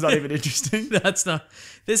matter. out. Oh, it's not even interesting. That's not.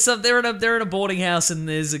 They're in a boarding house and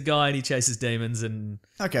there's a guy and he chases demons and.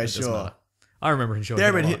 Okay, it doesn't sure. matter. I remember enjoying it.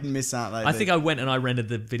 They're a a bit lot. hit and miss, aren't they? I think I went and I rented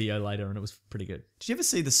the video later and it was pretty good. Did you ever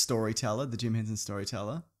see The Storyteller, the Jim Henson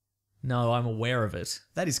Storyteller? No, I'm aware of it.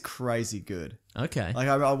 That is crazy good. Okay. Like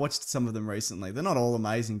I watched some of them recently. They're not all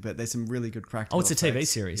amazing, but there's some really good practical. Oh, it's a TV effects.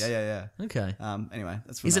 series? Yeah. Okay. Anyway,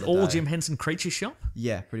 that's for Is it another all day. Jim Henson Creature Shop?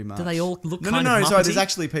 Yeah, pretty much. Do they all look No, kind of sorry. Muppety? There's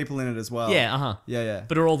actually people in it as well. Yeah, Yeah.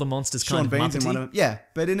 But are all the monsters Sean kind of Bean's in Muppety? one of them. Yeah,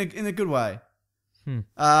 but in a good way. Hmm.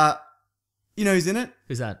 You know who's in it?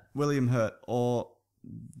 Who's that? William Hurt or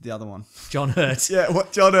the other one. John Hurt. Yeah,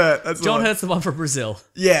 what? John Hurt. That's the John one. Hurt's the one from Brazil.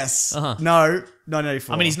 Yes. Uh-huh. No,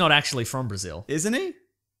 1984. I mean, he's not actually from Brazil. Isn't he?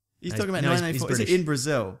 He's No, talking about no, he's 1984. Is British. he in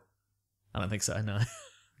Brazil? I don't think so, no.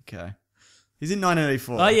 Okay. He's in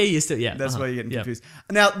 1984. Oh, yeah, you still, yeah. That's why you're getting Yeah. confused.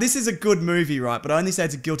 Now, this is a good movie, right? But I only say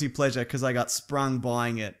it's a guilty pleasure because I got sprung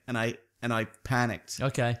buying it and I panicked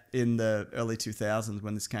Okay. in the early 2000s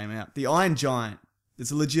when this came out. The Iron Giant.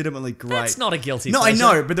 It's legitimately great. That's not a guilty No, pleasure.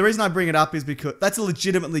 I know, but the reason I bring it up is because that's a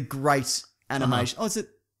legitimately great animation. Oh, is it?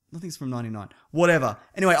 I think it's from 99. Whatever.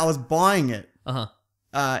 Anyway, I was buying it, Uh-huh.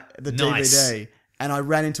 the Nice. DVD, and I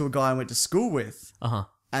ran into a guy I went to school with, Uh-huh.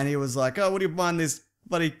 and he was like, "Oh, what are you buying this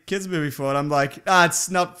bloody kids movie for?" And I'm like, it's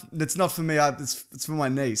not for me. It's for my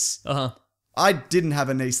niece." Uh-huh. I didn't have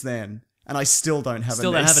a niece then, and I still don't have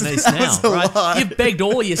Still a niece. don't have a niece That now, was a right? lie. You've begged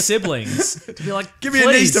all your siblings to be like, Give me a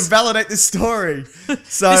niece "Please." to validate this story.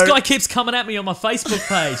 So This guy keeps coming at me on my Facebook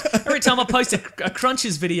page. Every time I post a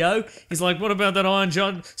Crunches video, he's like, "What about that Iron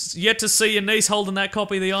Giant? Yet to see your niece holding that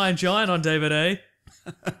copy of the Iron Giant on DVD."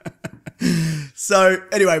 So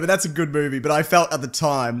anyway, but that's a good movie. But I felt at the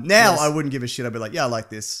time. Now I wouldn't give a shit. I'd be like, yeah, I like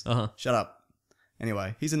this. Uh-huh. Shut up.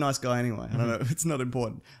 Anyway, he's a nice guy. Anyway, I don't know. It's not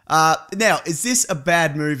important. Now, is this a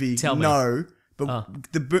bad movie? Tell me. No, but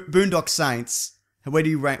the Boondock Saints. Where do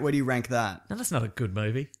you rank that? No, that's not a good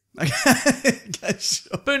movie. Okay,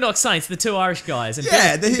 sure. Boondock Saints, the two Irish guys, and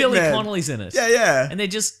Yeah, the Billy Hitman. Connolly's in it. Yeah. And they're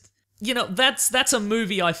just, that's a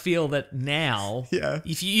movie I feel that now, Yeah.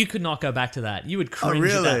 if you could not go back to that, you would cringe at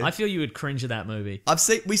really? that. I feel you would cringe at that movie.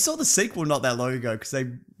 We saw the sequel not that long ago because they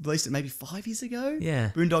released it maybe 5 years ago.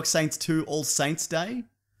 Yeah. Boondock Saints 2 All Saints Day.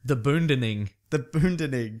 The Boondening. The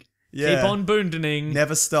Boondening. Yeah. Keep on Boondening.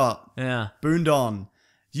 Never stop. Yeah. Boond on.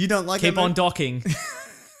 You don't like Keep that on movie? docking.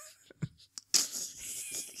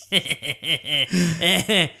 You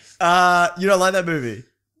don't like that movie?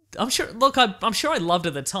 I'm sure. Look, I'm sure I loved it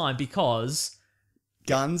at the time because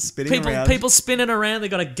Guns spinning around. people spinning around. They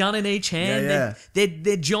got a gun in each hand. Yeah.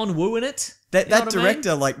 They're John Woo in it. That You know what I mean?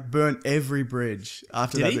 director like burnt every bridge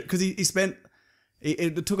after Did that he? because he spent.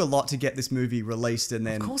 It took a lot to get this movie released, and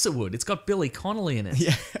then Of course it would. It's got Billy Connolly in it.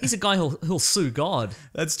 Yeah. He's a guy who'll sue God.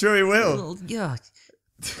 that's true. He will. Well, yeah.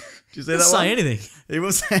 Did you see He'll that say one? anything. He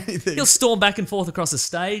will say anything. He'll storm back and forth across the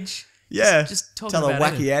stage. Yeah, Just talking tell a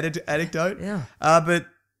about wacky anecdote. Yeah. But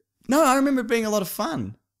no, I remember it being a lot of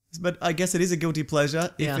fun. But I guess it is a guilty pleasure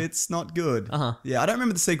Yeah. if it's not good. Uh-huh. Yeah, I don't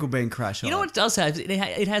remember the sequel being crash. You know what it does have?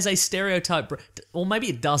 It has a stereotype, or maybe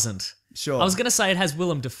it doesn't. Sure. I was going to say it has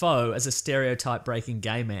Willem Dafoe as a stereotype breaking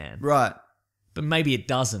gay man, Right. but maybe it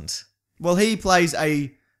doesn't. Well, he plays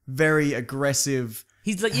a very aggressive,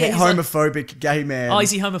 He's like, he's like, homophobic gay man. oh, is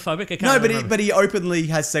he homophobic? I can't No, remember. but he openly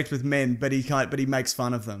has sex with men, but he makes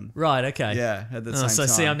fun of them. Right, okay. Yeah, at the Oh, same so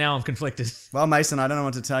time. see, I'm conflicted. Well, Mason, I don't know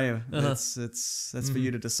what to tell you. That's for you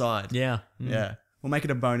to decide. Yeah. Yeah. We'll make it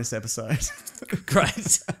a bonus episode.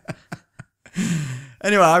 Great.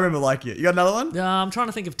 Anyway, I remember liking it. You got another one? I'm trying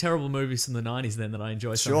to think of terrible movies from the 90s then that I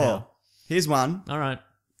enjoy Sure. somehow. Here's one. All right.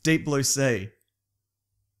 Deep Blue Sea.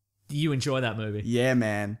 You enjoy that movie. Yeah,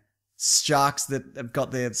 man. Sharks that have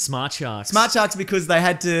got their... Smart Sharks. Smart sharks because they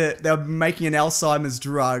were making an Alzheimer's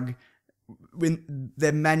drug when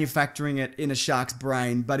they're manufacturing it in a shark's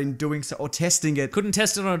brain, but in doing so, or testing it... Couldn't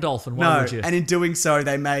test it on a dolphin. Why would you? and in doing so,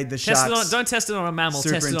 they made the Test sharks it on, don't test it on a mammal.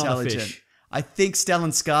 super Test it on a intelligent. fish. I think Stellan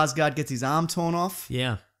Skarsgård gets his arm torn off.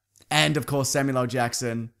 Yeah. And, of course, Samuel L.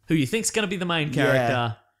 Jackson Who you think's going to be the main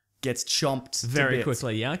character gets chomped to very bits.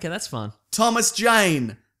 quickly. Yeah, okay, that's fun. Thomas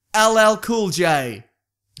Jane, LL Cool J,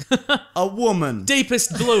 a woman.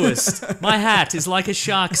 Deepest, bluest. My hat is like a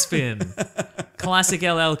shark's fin. Classic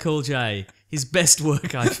LL Cool J. His best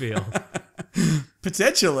work, I feel.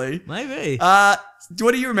 Potentially. Maybe. What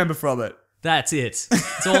do you remember from it? That's it.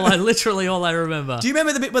 It's literally all I remember. Do you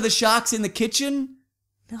remember the bit where the shark's in the kitchen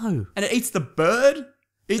No. and it eats the bird?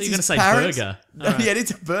 Eats You're going to his say parrot? burger. All right. Yeah, it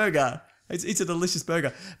eats a burger. It's a delicious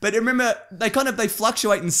burger. But remember, they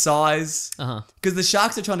fluctuate in size Uh-huh. because the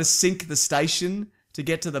sharks are trying to sink the station to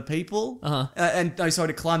get to the people. Uh-huh.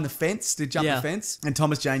 To climb the fence, to jump Yeah. the fence. And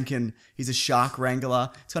Thomas Jane he's a shark wrangler.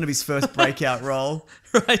 It's kind of his first breakout role.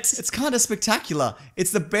 Right. It's kind of spectacular.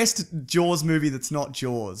 It's the best Jaws movie that's not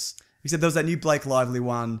Jaws. Except there was that new Blake Lively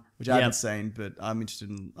one, which I haven't seen, but I'm interested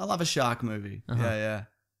in. I love a shark movie. Uh-huh. Yeah.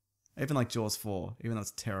 Even like Jaws 4, even though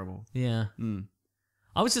it's terrible. Yeah.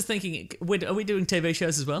 I was just thinking, are we doing TV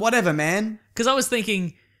shows as well? Whatever, man. Because I was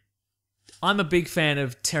thinking, I'm a big fan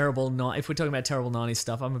of if we're talking about terrible 90s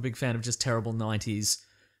stuff, I'm a big fan of just terrible 90s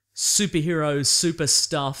superheroes, super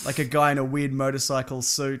stuff. Like a guy in a weird motorcycle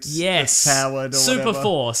suit. Yes. That's powered or Super whatever.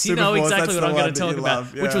 Force. You Super know Force, exactly that's what I'm the going one to that talk you about.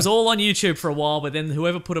 love, Which yeah. was all on YouTube for a while, but then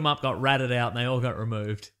whoever put them up got ratted out and they all got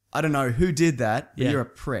removed. I don't know who did that, but Yeah. you're a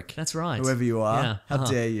prick. That's right. Whoever you are. Yeah. How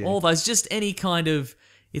dare you? All those, just any kind of,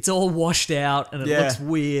 it's all washed out and it Yeah. looks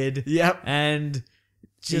weird. Yep. And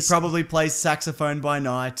just, he probably plays saxophone by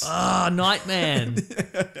night. Nightman.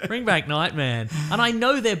 Bring back Nightman. And I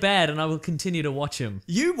know they're bad and I will continue to watch them.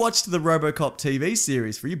 You watched the RoboCop TV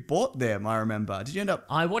series, you bought them, I remember. Did you end up...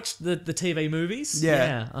 I watched the TV movies.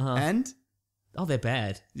 Yeah. Uh-huh. And? Oh, they're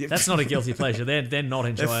bad. Yeah. That's not a guilty pleasure. They're not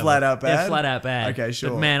enjoyable. flat out bad? They're flat out bad. Okay,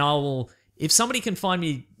 sure. But man, I will. If somebody can find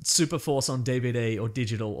me Super Force on DVD or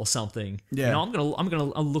digital or something, Yeah. you know, I'm gonna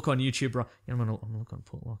look on YouTube. Right, I'm gonna look on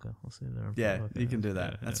Port Locker. I'll see there. Yeah, you can do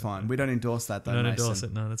that. That's fine. We don't endorse that though, I don't Mason. endorse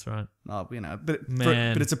it. No, that's right. Oh, but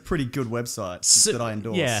Man. but it's a pretty good website that I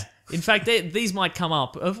endorse. Yeah. In fact, these might come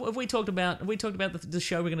up. Have we talked about? The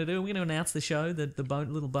show we're going to do? We're going to announce the show, the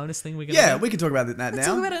little bonus thing we're going to do. Yeah, we can talk about that now. Let's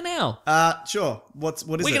talk about it now. Sure. What is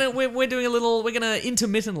We're it? gonna we're doing a little. We're gonna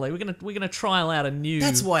intermittently. We're gonna trial out a new.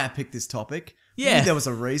 That's why I picked this topic. I Yeah. knew there was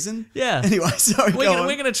a reason. Yeah. Anyway, sorry. we're go gonna on.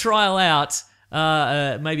 we're gonna trial out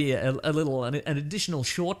maybe an additional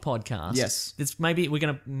short podcast. Yes. It's maybe we're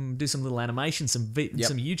gonna do some little animation, some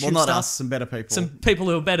YouTube Well, not stuff. us. Some better people. Some people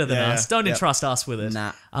who are better than Yeah, us. Don't yeah. entrust us with it.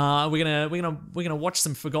 Nah. We're gonna watch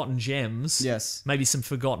some forgotten gems. Yes. Maybe some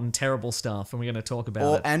forgotten terrible stuff, and we're gonna talk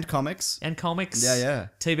about it. And comics. And comics. Yeah, yeah.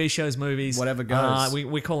 TV shows, movies, Whatever goes.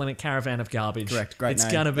 We're calling it Caravan of Garbage. Correct. Great It's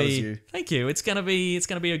name. gonna That was be. you. Thank you. It's gonna be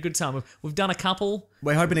a good time. We've done a couple.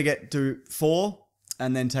 We're hoping to get to 4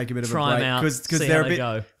 and then take a bit of Try a 'em break out, because see they're how a they bit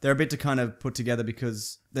go. they're a bit to kind of put together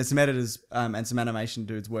because there's some editors and some animation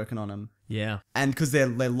dudes working on them. Yeah. And because they're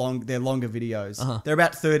longer videos, Uh-huh. they're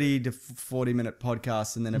about 30 to 40-minute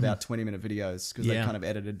podcasts, and then about 20-minute videos because Yeah. they're kind of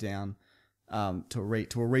edited down to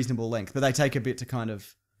a reasonable length. But they take a bit to kind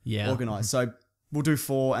of organize. So we'll do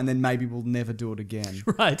 4, and then maybe we'll never do it again.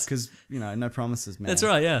 Right. Because no promises, man. That's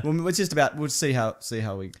right, yeah. Well, it's just about we'll see how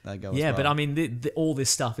they go. Yeah, as well. but I mean, all this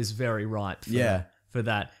stuff is very ripe. For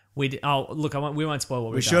that. We won't spoil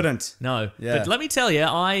what we we've done. shouldn't. No. Yeah. But let me tell you,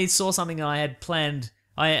 I saw something I had planned.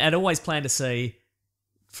 I had always planned to see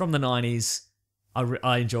from the 90s.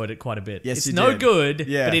 I enjoyed it quite a bit. Yes, it's you no did. good,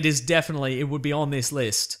 Yeah. but it would be on this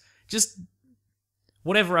list. Just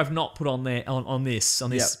whatever I've not put on there on this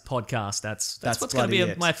podcast. That's what's going to be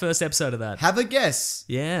bloody it. my first episode of that. Have a guess.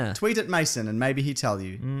 Yeah. Tweet at Mason and maybe he'll tell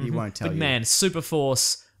you. He won't tell Big you. man,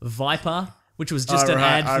 Superforce Viper, which was just Oh, an right.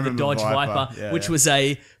 ad I for the remember Dodge Viper. Viper, Yeah, which yeah. was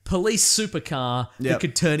a police supercar that Yep.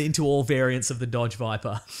 could turn into all variants of the Dodge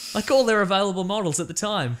Viper. Like all their available models at the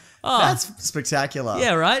time. Oh, That's spectacular.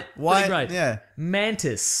 yeah, right? Why? Pretty great. Yeah.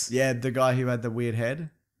 Mantis. Yeah, the guy who had the weird head,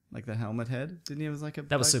 like the helmet head. Didn't he have like a...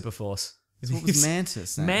 That was Superforce. What was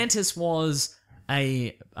Mantis then? Mantis was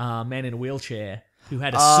a man in a wheelchair who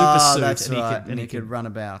had a Oh, super suit that's and right. he he could run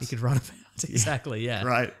about. He could run about. Exactly, yeah.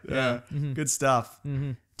 Right. Yeah. Good stuff.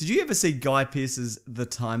 Did you ever see Guy Pearce's The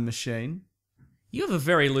Time Machine? You have a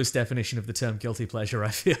very loose definition of the term guilty pleasure, I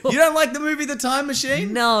feel. You don't like the movie The Time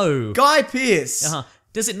Machine? No. Guy Pearce. Uh-huh.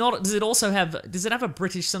 Does it not? Does it also have? Does it have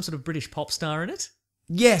some sort of British pop star in it?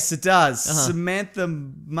 Yes, it does. Samantha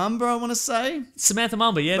Mumba, I want to say. Samantha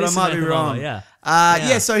Mumba, yeah, it But I is might be Samantha wrong. Mumba, yeah.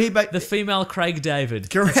 Yeah, so he... The female Craig David.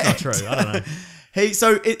 Correct. That's not true. I don't know.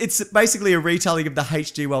 So it's basically a retelling of the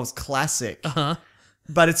H.G. Wells classic.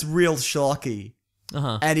 But it's real schlocky.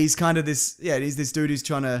 And he's kind of this... Yeah, he's this dude who's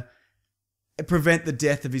trying to prevent the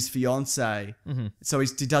death of his fiancée. So he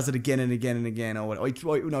does it again and again and again.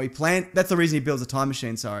 He planned... That's the reason he builds a time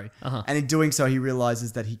machine, sorry. And in doing so, he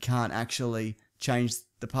realizes that he can't actually change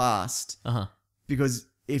the past. Because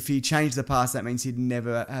if he changed the past, that means he'd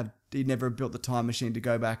never have built the time machine to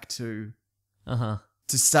go back to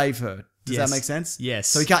save her. Does that make sense? Yes.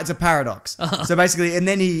 So he can't. It's a paradox. So basically, and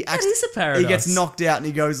then he That is a paradox. He gets knocked out and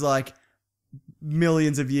he goes like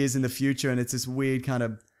millions of years in the future, and it's this weird kind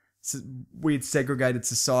of weird segregated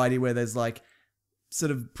society where there's like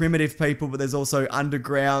sort of primitive people, but there's also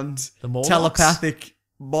underground The Morlocks? telepathic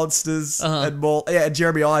monsters and more. Yeah, and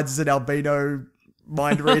Jeremy Irons is an albino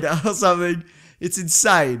mind reader or something. It's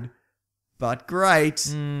insane, but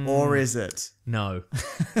great. Or is it? No.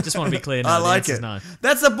 Just want to be clear. No, I the like answer's it. No.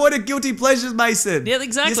 That's the point of guilty pleasures, Mason. Yeah,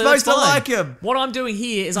 exactly. You're supposed that's to fine. like him. What I'm doing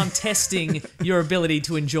here is I'm testing your ability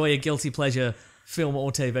to enjoy a guilty pleasure film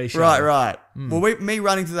or TV show. Right. Well, me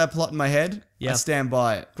running through that plot in my head, I stand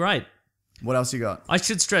by it. Great. What else you got? I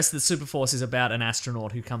should stress that Superforce is about an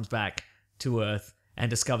astronaut who comes back to Earth and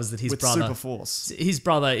discovers that his With brother,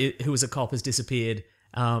 Superforce. who was a cop, has disappeared.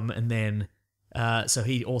 And then, so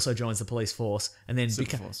he also joins the police force, and then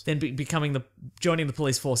joining the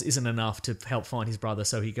police force isn't enough to help find his brother.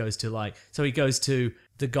 So he goes to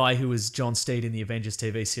the guy who was John Steed in the Avengers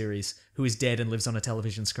TV series, who is dead and lives on a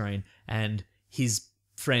television screen, and his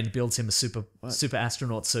friend builds him a super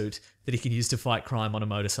astronaut suit that he can use to fight crime on a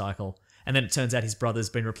motorcycle. And then it turns out his brother's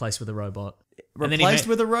been replaced with a robot. Replaced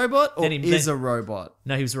with a robot, or is a robot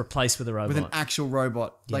No, he was replaced with a robot. with an actual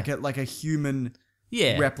robot, like a human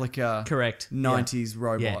replica, correct 90s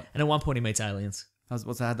robot. Yeah, and at one point he meets aliens.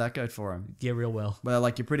 How'd that go for him? Yeah, real well. Well,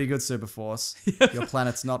 like, you're pretty good, Superforce. Your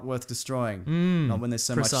planet's not worth destroying. Not when there's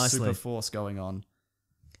so precisely. much Superforce going on.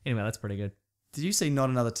 Anyway, that's pretty good. Did you see Not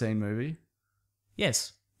Another Teen Movie?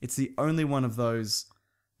 Yes. It's the only one of those,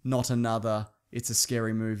 not another, it's a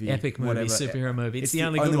scary movie. Epic movie, whatever. superhero movie. It's the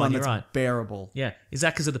only good one, you're that's right. bearable. Yeah. Is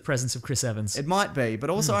that because of the presence of Chris Evans? It might be, but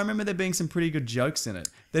also I remember there being some pretty good jokes in it.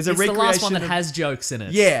 There's a It's the recreation last one that of- has jokes in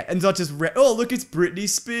it. Yeah, and not just look, it's Britney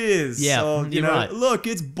Spears. Yeah, or, you're right. Look,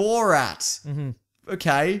 it's Borat.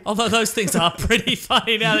 Okay. Although those things are pretty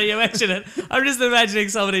funny now that you mention it. I'm just imagining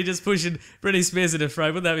somebody just pushing Britney Spears in a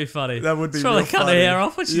frame. Wouldn't that be funny? That would be She's probably real cut funny. her hair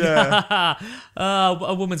off. Would she? Yeah.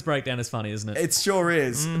 A woman's breakdown is funny, isn't it? It sure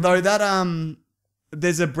is. Though that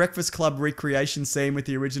there's a Breakfast Club recreation scene with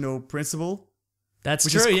the original principal, That's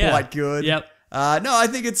which true, is yeah. quite good. Yep. No, I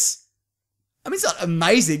think it's not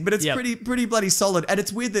amazing, but it's Yep. pretty bloody solid. And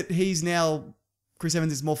it's weird that Chris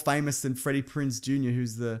Evans is more famous than Freddie Prinze Jr.,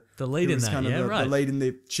 who's the lead who in was that, kind of yeah, the right. lead in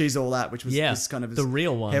the She's All That, which was Yeah, this kind of the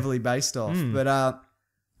real one. heavily based off. But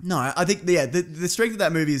no, I think the strength of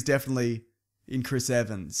that movie is definitely in Chris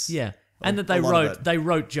Evans. Yeah. And that A lot of they it.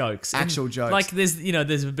 wrote jokes. Actual And, jokes. Like there's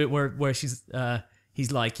a bit where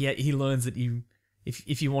he's like, yeah, he learns that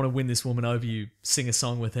if you want to win this woman over, you sing a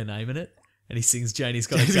song with her name in it. And he sings Janie's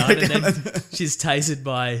Got a Gun, and then she's tasered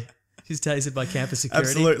by campus security.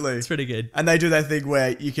 Absolutely. It's pretty good. And they do that thing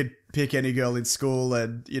where you could pick any girl in school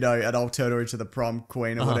and, and I'll turn her into the prom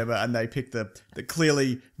queen or whatever, and they pick the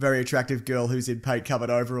clearly very attractive girl who's in paint-covered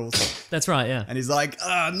overalls. That's right, yeah. And he's like,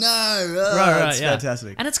 oh, no. Right, it's yeah.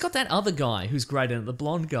 fantastic. And it's got that other guy who's great in it, the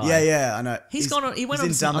blonde guy. Yeah, I know. He went on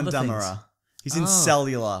in some Dumb and other things. Dumberer. He's in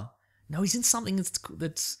Cellular. No, he's in something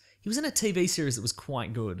that's he was in a TV series that was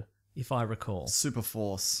quite good, if I recall.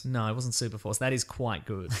 Superforce. No, it wasn't Superforce. That is quite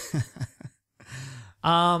good.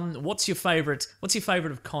 What's your favorite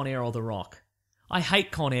of Con Air or The Rock? I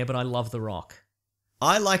hate Con Air, but I love The Rock.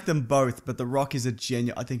 I like them both, but The Rock is a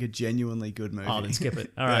genuinely good movie. Oh, then skip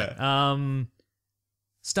it. All right.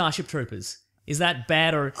 Starship Troopers. Is that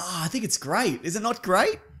bad or... I think it's great. Is it not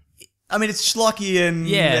great? I mean, it's schlocky and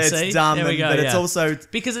Yeah, it's see? dumb, There we go, but it's yeah. also...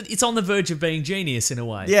 Because it's on the verge of being genius in a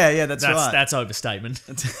way. Yeah, that's right. That's overstatement.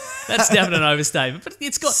 That's definitely an overstatement. But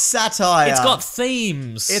it's got... Satire. It's got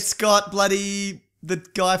themes. It's got bloody... The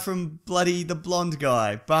guy from bloody... The blonde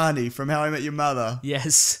guy. Barney from How I Met Your Mother.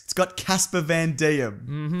 Yes. It's got Casper Van Diem.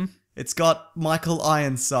 Mm-hmm. It's got Michael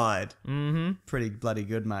Ironside. Mm-hmm. Pretty bloody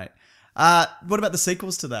good, mate. What about the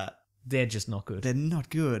sequels to that? They're just not good. They're not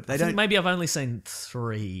good. They I don't... think maybe I've only seen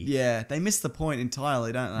 3. Yeah, they miss the point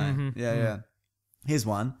entirely, don't they? Yeah. Here's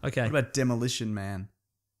one. Okay. What about Demolition Man?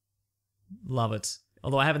 Love it.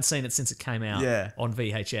 Although I haven't seen it since it came out on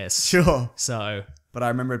VHS. Sure. So... But I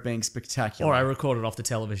remember it being spectacular. Or I recorded off the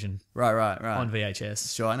television. Right. On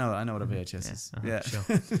VHS. Sure, I know what a VHS is. Yeah. Sure.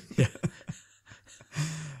 Yeah.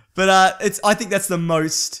 But I think that's the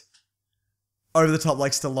most over the top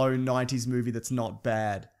like Stallone 90s movie that's not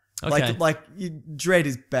bad. Okay. Dredd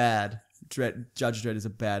is bad. Judge Dredd is a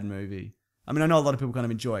bad movie. I mean, I know a lot of people kind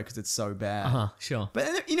of enjoy it because it's so bad. Sure.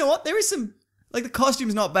 But you know what? There is some like the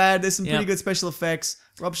costume's not bad. There's some pretty good special effects.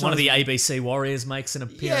 Rob One of the Schneider's- ABC Warriors makes an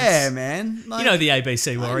appearance. Yeah, man. Like, You know the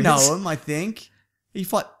ABC Warriors. I know him. I think he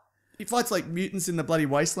fights like mutants in the bloody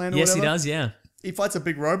wasteland. Or Yes, whatever. he does. Yeah. He fights a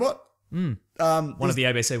big robot. One of the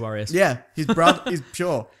ABC Warriors. Yeah, his brother.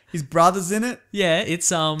 His brother's in it. Yeah,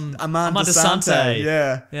 it's Amanda Sante. Sante.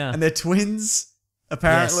 Yeah, Yeah. and they're twins.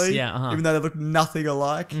 Apparently, Yes, yeah, even though they look nothing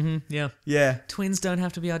alike. Yeah. Yeah, Twins don't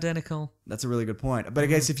have to be identical. that's a really good point. But I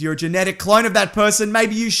guess if you're a genetic clone of that person,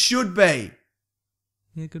 maybe you should be.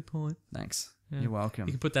 Yeah, good point. Thanks. Yeah. You're welcome.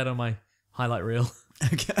 You can put that on my highlight reel.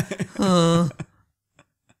 Okay.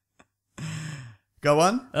 Go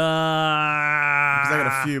on. Because I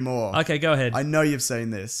got a few more. Okay, go ahead. I know you've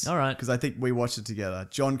seen this. All right. Because I think we watched it together.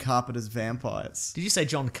 John Carpenter's Vampires. Did you say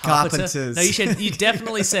John Carpenter? Carpenters. No, you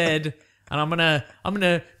definitely said, and I'm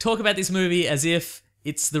gonna talk about this movie as if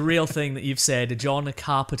it's the real thing that you've said. John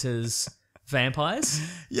Carpenter's Vampires.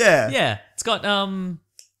 Yeah. Yeah, it's got One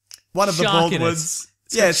of the Shark in it. Baldwins.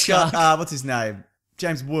 It's Yeah, got it's got, Shark. what's his name?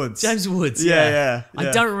 James Woods. James Woods. Yeah.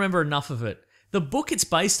 I don't remember enough of it. The book it's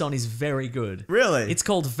based on is very good. Really? It's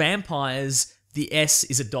called Vampires. The S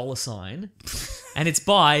is a $, and it's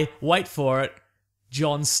by, wait for it,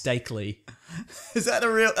 John Stakely. Is that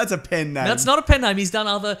that's a pen name? That's not a pen name.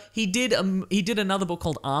 He did another book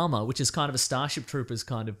called Armor, which is kind of a Starship Troopers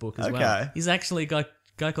kind of book as well. Okay. He's actually a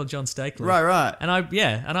guy called John Stakely. Right. And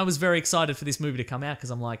I was very excited for this movie to come out because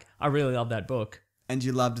I'm like, I really love that book. And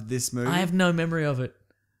you loved this movie? I have no memory of it.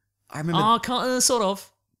 I remember Sort of.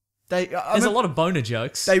 There's a lot of boner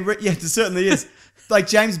jokes. Yeah, there certainly is. Like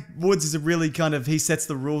James Woods is a really kind of, he sets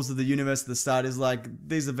the rules of the universe at the start. Is like,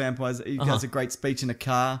 these are vampires. He has a great speech in a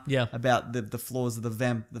car about the flaws of the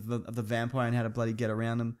vampire and how to bloody get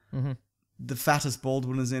around them. Mm-hmm. The fattest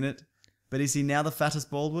Baldwin is in it, but is he now the fattest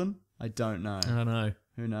Baldwin? I don't know. I don't know.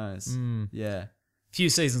 Who knows? Yeah, Few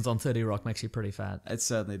seasons on 30 Rock makes you pretty fat. it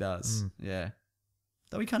certainly does. Yeah,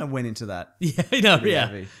 though we kind of went into that. Yeah, I know. pretty Yeah,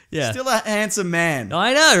 heavy. yeah. Still a handsome man.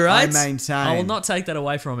 I know, right? I maintain. I will not take that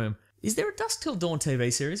away from him. Is there a Dusk Till Dawn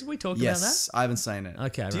TV series? Have we talked about that? Yes, I haven't seen it.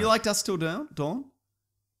 Okay, Do you like Dusk Till Dawn?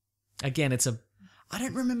 Again, it's a... I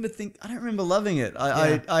don't remember loving it.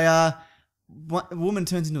 Yeah. A woman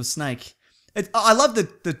turns into a snake. I love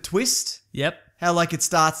the twist. Yep. How like it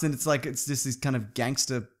starts and it's just this kind of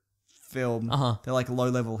gangster film. They're like low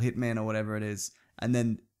level hitmen or whatever it is, and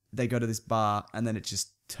then they go to this bar and then it just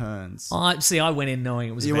turns. I went in knowing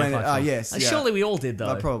it was a vampire film. Yes. Yeah. Surely we all did,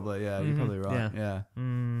 though. Probably, yeah. You're probably right. Yeah.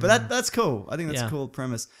 Yeah. But that's cool. I think that's Yeah. a cool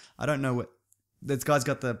premise. I don't know what this guy's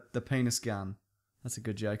got the penis gun. That's a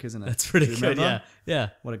good joke, isn't it? That's pretty Do you good, remember? yeah.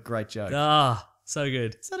 What a great joke. So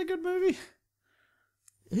good. Is that a good movie?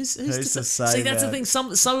 Who's to say See, that's that? the thing. Some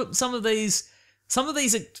of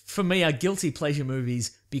these are, for me, are guilty pleasure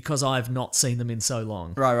movies because I've not seen them in so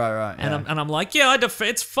long. Right. And I'm like, yeah,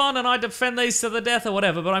 it's fun and I defend these to the death or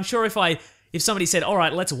whatever. But I'm sure if somebody said, all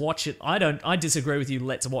right, let's watch it, I disagree with you,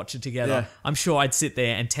 let's watch it together. Yeah. I'm sure I'd sit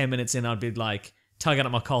there and 10 minutes in I'd be like tugging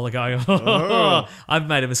at my collar going, Oh. I've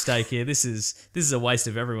made a mistake here. This is a waste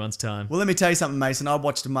of everyone's time. Well, let me tell you something, Mason. I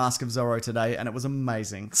watched Mask of Zorro today, and it was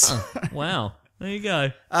amazing. Wow. There you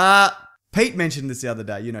go. Pete mentioned this the other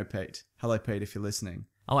day. You know Pete. Hello, Pete, if you're listening.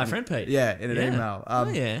 Oh, my friend Pete. Yeah, in an email.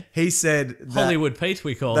 Yeah. He said that, Hollywood Pete,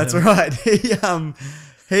 we call That's him. right.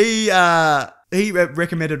 He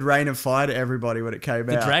recommended Reign of Fire to everybody when it came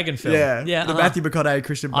out. The Dragon film. Yeah. Yeah, The Matthew McConaughey,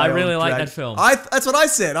 Christian Bale. I really like Dragon. that film. That's what I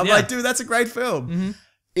said. I'm Yeah. like, dude, that's a great film.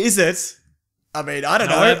 Is it? I mean, I don't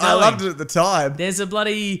No know. way of I knowing. loved it at the time. There's a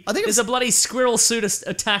bloody I think there's a bloody squirrel suit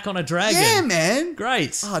attack on a dragon. Yeah, man.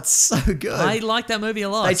 Great. Oh, it's so good. I like that movie a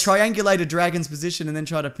lot. They triangulate a dragon's position and then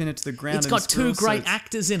try to pin it to the ground. It's in got two squirrel great suits.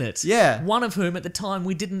 actors in it. Yeah. One of whom at the time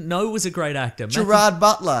we didn't know was a great actor. Gerard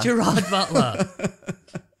Butler. Gerard Butler.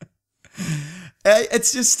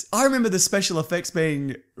 It's just, I remember the special effects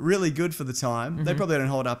being really good for the time. Mm-hmm. They probably don't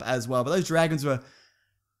hold up as well, but those dragons were.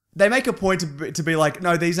 They make a point to be like,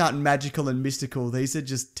 no, these aren't magical and mystical. These are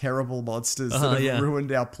just terrible monsters that have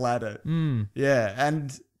ruined our planet. Yeah,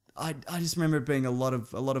 and I just remember it being a lot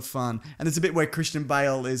of fun. And there's a bit where Christian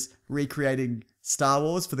Bale is recreating Star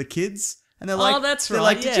Wars for the kids, and they're like, that's they're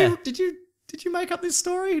right, like, yeah. Did you make up this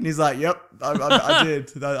story? And he's like, yep, I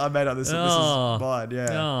did. I made up this. This Oh. is mine. Yeah,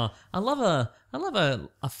 Oh, I love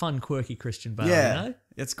a fun, quirky Christian Bale. yeah, You know?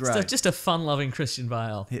 it's great. Just a fun-loving Christian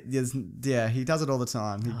Bale. He does it all the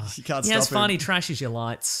time. He can't He stop has fun. him. He trashes your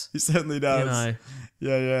lights. He certainly does. You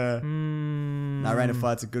know. Yeah. No, Rain of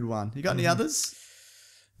Fight's a good one. You got any others?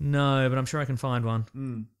 No, but I'm sure I can find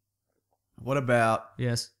one. What about?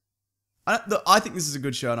 Yes. I think this is a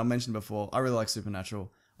good show, and I mentioned before. I really like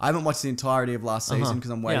Supernatural. I haven't watched the entirety of last season because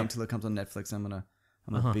I'm waiting until it comes on Netflix. I'm gonna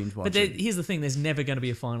binge watch But it. here's the thing: there's never going to be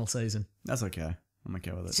a final season. That's okay. I'm okay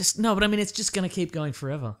with it. But I mean, it's just going to keep going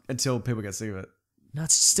forever. Until people get sick of it, No,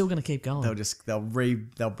 it's still going to keep going. they'll bring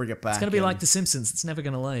it back. It's going to be like The Simpsons. It's never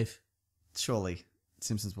going to leave. Surely,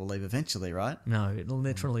 Simpsons will leave eventually, right? No, it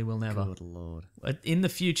literally will never. Good lord. In the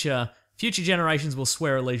future generations will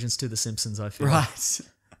swear allegiance to The Simpsons, I feel. Right.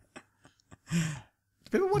 Do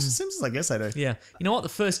people watch The Simpsons? I guess they do. Yeah. You know what? The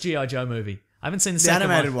first G.I. Joe movie. I haven't seen the The second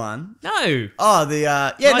animated one. No. Oh, the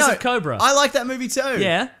Rise of Cobra. I like that movie too.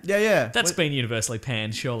 Yeah? Yeah. That's been universally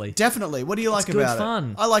panned, surely. Definitely. What do you like good about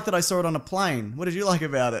fun. it? I like that I saw it on a plane. What did you like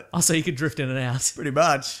about it? Oh, so you could drift in and out. Pretty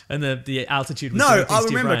much. And the altitude was No, doing things I to your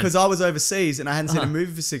remember brain. because I was overseas and I hadn't seen a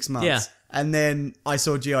movie for 6 months. Yeah. And then I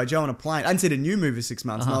saw G.I. Joe on a plane. I hadn't seen a new movie for 6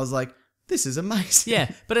 months. And I was like, this is amazing.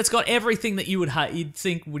 Yeah, but it's got everything that you would hate. You'd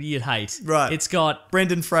think you'd hate. Right. It's got.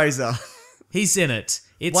 Brendan Fraser. He's in it.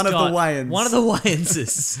 It's One of got the Wayans. One of the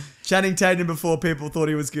Wayanses. Channing Tatum before people thought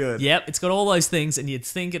he was good. Yep, it's got all those things, and you'd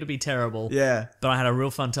think it'd be terrible. Yeah. But I had a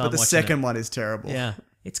real fun time But the watching second one is terrible. it. Yeah.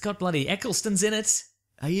 It's got bloody Eccleston's in it.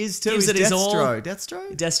 He is too. Gives He's it his all. Deathstroke.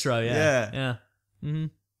 Deathstroke? Destro, yeah. Yeah.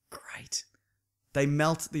 Great. They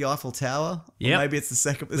melt the Eiffel Tower. Yep. Or maybe it's the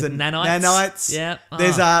second. There's With a nanites. nanites. Yeah.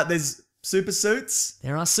 There's super suits.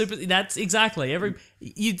 There are that's exactly.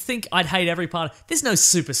 You'd think I'd hate every part. There's no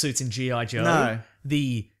super suits in G.I. Joe. No.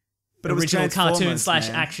 But it was original cartoon Transformers, /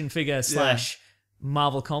 man. action figure /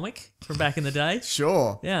 Marvel comic from back in the day.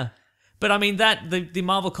 Sure. Yeah. But I mean the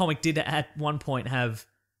Marvel comic did at one point have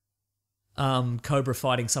Cobra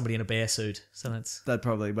fighting somebody in a bear suit. So that's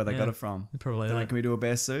Probably where they got it from. probably They're that. like, can we do a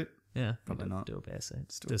bear suit? Yeah. Probably not. Do a bear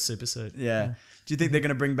suit. Do a super suit. Yeah. Do you think they're going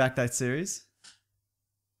to bring back that series?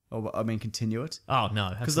 Or, I mean, continue it? Oh no.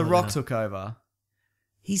 Because The absolutely Rock not. took over.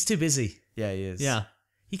 He's too busy. Yeah, he is. Yeah.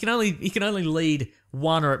 He can only lead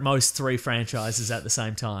one or at most 3 franchises at the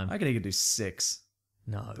same time. I reckon he could do 6.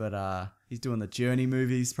 No. But he's doing the Journey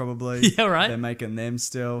movies probably. Yeah, right. They're making them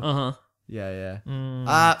still. Uh-huh.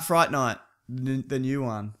 Yeah. Fright Night. The new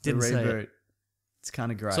one. Didn't the see it. reboot. It's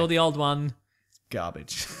kind of great. Saw the old one.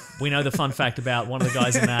 Garbage. We know the fun fact about one of the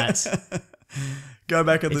guys in that. Go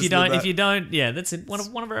back and If listen to that. you don't, yeah, that's in one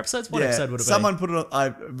of our episodes. What episode would it be? Someone put it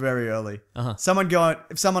on very early. Uh-huh.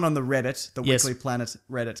 If someone on the Reddit, the Yes. Weekly Planet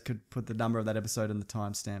Reddit, could put the number of that episode in the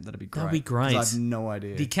timestamp, that'd be great. That'd be great. 'Cause I have no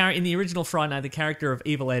idea. In the original Friday Night, the character of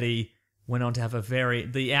Evil Eddie went on to have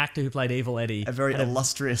the actor who played Evil Eddie, a very had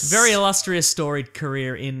illustrious, storied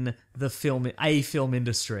career in the film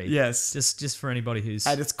industry. Yes. Just for anybody who's,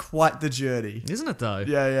 And it's quite the journey. isn't it though?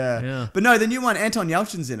 Yeah. But no, the new one, Anton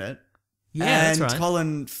Yelchin's in it. Yeah, and that's right.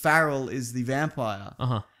 Colin Farrell is the vampire.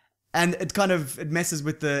 Uh-huh. And it messes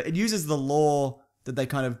with it uses the law that they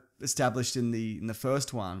kind of established in the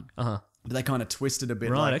first one. Uh-huh. But they kind of twist it a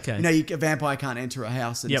bit. Right, like, okay. You know, a vampire can't enter a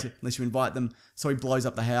house unless you invite them. So he blows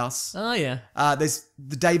up the house. Oh yeah. There's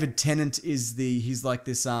the David Tennant he's like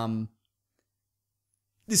this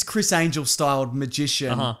Chris Angel styled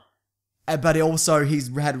magician. Uh-huh. But he's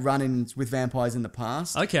had run-ins with vampires in the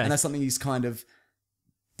past. Okay. And that's something he's kind of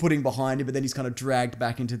putting behind him, but then he's kind of dragged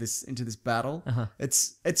back into this battle. Uh-huh.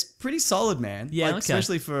 It's pretty solid, man. Yeah, Like, okay.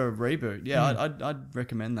 especially for a reboot. Yeah, I'd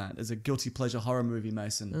recommend that as a guilty pleasure horror movie,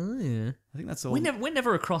 Mason. Oh yeah. I think that's all. We're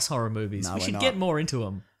never across horror movies. No, we we're should not. get more into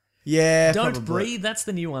them. Yeah, Don't probably. Breathe. That's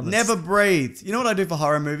the new one. Never breathe. You know what I do for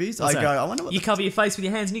horror movies? What's I that? go, I wonder what You cover your face with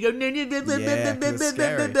your hands and you go, no, no, no, no, Yeah, no, 'cause it's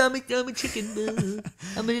scary. I'm a chicken.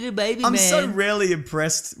 I'm a little baby I'm man. so rarely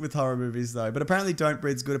impressed with horror movies though. But apparently Don't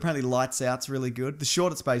Breathe's good. Apparently Lights Out's really good. The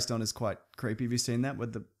short it's based on is quite creepy. Have you seen that?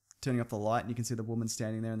 With the turning off the light and you can see the woman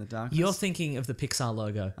standing there in the darkness. You're thinking of the Pixar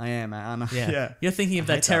logo. I am, man. Yeah. You're thinking of I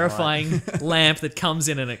that hate that light. terrifying lamp that comes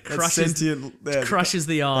in and it That crushes, sentient, yeah, crushes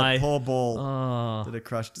the eye. that poor ball. Oh. Did it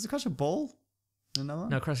crush? Does it crush a ball? Another one?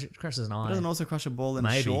 No, crushes an It eye. doesn't also crush a ball in a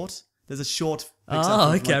Maybe. short. There's a short. Pixar Oh, film from,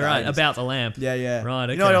 okay, like, the right. 80s. About the lamp. Yeah, yeah.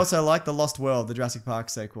 Right, You know what okay. I also like? The Lost World, the Jurassic Park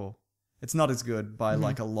sequel. It's not as good by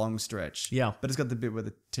like a long stretch. Yeah. But it's got the bit where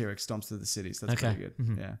the T-Rex stomps through the city, so that's Okay. pretty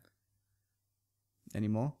good. Yeah. Any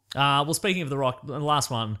more? Well, speaking of The Rock, the last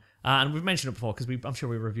one, and we've mentioned it before because I'm sure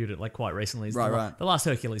we reviewed it like quite recently. Is Right. The last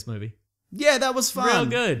Hercules movie. Yeah, that was fun. Real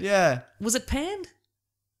good. Yeah. Was it panned?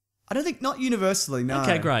 I don't think, not universally, no.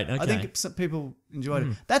 Okay, great, I okay. think some people enjoyed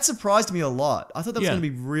it. That surprised me a lot. I thought that was Yeah. going to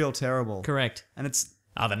be real terrible. Correct. And it's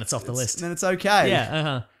Then it's off the list. then it's okay.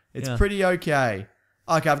 Yeah, It's yeah. pretty okay.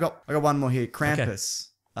 Okay, I got one more here. Krampus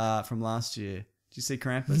from last year. Did you see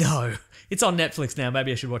Krampus? No. It's on Netflix now.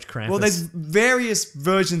 Maybe I should watch Krampus. Well, there's various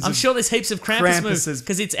versions I'm of sure there's heaps of Krampus movies Krampuses.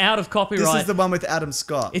 because it's out of copyright. This is the one with Adam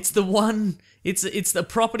Scott. It's the one. It's the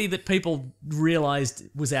property that people realized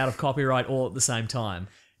was out of copyright all at the same time.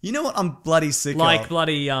 You know what I'm bloody sick Like of?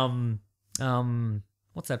 bloody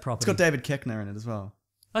what's that property? It's got David Koechner in it as well.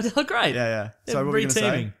 Oh, great. Yeah. They're So what were we going to say?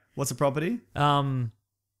 reteaming. What's the property?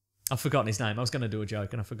 I've forgotten his name. I was going to do a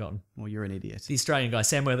joke and I've forgotten. Well, you're an idiot. The Australian guy,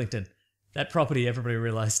 Sam Worthington. That property, everybody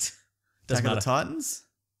realised. Doesn't Attack of matter. the Titans?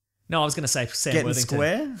 No, I was going to say Sam Getting Worthington.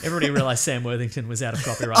 square? Everybody realised Sam Worthington was out of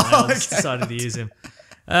copyright and they all decided to use him.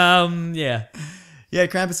 Yeah. Yeah,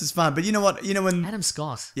 Krampus is fun. But you know what? You know when... Adam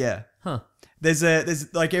Scott. Yeah. Huh.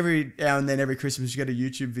 There's like every now and then, every Christmas, you get a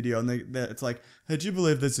YouTube video and it's like, hey, do you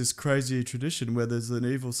believe there's this crazy tradition where there's an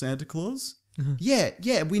evil Santa Claus?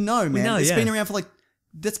 Yeah, we know, man. know, It's yeah. been around for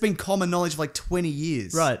that's been common knowledge for like 20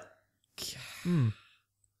 years. Right. Anyway,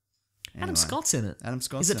 Adam Scott's in it. Adam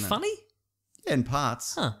Scott's Is it in funny? Yeah, in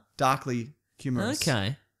parts. Huh. Darkly humorous.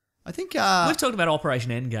 Okay. I think, We've talked about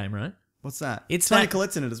Operation Endgame, right? what's that? It's Toni that-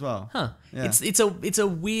 Collette's in it as well. Huh. Yeah. It's a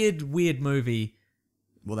weird movie.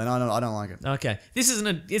 Well, then I don't like it. Okay.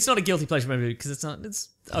 It's not a guilty pleasure movie because it's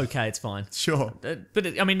okay, it's fine. Sure. But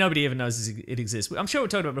nobody ever knows it exists. I'm sure we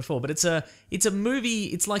talked about it before, but it's a movie.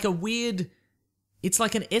 It's like a weird. It's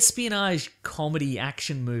like an espionage comedy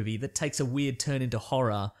action movie that takes a weird turn into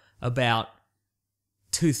horror about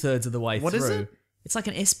 2/3 of the way What through. is it? It's like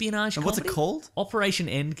an espionage. And what's it comedy? called? Operation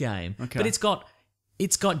Endgame. Okay. But it's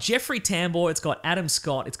got Jeffrey Tambor, it's got Adam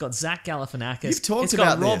Scott, it's got Zach Galifianakis, You've talked it's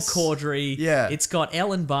got about Rob this. Corddry, Yeah. it's got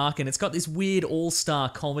Ellen Barkin, it's got this weird all-star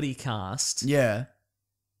comedy cast, Yeah.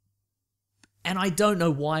 and I don't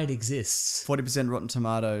know why it exists. 40% Rotten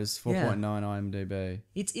Tomatoes, 4.9 IMDb.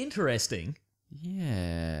 It's interesting,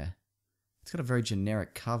 Yeah. It's got a very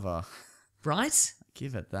generic cover. right?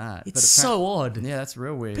 Give it that. It's so odd. Yeah, that's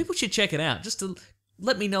real weird. People should check it out just to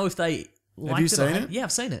let me know if they liked you it. seen or it? Yeah,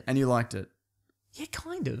 I've seen it. And you liked it. Yeah,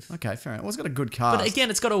 kind of. Okay, fair enough. Well, it's got a good cast. But again,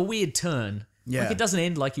 it's got a weird turn. Yeah. Like it doesn't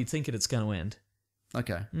end like you'd think it's going to end.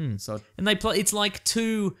 Okay. So, And they play. It's like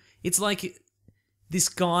this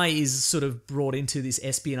guy is sort of brought into this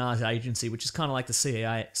espionage agency, which is kind of like the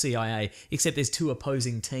CIA, except there's two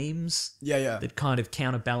opposing teams yeah. that kind of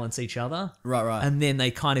counterbalance each other. Right. And then they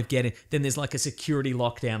kind of get it. Then there's like a security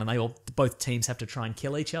lockdown, and both teams have to try and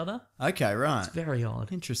kill each other. Okay, right. Very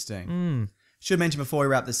odd. Interesting. Should mention before we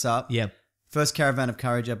wrap this up. Yeah, First Caravan of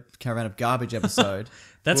Garbage episode.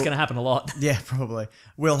 that's going to happen a lot. Yeah, probably.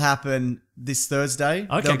 Will happen this Thursday.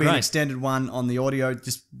 Okay, There'll be an great. extended one on the audio,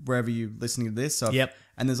 just wherever you're listening to this. So Yep.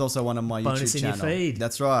 And there's also one on my Bonus YouTube in your channel. feed.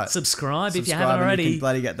 That's right. Subscribe if you Subscribe haven't and already. you can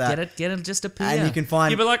bloody get that. Get it just appear. And you can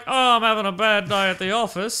find... You'll be like, oh, I'm having a bad day at the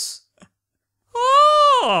office.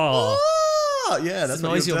 Oh. Oh, yeah, that's the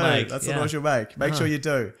what noise you'll you'll do. make, That's yeah. the noise you'll make. Make sure you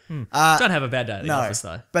do. Don't have a bad day at the No, office,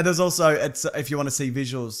 though. but there's also, if you want to see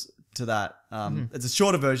visuals to that, it's a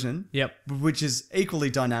shorter version. Yep. Which is equally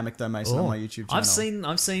dynamic though, Mason, on my YouTube channel.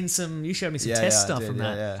 I've seen some. You showed me some Yeah, test yeah, I stuff did, from yeah,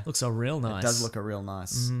 that. yeah. Looks real nice. It does look a real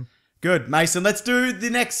nice. Good, Mason. Let's do the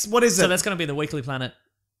next. What is So it? that's going to be the Weekly Planet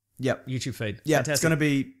Yep. YouTube feed. Yeah, Fantastic. it's going to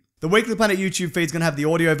be the Weekly Planet YouTube feed is going to have the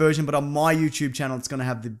audio version, but on my YouTube channel, it's going to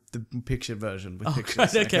have the picture version with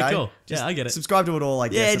pictures. great. Okay, cool. Yeah, I get it. Subscribe to it all, I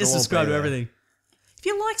guess. Yeah, It'll just all subscribe be to there. everything. If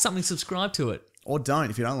you like something, subscribe to it. Or don't.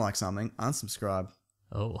 If you don't like something, unsubscribe.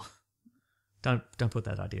 Oh, don't put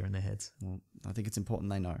that idea in their heads. Well, I think it's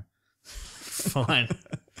important they know. Fine.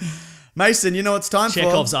 Mason, you know what it's time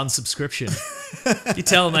Chekhov's for? unsubscription. You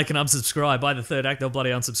tell them they can unsubscribe. By the third act, they'll bloody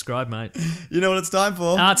unsubscribe, mate. You know what it's time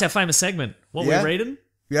for? It's our famous segment. What Yeah. we're reading?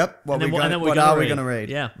 Yep. What, And then we what- and gonna, then we're what gonna are we read. going to read?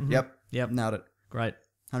 Yeah, mhm. Yep. Yep. Nailed it. Great.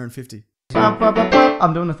 150.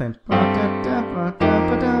 I'm doing the thing.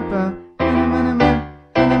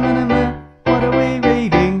 What are we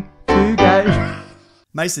reading today?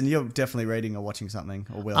 Mason, you're definitely reading or watching something,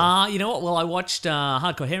 or will. You know what? Well, I watched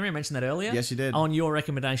Hardcore Henry. I mentioned that earlier. Yes, you did. On your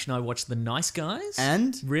recommendation, I watched The Nice Guys.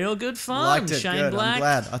 And? Real good fun. Liked it, Shane good. I'm Black.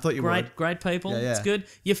 glad. I thought you great, would. Great people. Yeah, yeah. It's good.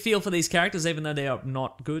 You feel for these characters, even though they are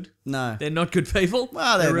not good. No. They're not good people.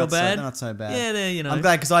 Well, they're real not bad. they're not so bad. Yeah, they're, you know. I'm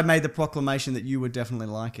glad because I made the proclamation that you would definitely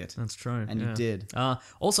like it. That's true. And you did.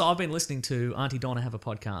 Also, I've been listening to Auntie Donna have a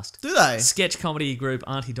podcast. Do they? Sketch comedy group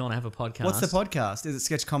Auntie Donna have a podcast. What's the podcast? Is it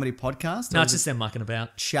Sketch Comedy Podcast? No, Or it's is just them mucking about. it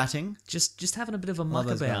chatting. Just having a bit of a Love muck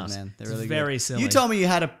those about. guys, man. They're It's really very good. silly. You told me you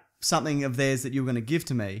had something of theirs that you were going to give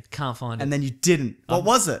to me, Can't find it. and then you didn't. What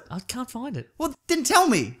was it? I can't find it. Well, didn't tell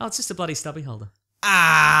me. Oh, it's just a bloody stubby holder.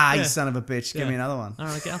 Ah, Yeah. you son of a bitch. Give Yeah. me another one. All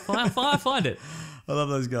right, okay, I'll find it. I love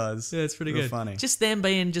those guys. Yeah, it's pretty They're good. funny. Just them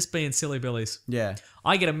being silly billies. Yeah.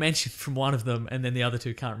 I get a mention from one of them, and then the other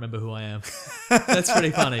two can't remember who I am. That's pretty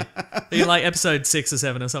funny. They're like episode 6 or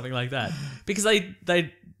 7 or something like that, because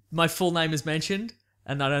my full name is mentioned,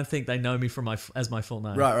 and I don't think they know me as my full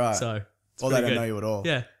name. Right. So, it's Or they pretty don't good. know you at all.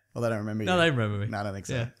 Yeah. Or they don't remember you. No, they remember me. No, I don't think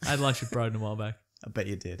so. Yeah, I had lunch with Broden a while back. I bet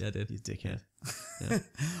you did. Yeah, I did. You dickhead. Yeah.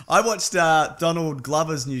 I watched Donald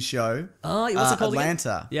Glover's new show. Oh, what's it called again?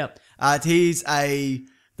 Atlanta. Yep.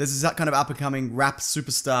 There's this kind of up and coming rap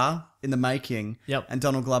superstar in the making. Yep. And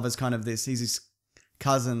Donald Glover's kind of he's his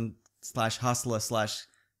cousin / hustler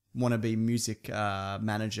 / wannabe music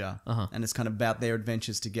manager. And it's kind of about their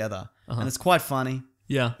adventures together. And it's quite funny.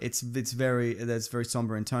 Yeah. It's very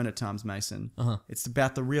somber in tone at times, Mason. It's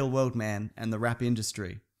about the real world, man, and the rap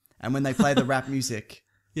industry. And when they play the rap music,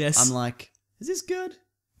 Yes. I'm like, is this good?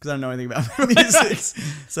 Because I don't know anything about music.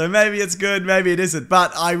 So maybe it's good, maybe it isn't.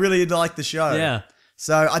 But I really like the show. Yeah.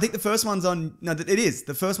 So I think the first one's on. No, it is.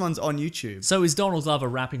 The first one's on YouTube. So is Donald Glover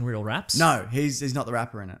rapping real raps? No, he's not the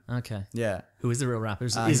rapper in it. Okay. Yeah. Who is the real rapper?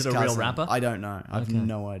 Is His it a real cousin. rapper? I don't know. I have Okay.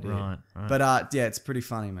 no idea. Right. But yeah, it's pretty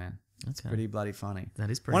funny, man. It's Okay. pretty bloody funny. That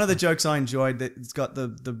is pretty One of the funny. jokes I enjoyed that it's got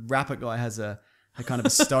the rapper guy has a kind of a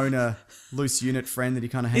stoner loose unit friend that he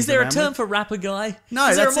kind of hangs Is there a around term with. for rapper guy? No,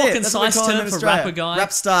 is there that's a more it. That's what we concise call him term in for Australia. rapper guy?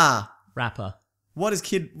 Rap star. Rapper. What is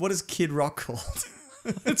Kid Rock called?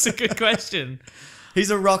 That's a good question. He's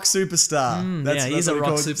a rock superstar. He's a what he rock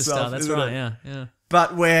calls superstar. himself, That's isn't right. it? Yeah.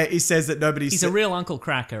 But where he says that nobody's He's a real Uncle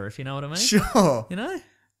Cracker, if you know what I mean. sure. You know?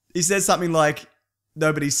 He says something like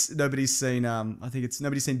nobody's seen I think it's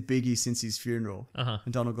nobody's seen Biggie since his funeral.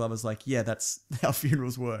 And Donald Glover's like, yeah, that's how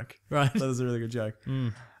funerals work. Right. That was a really good joke.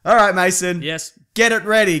 All right, Mason. Yes. Get it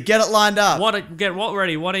ready. Get it lined up. Get what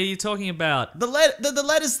ready? What are you talking about? The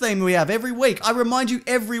letters theme we have every week. I remind you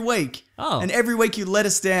every week. Oh. And every week you let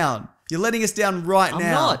us down. You're letting us down right I'm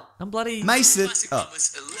now. not. I'm bloody. Mason. Classic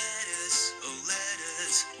moments.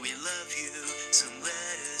 Letters, we love you. Some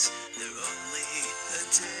letters, they're only a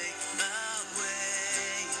day away.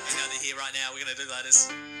 Hang on, they're here right now. We're gonna do letters.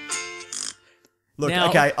 Look, Now-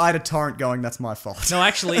 okay, I had a torrent going. That's my fault. No,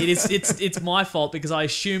 actually, it's my fault because I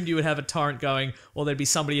assumed you would have a torrent going, or there'd be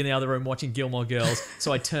somebody in the other room watching Gilmore Girls.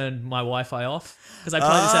 So I turned my Wi-Fi off because I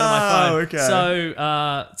played this out of my phone.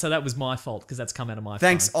 Okay. So that was my fault because that's come out of my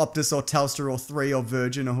Thanks, phone. Optus or Telstra or 3 or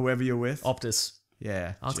Virgin or whoever you're with. Optus.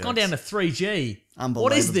 Yeah. Oh, it's gone down to 3G. Unbelievable.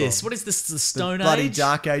 What is this? What is this? The Stone Bloody Age?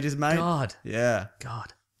 dark ages, mate. God. Yeah.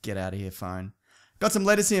 God. Get out of here, phone. Got some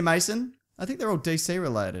letters here, Mason. I think they're all DC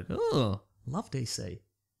related. Oh, love DC.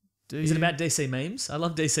 Do Is it you? about DC memes? I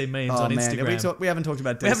love DC memes Oh, on man. Instagram. We haven't talked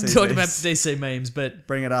about DC. We haven't talked about memes. DC memes, but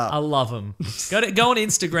Bring it up. I love them. Go on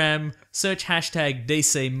Instagram, search hashtag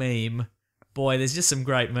DC meme. Boy, there's just some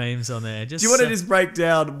great memes on there. Just Do you want to just break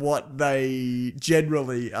down what they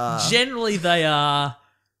generally are? generally they're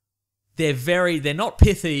not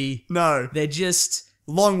pithy. No. They're just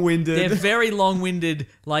Long-winded. they're very long-winded.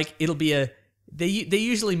 Like it'll be they're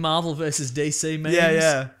usually Marvel versus DC memes.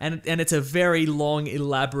 Yeah. And it's a very long,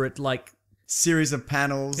 elaborate like Series of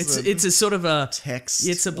panels. it's a sort of a text.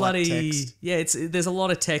 It's a white bloody text. yeah. There's a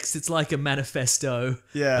lot of text. It's like a manifesto.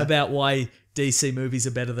 Yeah. About why DC movies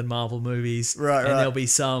are better than Marvel movies. Right, And right. there'll be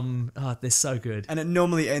some. Oh, they're so good. And it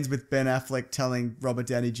normally ends with Ben Affleck telling Robert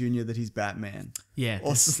Downey Jr. that he's Batman. Yeah,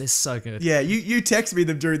 they're so good. Yeah, you text me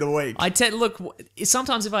them during the week. Look.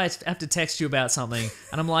 Sometimes if I have to text you about something,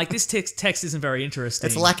 and I'm like, this text isn't very interesting.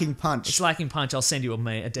 It's lacking punch. It's lacking punch. I'll send you a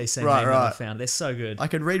DC meme Right, that I right. found. They're so good. I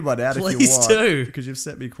can read one out if you Please want. do. Because you've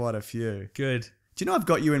sent me quite a few. Good. Do you know I've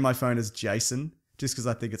got you in my phone as Jason? just because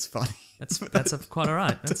I think it's funny. That's quite all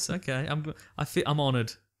right. That's okay. I'm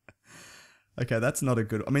honoured. Okay, that's not a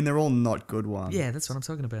good... I mean, they're all not good ones. Yeah, that's what I'm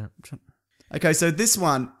talking about. Okay, so this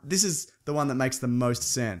is the one that makes the most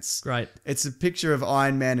sense. Great. It's a picture of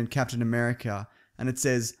Iron Man and Captain America, and it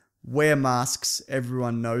says, wear masks,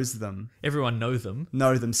 everyone knows them. Everyone know them.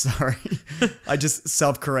 Know them, sorry. I just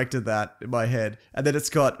self-corrected that in my head. And then it's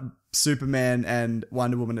got Superman and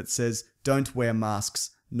Wonder Woman. It says, don't wear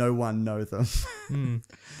masks, no one know them.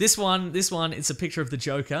 This one, it's a picture of the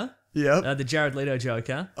Joker. Yep. The Jared Leto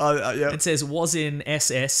Joker. Yep. It says, was in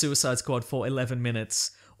SS, Suicide Squad, for 11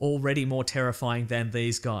 minutes. Already more terrifying than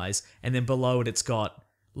these guys. And then below it, it's got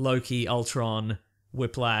Loki, Ultron,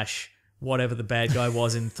 Whiplash, whatever the bad guy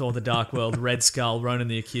was in Thor the Dark World, Red Skull, Ronan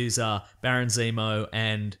the Accuser, Baron Zemo,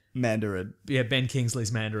 and... Mandarin. Yeah, Ben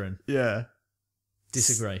Kingsley's Mandarin. Yeah.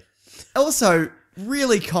 Disagree. Also,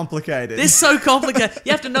 really complicated. They're so complicated.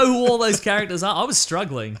 You have to know who all those characters are. I was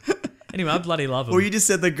struggling. Anyway, I bloody love them. Well, you just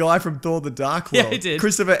said the guy from Thor the Dark Yeah, World. I did.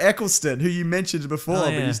 Christopher Eccleston, who you mentioned before, Oh,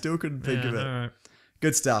 but yeah. you still couldn't think of it. All right.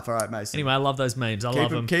 Good stuff. All right, Mason. Anyway, I love those memes. I love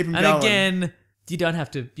them. Keep 'em and going. again, you don't have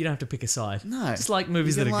to pick a side. No. Just like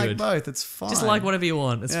movies you that can are like good. both. It's fine. Just like whatever you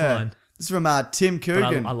want. It's fine. This is from Tim But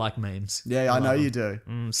Coogan. I like memes. Yeah, I know love you them.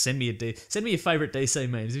 do. Send me your favorite DC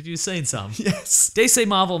memes if you've seen some. Yes. DC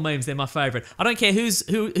Marvel memes, they're my favorite. I don't care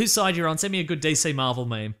whose side you're on. Send me a good DC Marvel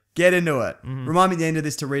meme. Get into it. Remind me at the end of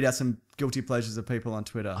this to read out some guilty pleasures of people on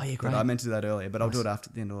Twitter. Oh, yeah, But great. I meant to do that earlier, but I'll do it after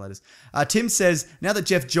the end of the letters. Tim says, now that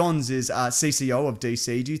Jeff Johns is CCO of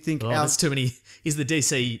DC, do you think Oh, that's too many. He's the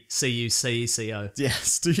DC CEO.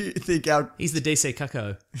 Yes. Do you think He's the DC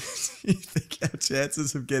Cucko. our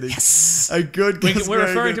chances of getting Yes. a good... We're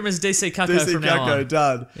referring to him as DC Cucko DC from now Cucko, on.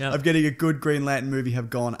 done. Yep. Of getting a good Green Lantern movie have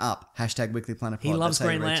gone up. Hashtag Weekly Planet Pod. He loves That's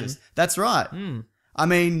how you Green reach Lantern. us. That's right. I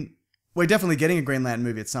mean, we're definitely getting a Green Lantern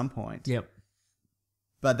movie at some point. Yep.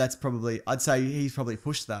 But that's probably... I'd say he's probably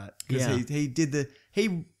pushed that. Because Yeah. he did the...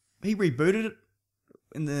 He rebooted it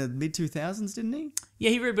in the mid-2000s, didn't he? Yeah,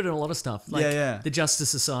 he rebooted a lot of stuff. Like Yeah. the Justice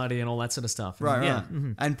Society and all that sort of stuff. Right, Yeah. right.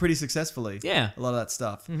 Mhm. And pretty successfully. Yeah. A lot of that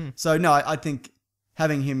stuff. So, no, I think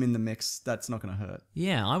having him in the mix, that's not going to hurt.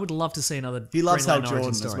 Yeah, I would love to see another. He loves Green Hal Lantern origin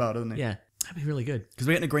Jordan as story. well, doesn't he? Yeah, that'd be really good. Because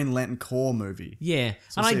we're getting a Green Lantern Corps movie. Yeah,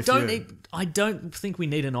 So and we'll see a few. I don't think we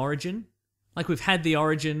need an origin. Like we've had the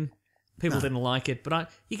origin, people didn't like it,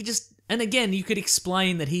 but you could just, and again, you could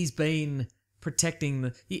explain that he's been protecting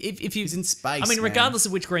the. If you, He's in space, I mean, man. regardless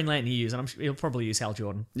of which Green Lantern you use, and I'm sure he'll probably use Hal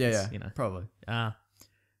Jordan. Yeah, You know. probably. Uh,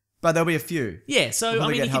 But there'll be a few. yeah. So We'll I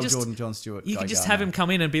mean, get you Hal could just Jordan, John Stewart. you Guy could just Gardner. have him come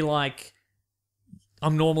in and be like,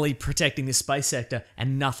 I'm normally protecting this space sector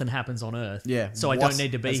and nothing happens on Earth. Yeah, So I what don't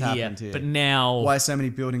need to be has here. happened here? But now... Why are so many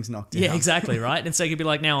buildings knocked down? Yeah, exactly, right? And so you could be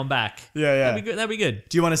like, now I'm back. Yeah, yeah. That'd be good. That'd be good.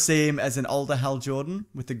 Do you want to see him as an older Hal Jordan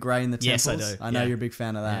with the grey in the Yes, temples? I do. I know Yeah. you're a big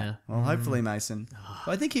fan of that. Yeah. Well, hopefully, Mason.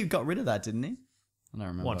 But I think he got rid of that, didn't he? I don't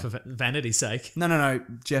remember. What, for vanity's sake? No.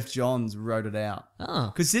 Jeff Johns wrote it out. Oh.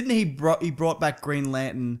 Because didn't he brought back Green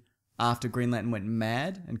Lantern after Green Lantern went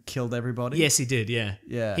mad and killed everybody? Yes, he did, yeah.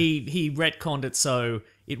 Yeah. He retconned it so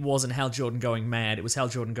it wasn't Hal Jordan going mad. It was Hal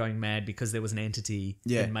Jordan going mad because there was an entity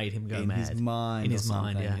that made him go in mad. his mind. In or his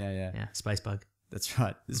mind, something. yeah. Yeah, space bug. That's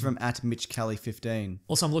right. This is from @MitchKelly15.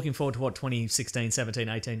 Also, I'm looking forward to what 2016, 17,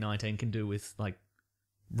 18, 19 can do with, like,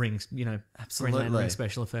 rings, you know, Absolutely. Green Lantern ring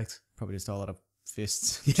special effects. Probably just a lot of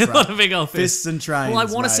fists. Yeah, a lot of big old Fists and trains. Well, I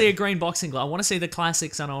want to mate. see a green boxing glove. I want to see the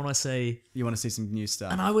classics, and I want to see... You want to see some new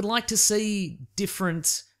stuff. And I would like to see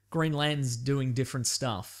different Green Lanterns doing different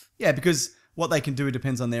stuff. Yeah, because what they can do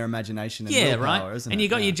depends on their imagination and Yeah, willpower, right? isn't And it? you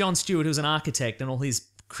got Yeah. your John Stewart, who's an architect, and all his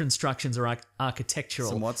constructions are architectural.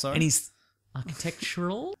 Some what, sorry? And he's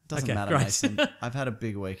architectural? Doesn't Okay, matter, great. Mason. I've had a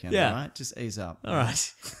big weekend, Yeah. all right? Just ease up. All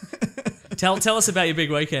right. Tell us about your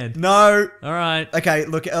big weekend. No. All right. Okay,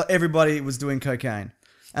 look, everybody was doing cocaine.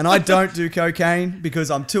 And I don't do cocaine because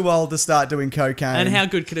I'm too old to start doing cocaine. And how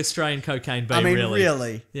good could Australian cocaine be, I mean, really?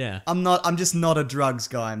 really. Yeah. I'm just not a drugs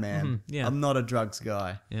guy, man. yeah. I'm not a drugs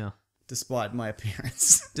guy, Yeah. despite my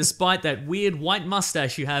appearance. Despite that weird white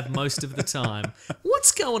mustache you have most of the time.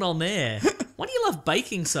 What's going on there? Why do you love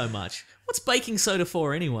baking so much? What's baking soda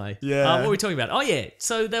for anyway? Yeah. What were we talking about? Oh yeah.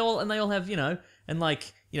 So they all have,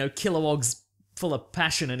 Kilowog's full of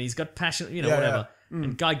passion and he's got passion, Yeah, whatever.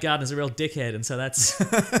 And Guy Gardner's a real dickhead, and so that's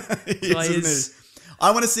He why is, he's- isn't he?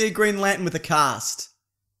 I want to see a Green Lantern with a cast.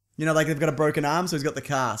 You know, like they've got a broken arm, so he's got the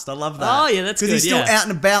cast. I love that. Oh, yeah, that's Because he's good, still yeah. out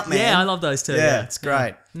and about, man. Yeah, I love those too. Yeah, it's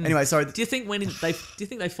great. Anyway, sorry, Do you think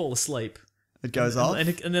they fall asleep? it goes off. And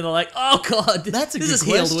then they're like, oh god, That's a this good is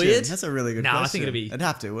question. healed weird. That's a really good No, question. I think it'd be. It'd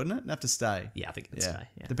have to, wouldn't it? It'd have to stay. Yeah, I think it'd Yeah. stay.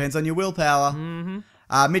 Yeah. Depends on your willpower. Mm-hmm.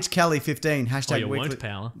 Mitch Kelly 15 hashtag your weekly won't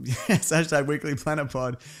power. Yes, hashtag weekly planet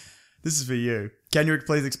pod. This is for you. Can you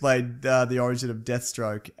please explain the origin of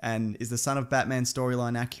Deathstroke, and is the Son of Batman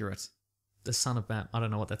storyline accurate? The Son of Bat. I don't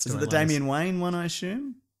know what that's. Is it the Damian Wayne one? I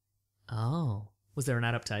assume. Oh, was there an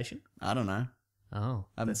adaptation? I don't know. Oh,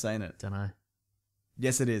 I haven't seen it. Don't know.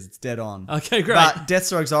 Yes, it is. It's dead on. Okay, great. But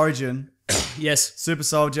Deathstroke's origin, yes. super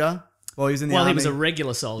soldier. Well, he was in the army. He was a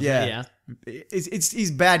regular soldier. Yeah. He's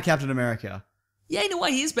bad Captain America. Yeah, in a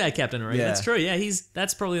way, he is bad Captain America. Yeah. That's true. Yeah,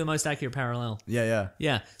 that's probably the most accurate parallel. Yeah.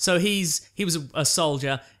 Yeah. So he was a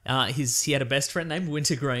soldier. He had a best friend named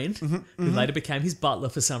Wintergreen, who later became his butler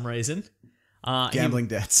for some reason. Gambling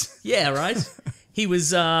debts. Yeah, right. He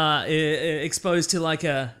was exposed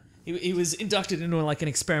to he was inducted into an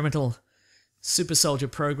experimental super soldier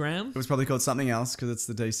program. It was probably called something else because it's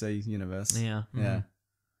the DC universe. Yeah. Yeah.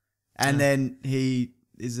 And then he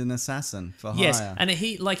is an assassin for hire. Yes, and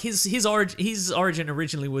his origin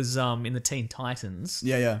originally was in the Teen Titans.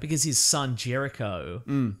 Yeah. Because his son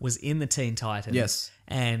Jericho was in the Teen Titans. Yes.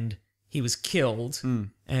 And he was killed,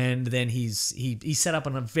 and then he set up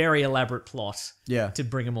on a very elaborate plot. Yeah. To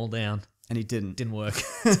bring them all down. And he didn't. Didn't work.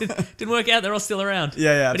 Didn't work out. They're all still around.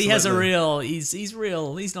 Yeah. But he has he's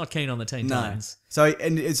real. He's not keen on the Teen Titans. So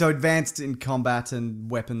advanced in combat and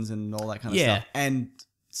weapons and all that kind of stuff. And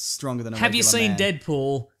stronger than a Have you regular seen man.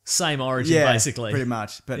 Deadpool? Same origin, basically. Pretty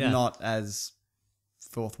much, but not as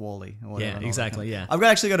fourth Wally or whatever. Yeah, exactly. Yeah. I've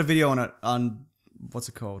actually got a video on it on what's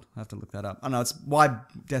it called? I have to look that up. I know it's why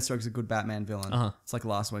Deathstroke's a good Batman villain. It's like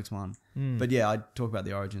last week's one. But yeah, I talk about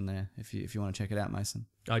the origin there if you want to check it out, Mason.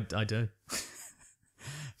 I do.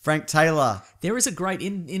 Frank Taylor. There is a great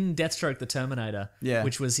in Deathstroke the Terminator,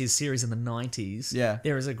 which was his series in the 90s. Yeah.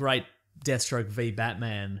 There is a great Deathstroke v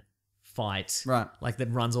Batman fight. Right.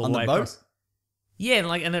 That runs all On the the way boat? across. Yeah,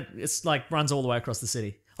 and it's runs all the way across the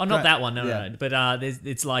city. Oh, not Right. that one. No. But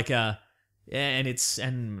it's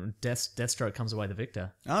and Deathstroke comes away the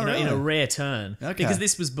victor. Oh, in really? a rare turn. Okay. Because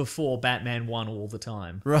this was before Batman won all the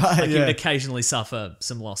time. Right, He would occasionally suffer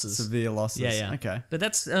some losses. Severe losses. Yeah. Okay. But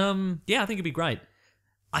that's I think it'd be great.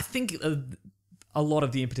 I think a lot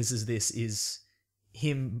of the impetus of this is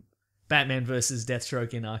him, Batman versus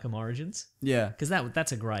Deathstroke in Arkham Origins. Yeah. Because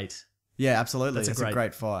that's a great Yeah, absolutely. That's It's a a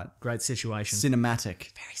great fight. great situation.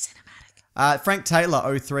 Cinematic. Very cinematic. Frank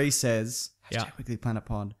Taylor 03 says, Yeah. Weekly Planet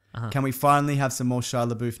Pod, can we finally have some more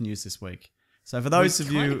Shia LaBeouf news this week? So for those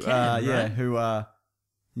of you right? who are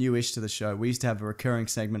newish to the show, we used to have a recurring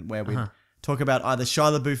segment where we talk about either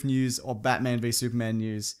Shia LaBeouf news or Batman v Superman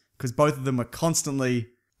news, because both of them were constantly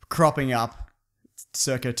cropping up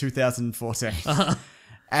circa 2014.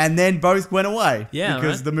 And then both went away. Yeah,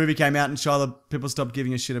 because the movie came out and people stopped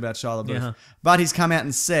giving a shit about Shia LaBeouf. Yeah. But he's come out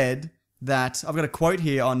and said that, I've got a quote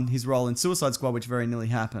here on his role in Suicide Squad, which very nearly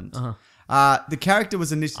happened. The character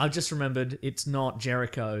was initially... I've just remembered it's not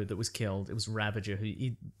Jericho that was killed. It was Ravager.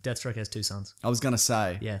 Deathstroke has two sons. I was going to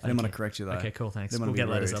say. Yeah, I didn't want to correct you though. Okay, cool, thanks. Didn't We'll wanna get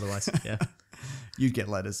be letters rude. otherwise. Yeah. You'd get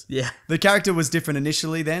letters. Yeah. The character was different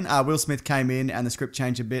initially then. Will Smith came in and the script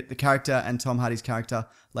changed a bit. The character and Tom Hardy's character,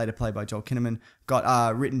 later played by Joel Kinnaman,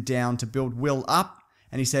 got written down to build Will up.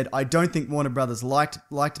 And he said, I don't think Warner Brothers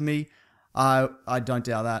liked me. I don't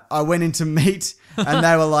doubt that. I went in to meet and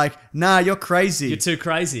they were like, nah, you're crazy. You're too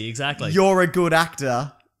crazy, exactly. You're a good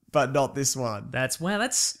actor, but not this one. That's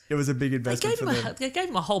It was a big investment for them. They gave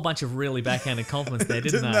him a whole bunch of really backhanded compliments there,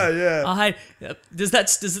 didn't they? Didn't they? Yeah. Does that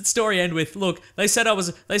story end with, look, they said I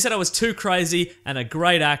was too crazy and a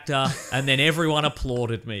great actor, and then everyone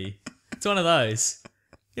applauded me. It's one of those.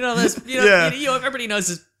 You know, everybody knows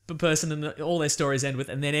this person and all their stories end with,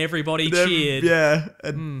 and then everybody cheered. Yeah,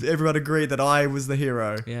 and everyone agreed that I was the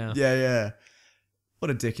hero. Yeah.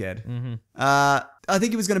 What a dickhead. I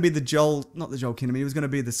think he was going to be not the Joel Kinnaman. He was going to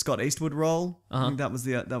be the Scott Eastwood role. I think that was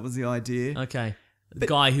the idea. Okay, the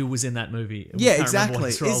guy who was in that movie. Yeah, Can't remember what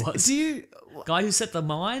exactly. his role was. Guy who set the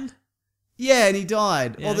mine? Yeah, and he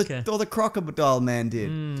died. Yeah, or the crocodile man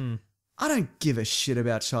did. I don't give a shit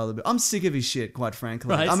about Shia LaBeouf. I'm sick of his shit, quite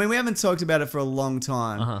frankly. Right. I mean, we haven't talked about it for a long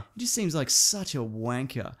time. He just seems like such a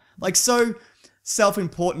wanker. Like, so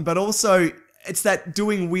self-important, but also it's that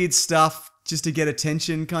doing weird stuff just to get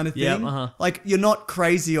attention kind of thing. Yeah, Like, you're not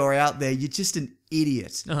crazy or out there. You're just an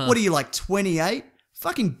idiot. What are you, like 28?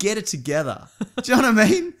 Fucking get it together. Do you know what I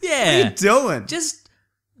mean? Yeah. What are you doing? Just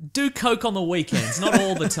do coke on the weekends, not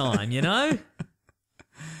all the time, you know?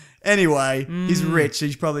 Anyway, he's rich.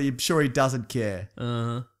 I'm sure he doesn't care.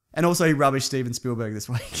 And also he rubbished Steven Spielberg this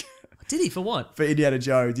week. Did he? For what? For Indiana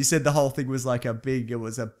Jones. He said the whole thing was like it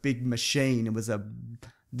was a big machine. It was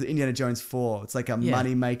the Indiana Jones 4. It's like a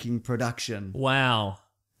money-making production. Wow.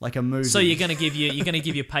 Like a movie. So you're gonna give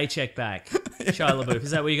your paycheck back. Shia LaBeouf.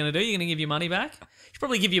 Is that what you're going to do? You're going to give your money back? You should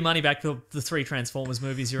probably give your money back for the 3 Transformers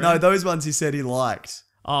movies you're No, in. those ones he said he liked.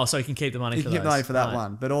 Oh, so you can keep the money He for kept those. money for that Right.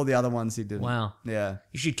 one, but all the other ones he didn't. Wow. Yeah.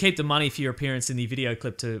 You should keep the money for your appearance in the video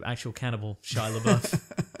clip to actual Cannibal Shia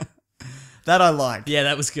LaBeouf. That I liked. Yeah,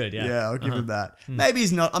 that was good. Yeah. Yeah, I'll give him that. Maybe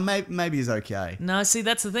he's not. Maybe he's okay. No, see,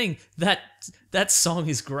 that's the thing. That song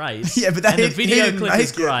is great. Yeah, but that- and the he video didn't clip make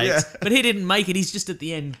is it, great. yeah. But he didn't make it. He's just at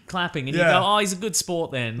the end clapping, and you Yeah. go, "Oh, he's a good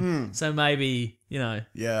sport then." So maybe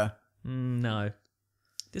Yeah. no,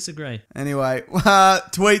 disagree. Anyway,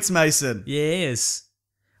 tweets, Mason. Yes.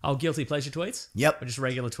 Oh, guilty pleasure tweets Yep. or just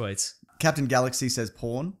regular tweets? Captain Galaxy says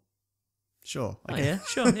porn. Sure. Oh yeah,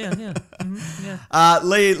 sure, yeah. Yeah.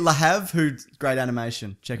 Lee Lahav, who's great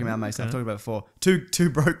animation. Check him out, Mason. I've talked about it before. Two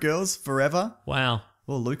broke girls forever. Wow.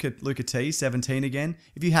 Well, Luca T, 17 again.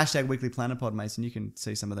 If you hashtag Weekly Planet Pod, Mason, you can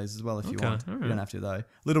see some of these as well if you want. all You right. don't have to though.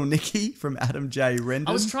 Little Nicky from Adam J. Rendon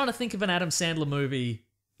I was trying to think of an Adam Sandler movie.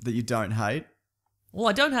 that you don't hate. Well,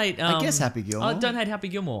 I don't hate. I guess Happy Gilmore. I don't hate Happy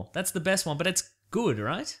Gilmore. That's the best one, but it's good,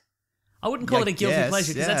 right? I wouldn't call Yeah, it a guilty yes,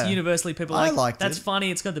 pleasure because that's yeah. universally people I like. liked That's it.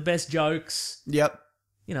 funny. It's got the best jokes. Yep.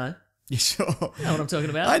 You know You sure? what I'm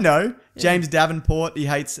talking about. I know. James Davenport, he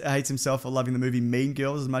hates himself for loving the movie Mean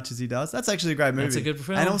Girls as much as he does. That's actually a great movie. That's a good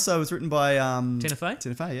film. And also it was written by Tina Fey?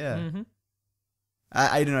 Tina Fey, yeah. Mm-hmm.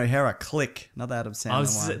 Aidan O'Hara, Click, another Adam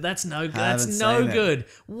Sandler one. That's no good. Haven't That's no seen it. good.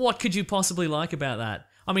 What could you possibly like about that?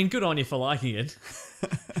 I mean, good on you for liking it.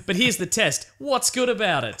 But here's the test. What's good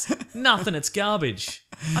about it? Nothing. It's garbage.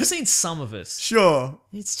 I've seen some of it. Sure.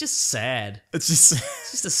 It's just sad. It's just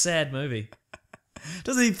It's just a sad movie.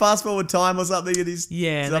 doesn't he fast forward time or something and he's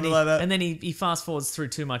Yeah, and something then, like that? and then he fast forwards through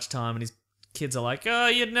too much time, and his kids are like, "Oh,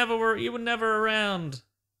 you were never around."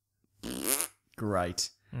 Great.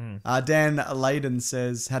 Hmm. Dan Layden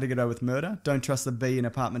says, "How to Get Away with Murder? Don't Trust the Bee in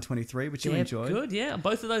Apartment 23," which you Yeah, enjoyed. good. Yeah,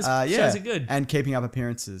 both of those Yeah. shows are good. And Keeping Up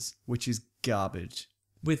Appearances, which is garbage.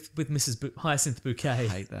 With Mrs. Hyacinth Bouquet. I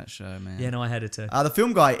hate that show, man. Yeah, no, I had it too. The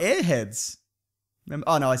film guy, Airheads. Remember?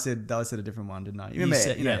 Oh no, I said a different one, didn't I? You remember?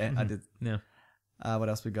 said- yeah. I did. Yeah. What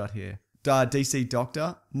else we got here? DC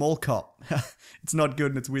Doctor, Mall Cop. It's not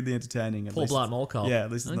good and it's weirdly entertaining. At Paul least Blart Mall Cop. Yeah,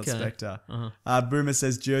 at least it's Okay. not Spectre. Uh-huh. Boomer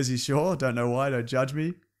says Jersey Shore. Don't know why. Don't judge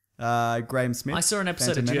me. Graham Smith. I saw an episode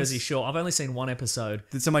Phantom of Menace. Jersey Shore. I've only seen one episode.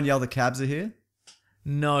 Did someone yell the cabs are here?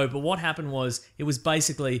 No, but what happened was it was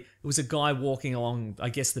a guy walking along, I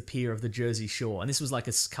guess, the pier of the Jersey Shore, and this was like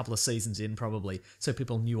a couple of seasons in probably, so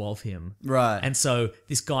people knew of him. Right. And so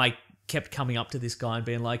this guy kept coming up to this guy and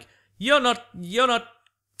being like, "You're not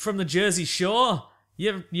from the Jersey Shore.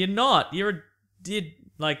 You're not. You're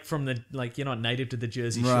from the you're not native to the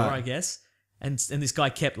Jersey Shore, Right. I guess." And this guy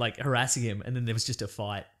kept like harassing him, and then there was just a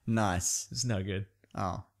fight. Nice. It's no good.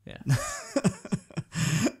 Oh. Yeah.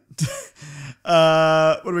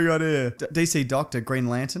 What do we got here? DC Doctor, Green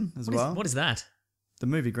Lantern as well. What is that? The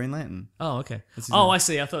movie Green Lantern. Oh, okay. his Oh, name. I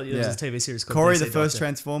see. I thought there was a TV series called Corey, DC the first Doctor.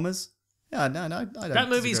 Transformers. Yeah, no, I don't. That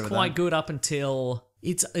movie's disagree with quite that. good up until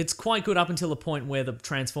it's quite good up until the point where the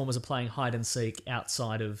Transformers are playing hide and seek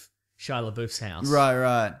outside of Shia LaBeouf's house.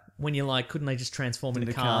 Right. When you're like, couldn't they just transform into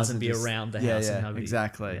The cars and be just- around the yeah, house? Yeah, and nobody,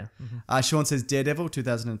 exactly. Yeah. Mm-hmm. Sean says Daredevil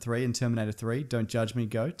 2003 and Terminator 3. Don't judge me,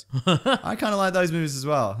 goat. I kind of like those movies as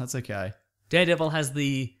well. That's okay. Daredevil has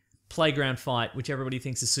the playground fight, which everybody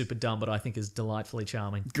thinks is super dumb, but I think is delightfully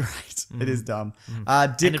charming. Great. It is dumb.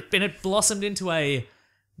 And Dick. it blossomed into a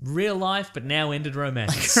real life, but now ended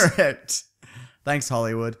romance. Correct. Thanks,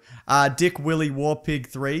 Hollywood. Dick Willie Warpig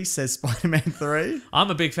 3 says Spider-Man 3. I'm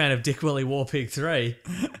a big fan of Dick Willie Warpig 3.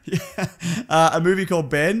 A movie called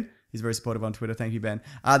Ben. He's very supportive on Twitter. Thank you, Ben.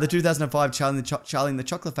 The 2005 Charlie and the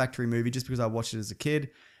Chocolate Factory movie, just because I watched it as a kid.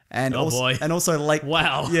 And Oh, also, boy. And also Lake...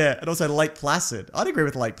 Wow. Yeah, and also Lake Placid. I'd agree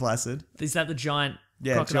with Lake Placid. Is that the giant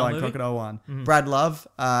Yeah, crocodile giant movie? crocodile one. Brad Love,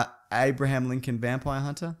 Abraham Lincoln Vampire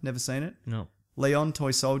Hunter. Never seen it. No. Leon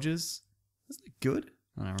Toy Soldiers. Isn't it good?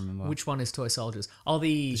 I don't remember. Which one is Toy Soldiers? Oh,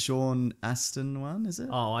 the... The Sean Astin one, is it?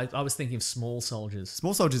 Oh, I was thinking of Small Soldiers.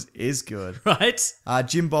 Small Soldiers is good. Right?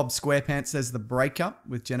 Jim Bob Squarepants says The Breakup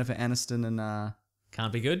with Jennifer Aniston and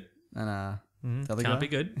Can't be good. the other Can't guy. be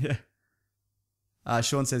good. Yeah.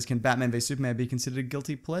 Sean says, can Batman v Superman be considered a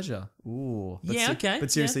guilty pleasure? Ooh. Yeah, okay,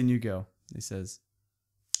 But seriously, New Girl, he says.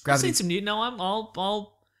 I've Gravity. seen some new... No,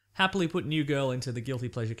 I'll happily put New Girl into the guilty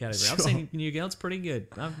pleasure category. I've Sure. seen New Girl. It's pretty good.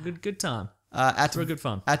 Good time. At Real good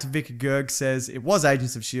fun. At Vic Gerg says, it was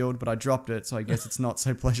Agents of S.H.I.E.L.D., but I dropped it, so I guess it's not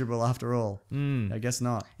so pleasurable after all. I guess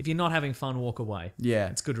not. If you're not having fun, walk away. Yeah.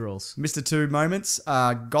 It's good rules. Mr. Two Moments,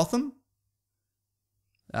 Gotham.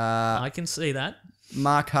 I can see that.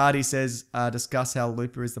 Mark Hardy says, discuss how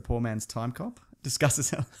Looper is the poor man's time cop. Discusses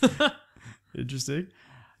how... Interesting.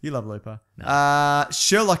 You love Looper.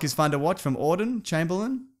 Sherlock is fun to watch from Auden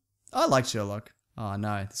Chamberlain. I like Sherlock. Oh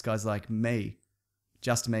no, this guy's like me.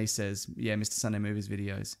 Just me says, yeah, Mr. Sunday Movies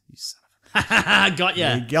videos. You son of Got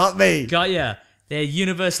ya. You got me. Got ya. They're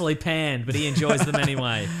universally panned, but he enjoys them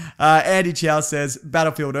anyway. Andy Chow says,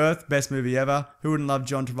 Battlefield Earth, best movie ever. Who wouldn't love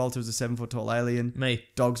John Travolta as a 7-foot-tall alien? Me.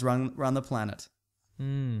 Dogs run the planet.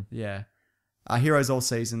 Yeah. Heroes All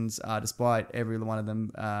Seasons, despite every one of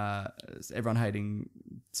them, everyone hating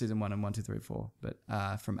season 1 and 1, 2, 3, 4. But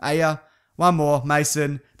from Aya, one more,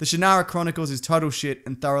 Mason. The Shannara Chronicles is total shit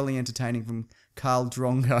and thoroughly entertaining from Carl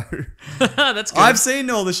Drongo. That's good. I've seen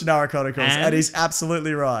all the Shannara Chronicles, and And? he's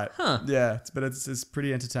absolutely right. Huh. Yeah, but it's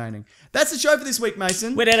pretty entertaining. That's the show for this week,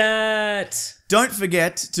 Mason. We did it. Don't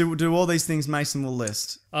forget to do all these things Mason will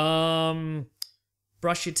list. Brush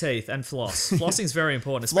your teeth and floss. Flossing's very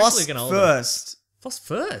important, Floss especially getting older. first. Floss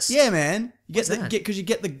first? Yeah, man. What's that? Because you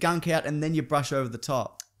get the gunk out and then you brush over the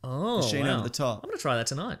top. Oh, The sheen wow. over the top. I'm going to try that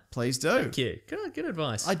tonight. Please do. Thank you. Good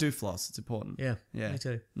advice. I do floss. It's important. Yeah, Yeah. me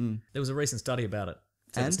too. There was a recent study about it.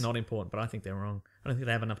 Said it's And? not important, but I think they're wrong. I don't think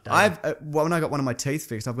they have enough data. When I got one of my teeth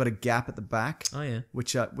fixed, I've got a gap at the back. Oh, yeah.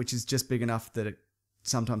 Which is just big enough that it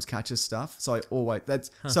sometimes catches stuff. So I always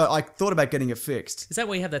so I thought about getting it fixed. Is that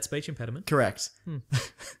where you have that speech impediment? Correct.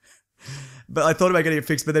 But I thought about getting it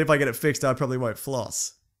fixed, but then if I get it fixed, I probably won't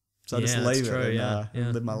floss. So I just Yeah, that's leave true, it and, yeah, yeah.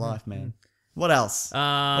 and live my life, man. What else?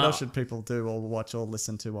 What else should people do or watch or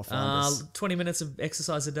listen to or find us? 20 minutes of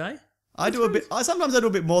exercise a day? Sometimes I do a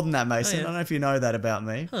bit more than that, Mason. Oh, yeah. I don't know if you know that about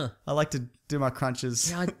me. Huh. I like to do my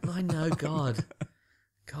crunches. Yeah, I know, God.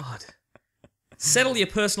 Settle your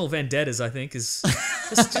personal vendettas, I think, is...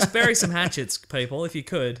 just bury some hatchets, people, if you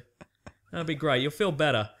could. That'd be great. You'll feel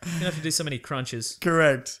better. You don't have to do so many crunches.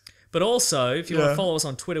 Correct. But also, if you want to follow us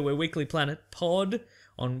on Twitter, we're Weekly Planet Pod.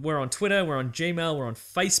 We're on Twitter, we're on Gmail, we're on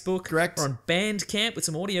Facebook. Correct. We're on Bandcamp with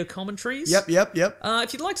some audio commentaries. Yep.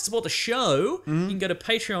 If you'd like to support the show, you can go to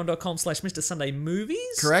patreon.com/Mr. Sunday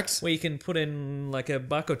Movies. Correct. Where you can put in like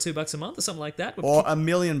 $1 or $2 a month or something like that. Or $1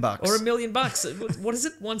 million. Or $1 million. What is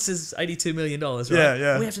it? Once is $82 million, right?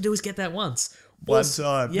 Yeah. All we have to do is get that once. One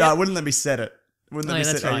time. Yeah. No, it wouldn't let me set it. Wouldn't let me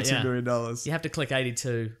set $82 million. You have to click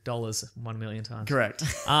 $82 1 million times. Correct.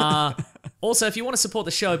 Also, if you want to support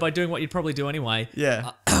the show by doing what you'd probably do anyway,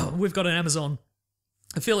 we've got an Amazon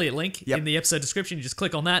affiliate link in the episode description. You just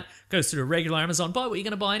click on that, goes through to regular Amazon. Buy what you're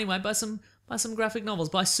going to buy anyway. Buy some graphic novels.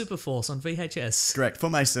 Buy Superforce on VHS. Correct. For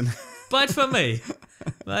Mason. Buy it for me.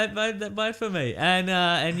 buy it for me.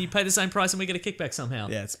 And you pay the same price and we get a kickback somehow.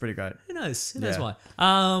 Yeah, it's pretty great. Who knows? Who knows why?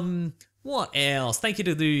 What else? Thank you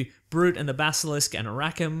to the Brute and the Basilisk and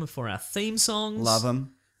Arachim for our theme songs. Love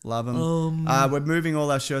them. We're moving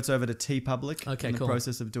all our shirts over to TeePublic. Okay, in the cool.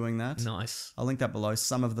 process of doing that. Nice. I'll link that below.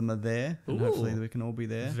 Some of them are there, and hopefully we can all be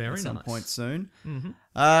there Very at some nice. point soon.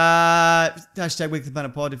 Hashtag Weekly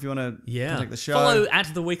Planet Pod if you want to contact the show. Follow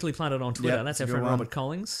at the Weekly Planet on Twitter. Yep, That's our good friend one. Robert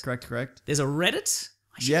Collins. Correct. There's a Reddit.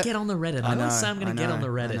 I should get on the Reddit. I always say I'm going to get on the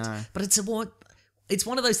Reddit. But it's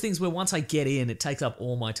one of those things where once I get in, it takes up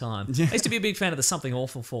all my time. I used to be a big fan of the Something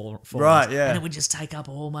Awful for Right, yeah. And it would just take up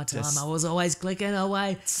all my time. I was always clicking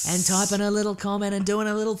away and typing a little comment and doing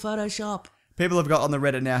a little Photoshop. People have got on the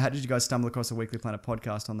Reddit now. How did you guys stumble across a Weekly Planet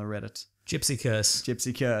podcast on the Reddit? Gypsy Curse.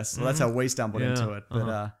 Gypsy Curse. Well, that's how we stumbled into it.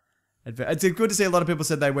 But it's good to see a lot of people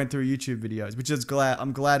said they went through YouTube videos, which is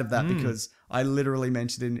I'm glad of that because I literally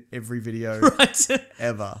mentioned in every video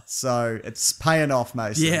ever. So it's paying off,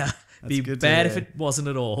 Mason. Yeah. That's Be bad if it wasn't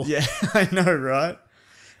at all. Yeah, I know, right?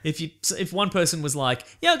 If one person was like,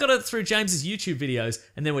 yeah, I got it through James's YouTube videos,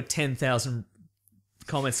 and there were 10,000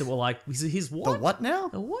 comments that were like, his what? The what now?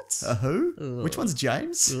 The what? A who? Which one's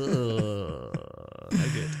James? No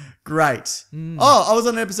good. Great. Oh, I was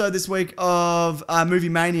on an episode this week of Movie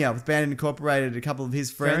Mania with Bandit Incorporated, a couple of his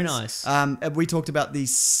friends. Very nice. We talked about the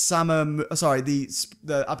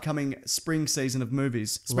the upcoming spring season of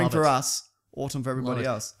movies. Spring Love for it. us, autumn for everybody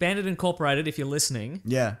else. Bandit Incorporated, if you're listening.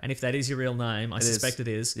 Yeah. And if that is your real name, I suspect it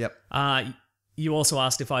is. Yep. You also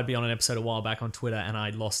asked if I'd be on an episode a while back on Twitter, and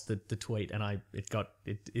I lost the tweet, and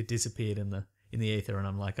it disappeared in the ether, and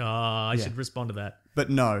I'm like, I should respond to that. But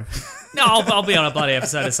no. No, I'll be on a bloody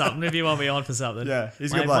episode or something if you want me on for something. Yeah,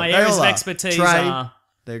 he's a my, good bloke. my They areas all of are. expertise Trey, are...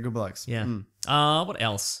 they're good blokes. Yeah. What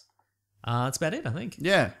else? That's about it, I think.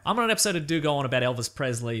 Yeah. I'm on an episode of Do Go On about Elvis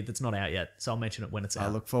Presley that's not out yet, so I'll mention it when it's out. I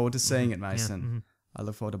look forward to seeing it, Mason. I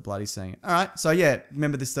look forward to bloody seeing it. All right. So, yeah,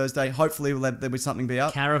 remember this Thursday. Hopefully, there'll be something be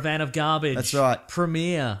up. Caravan of Garbage. That's right.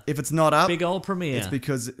 Premiere. If it's not up, Big old premiere. it's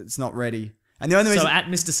because it's not ready. And the only reason... So at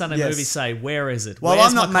Mr. Sunday Movies say, where is it? Well, Where's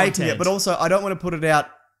I'm not my making content? it, but also I don't want to put it out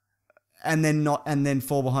and then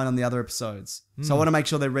fall behind on the other episodes. So I want to make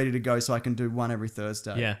sure they're ready to go so I can do one every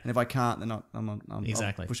Thursday. Yeah. And if I can't, then I'm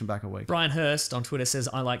Exactly. pushing back a week. Brian Hurst on Twitter says,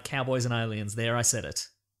 I like Cowboys and Aliens. There, I said it.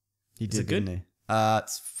 He Is did, it good? didn't he?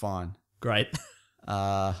 It's fine. Great.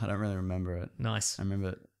 I don't really remember it. Nice. I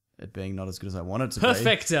remember it being not as good as I wanted it to be.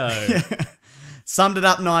 Perfecto. Summed it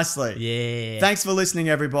up nicely. Yeah. Thanks for listening,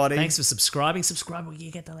 everybody. Thanks for subscribing. Subscribe or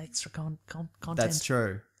you get the extra content. That's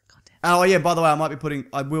true. Content. Oh yeah, by the way,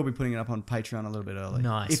 I will be putting it up on Patreon a little bit early.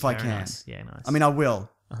 Nice. If I very can. Nice. Yeah, nice. I mean, I will,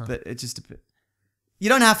 but it's just a bit. You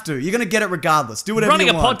don't have to. You're going to get it regardless. Do whatever running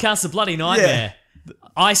you want. a podcast's a bloody nightmare.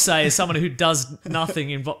 I say as someone who does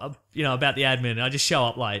nothing about the admin. I just show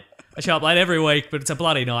up late. I show up late every week, but it's a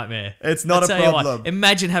bloody nightmare. It's not I a tell you what, problem.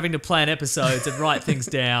 imagine having to plan episodes and write things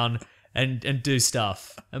down and do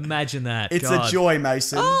stuff. Imagine that. It's God. a joy,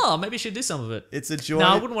 Mason. Oh, maybe I should do some of it. It's a joy. No,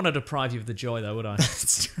 I wouldn't want to deprive you of the joy, though, would I?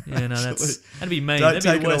 Yeah, no, that'd be mean. Don't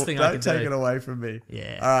That'd be the worst thing I could do. Don't take it away from me.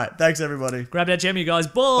 Yeah. All right. Thanks, everybody. Grab that gem, you guys.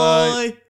 Bye. Bye.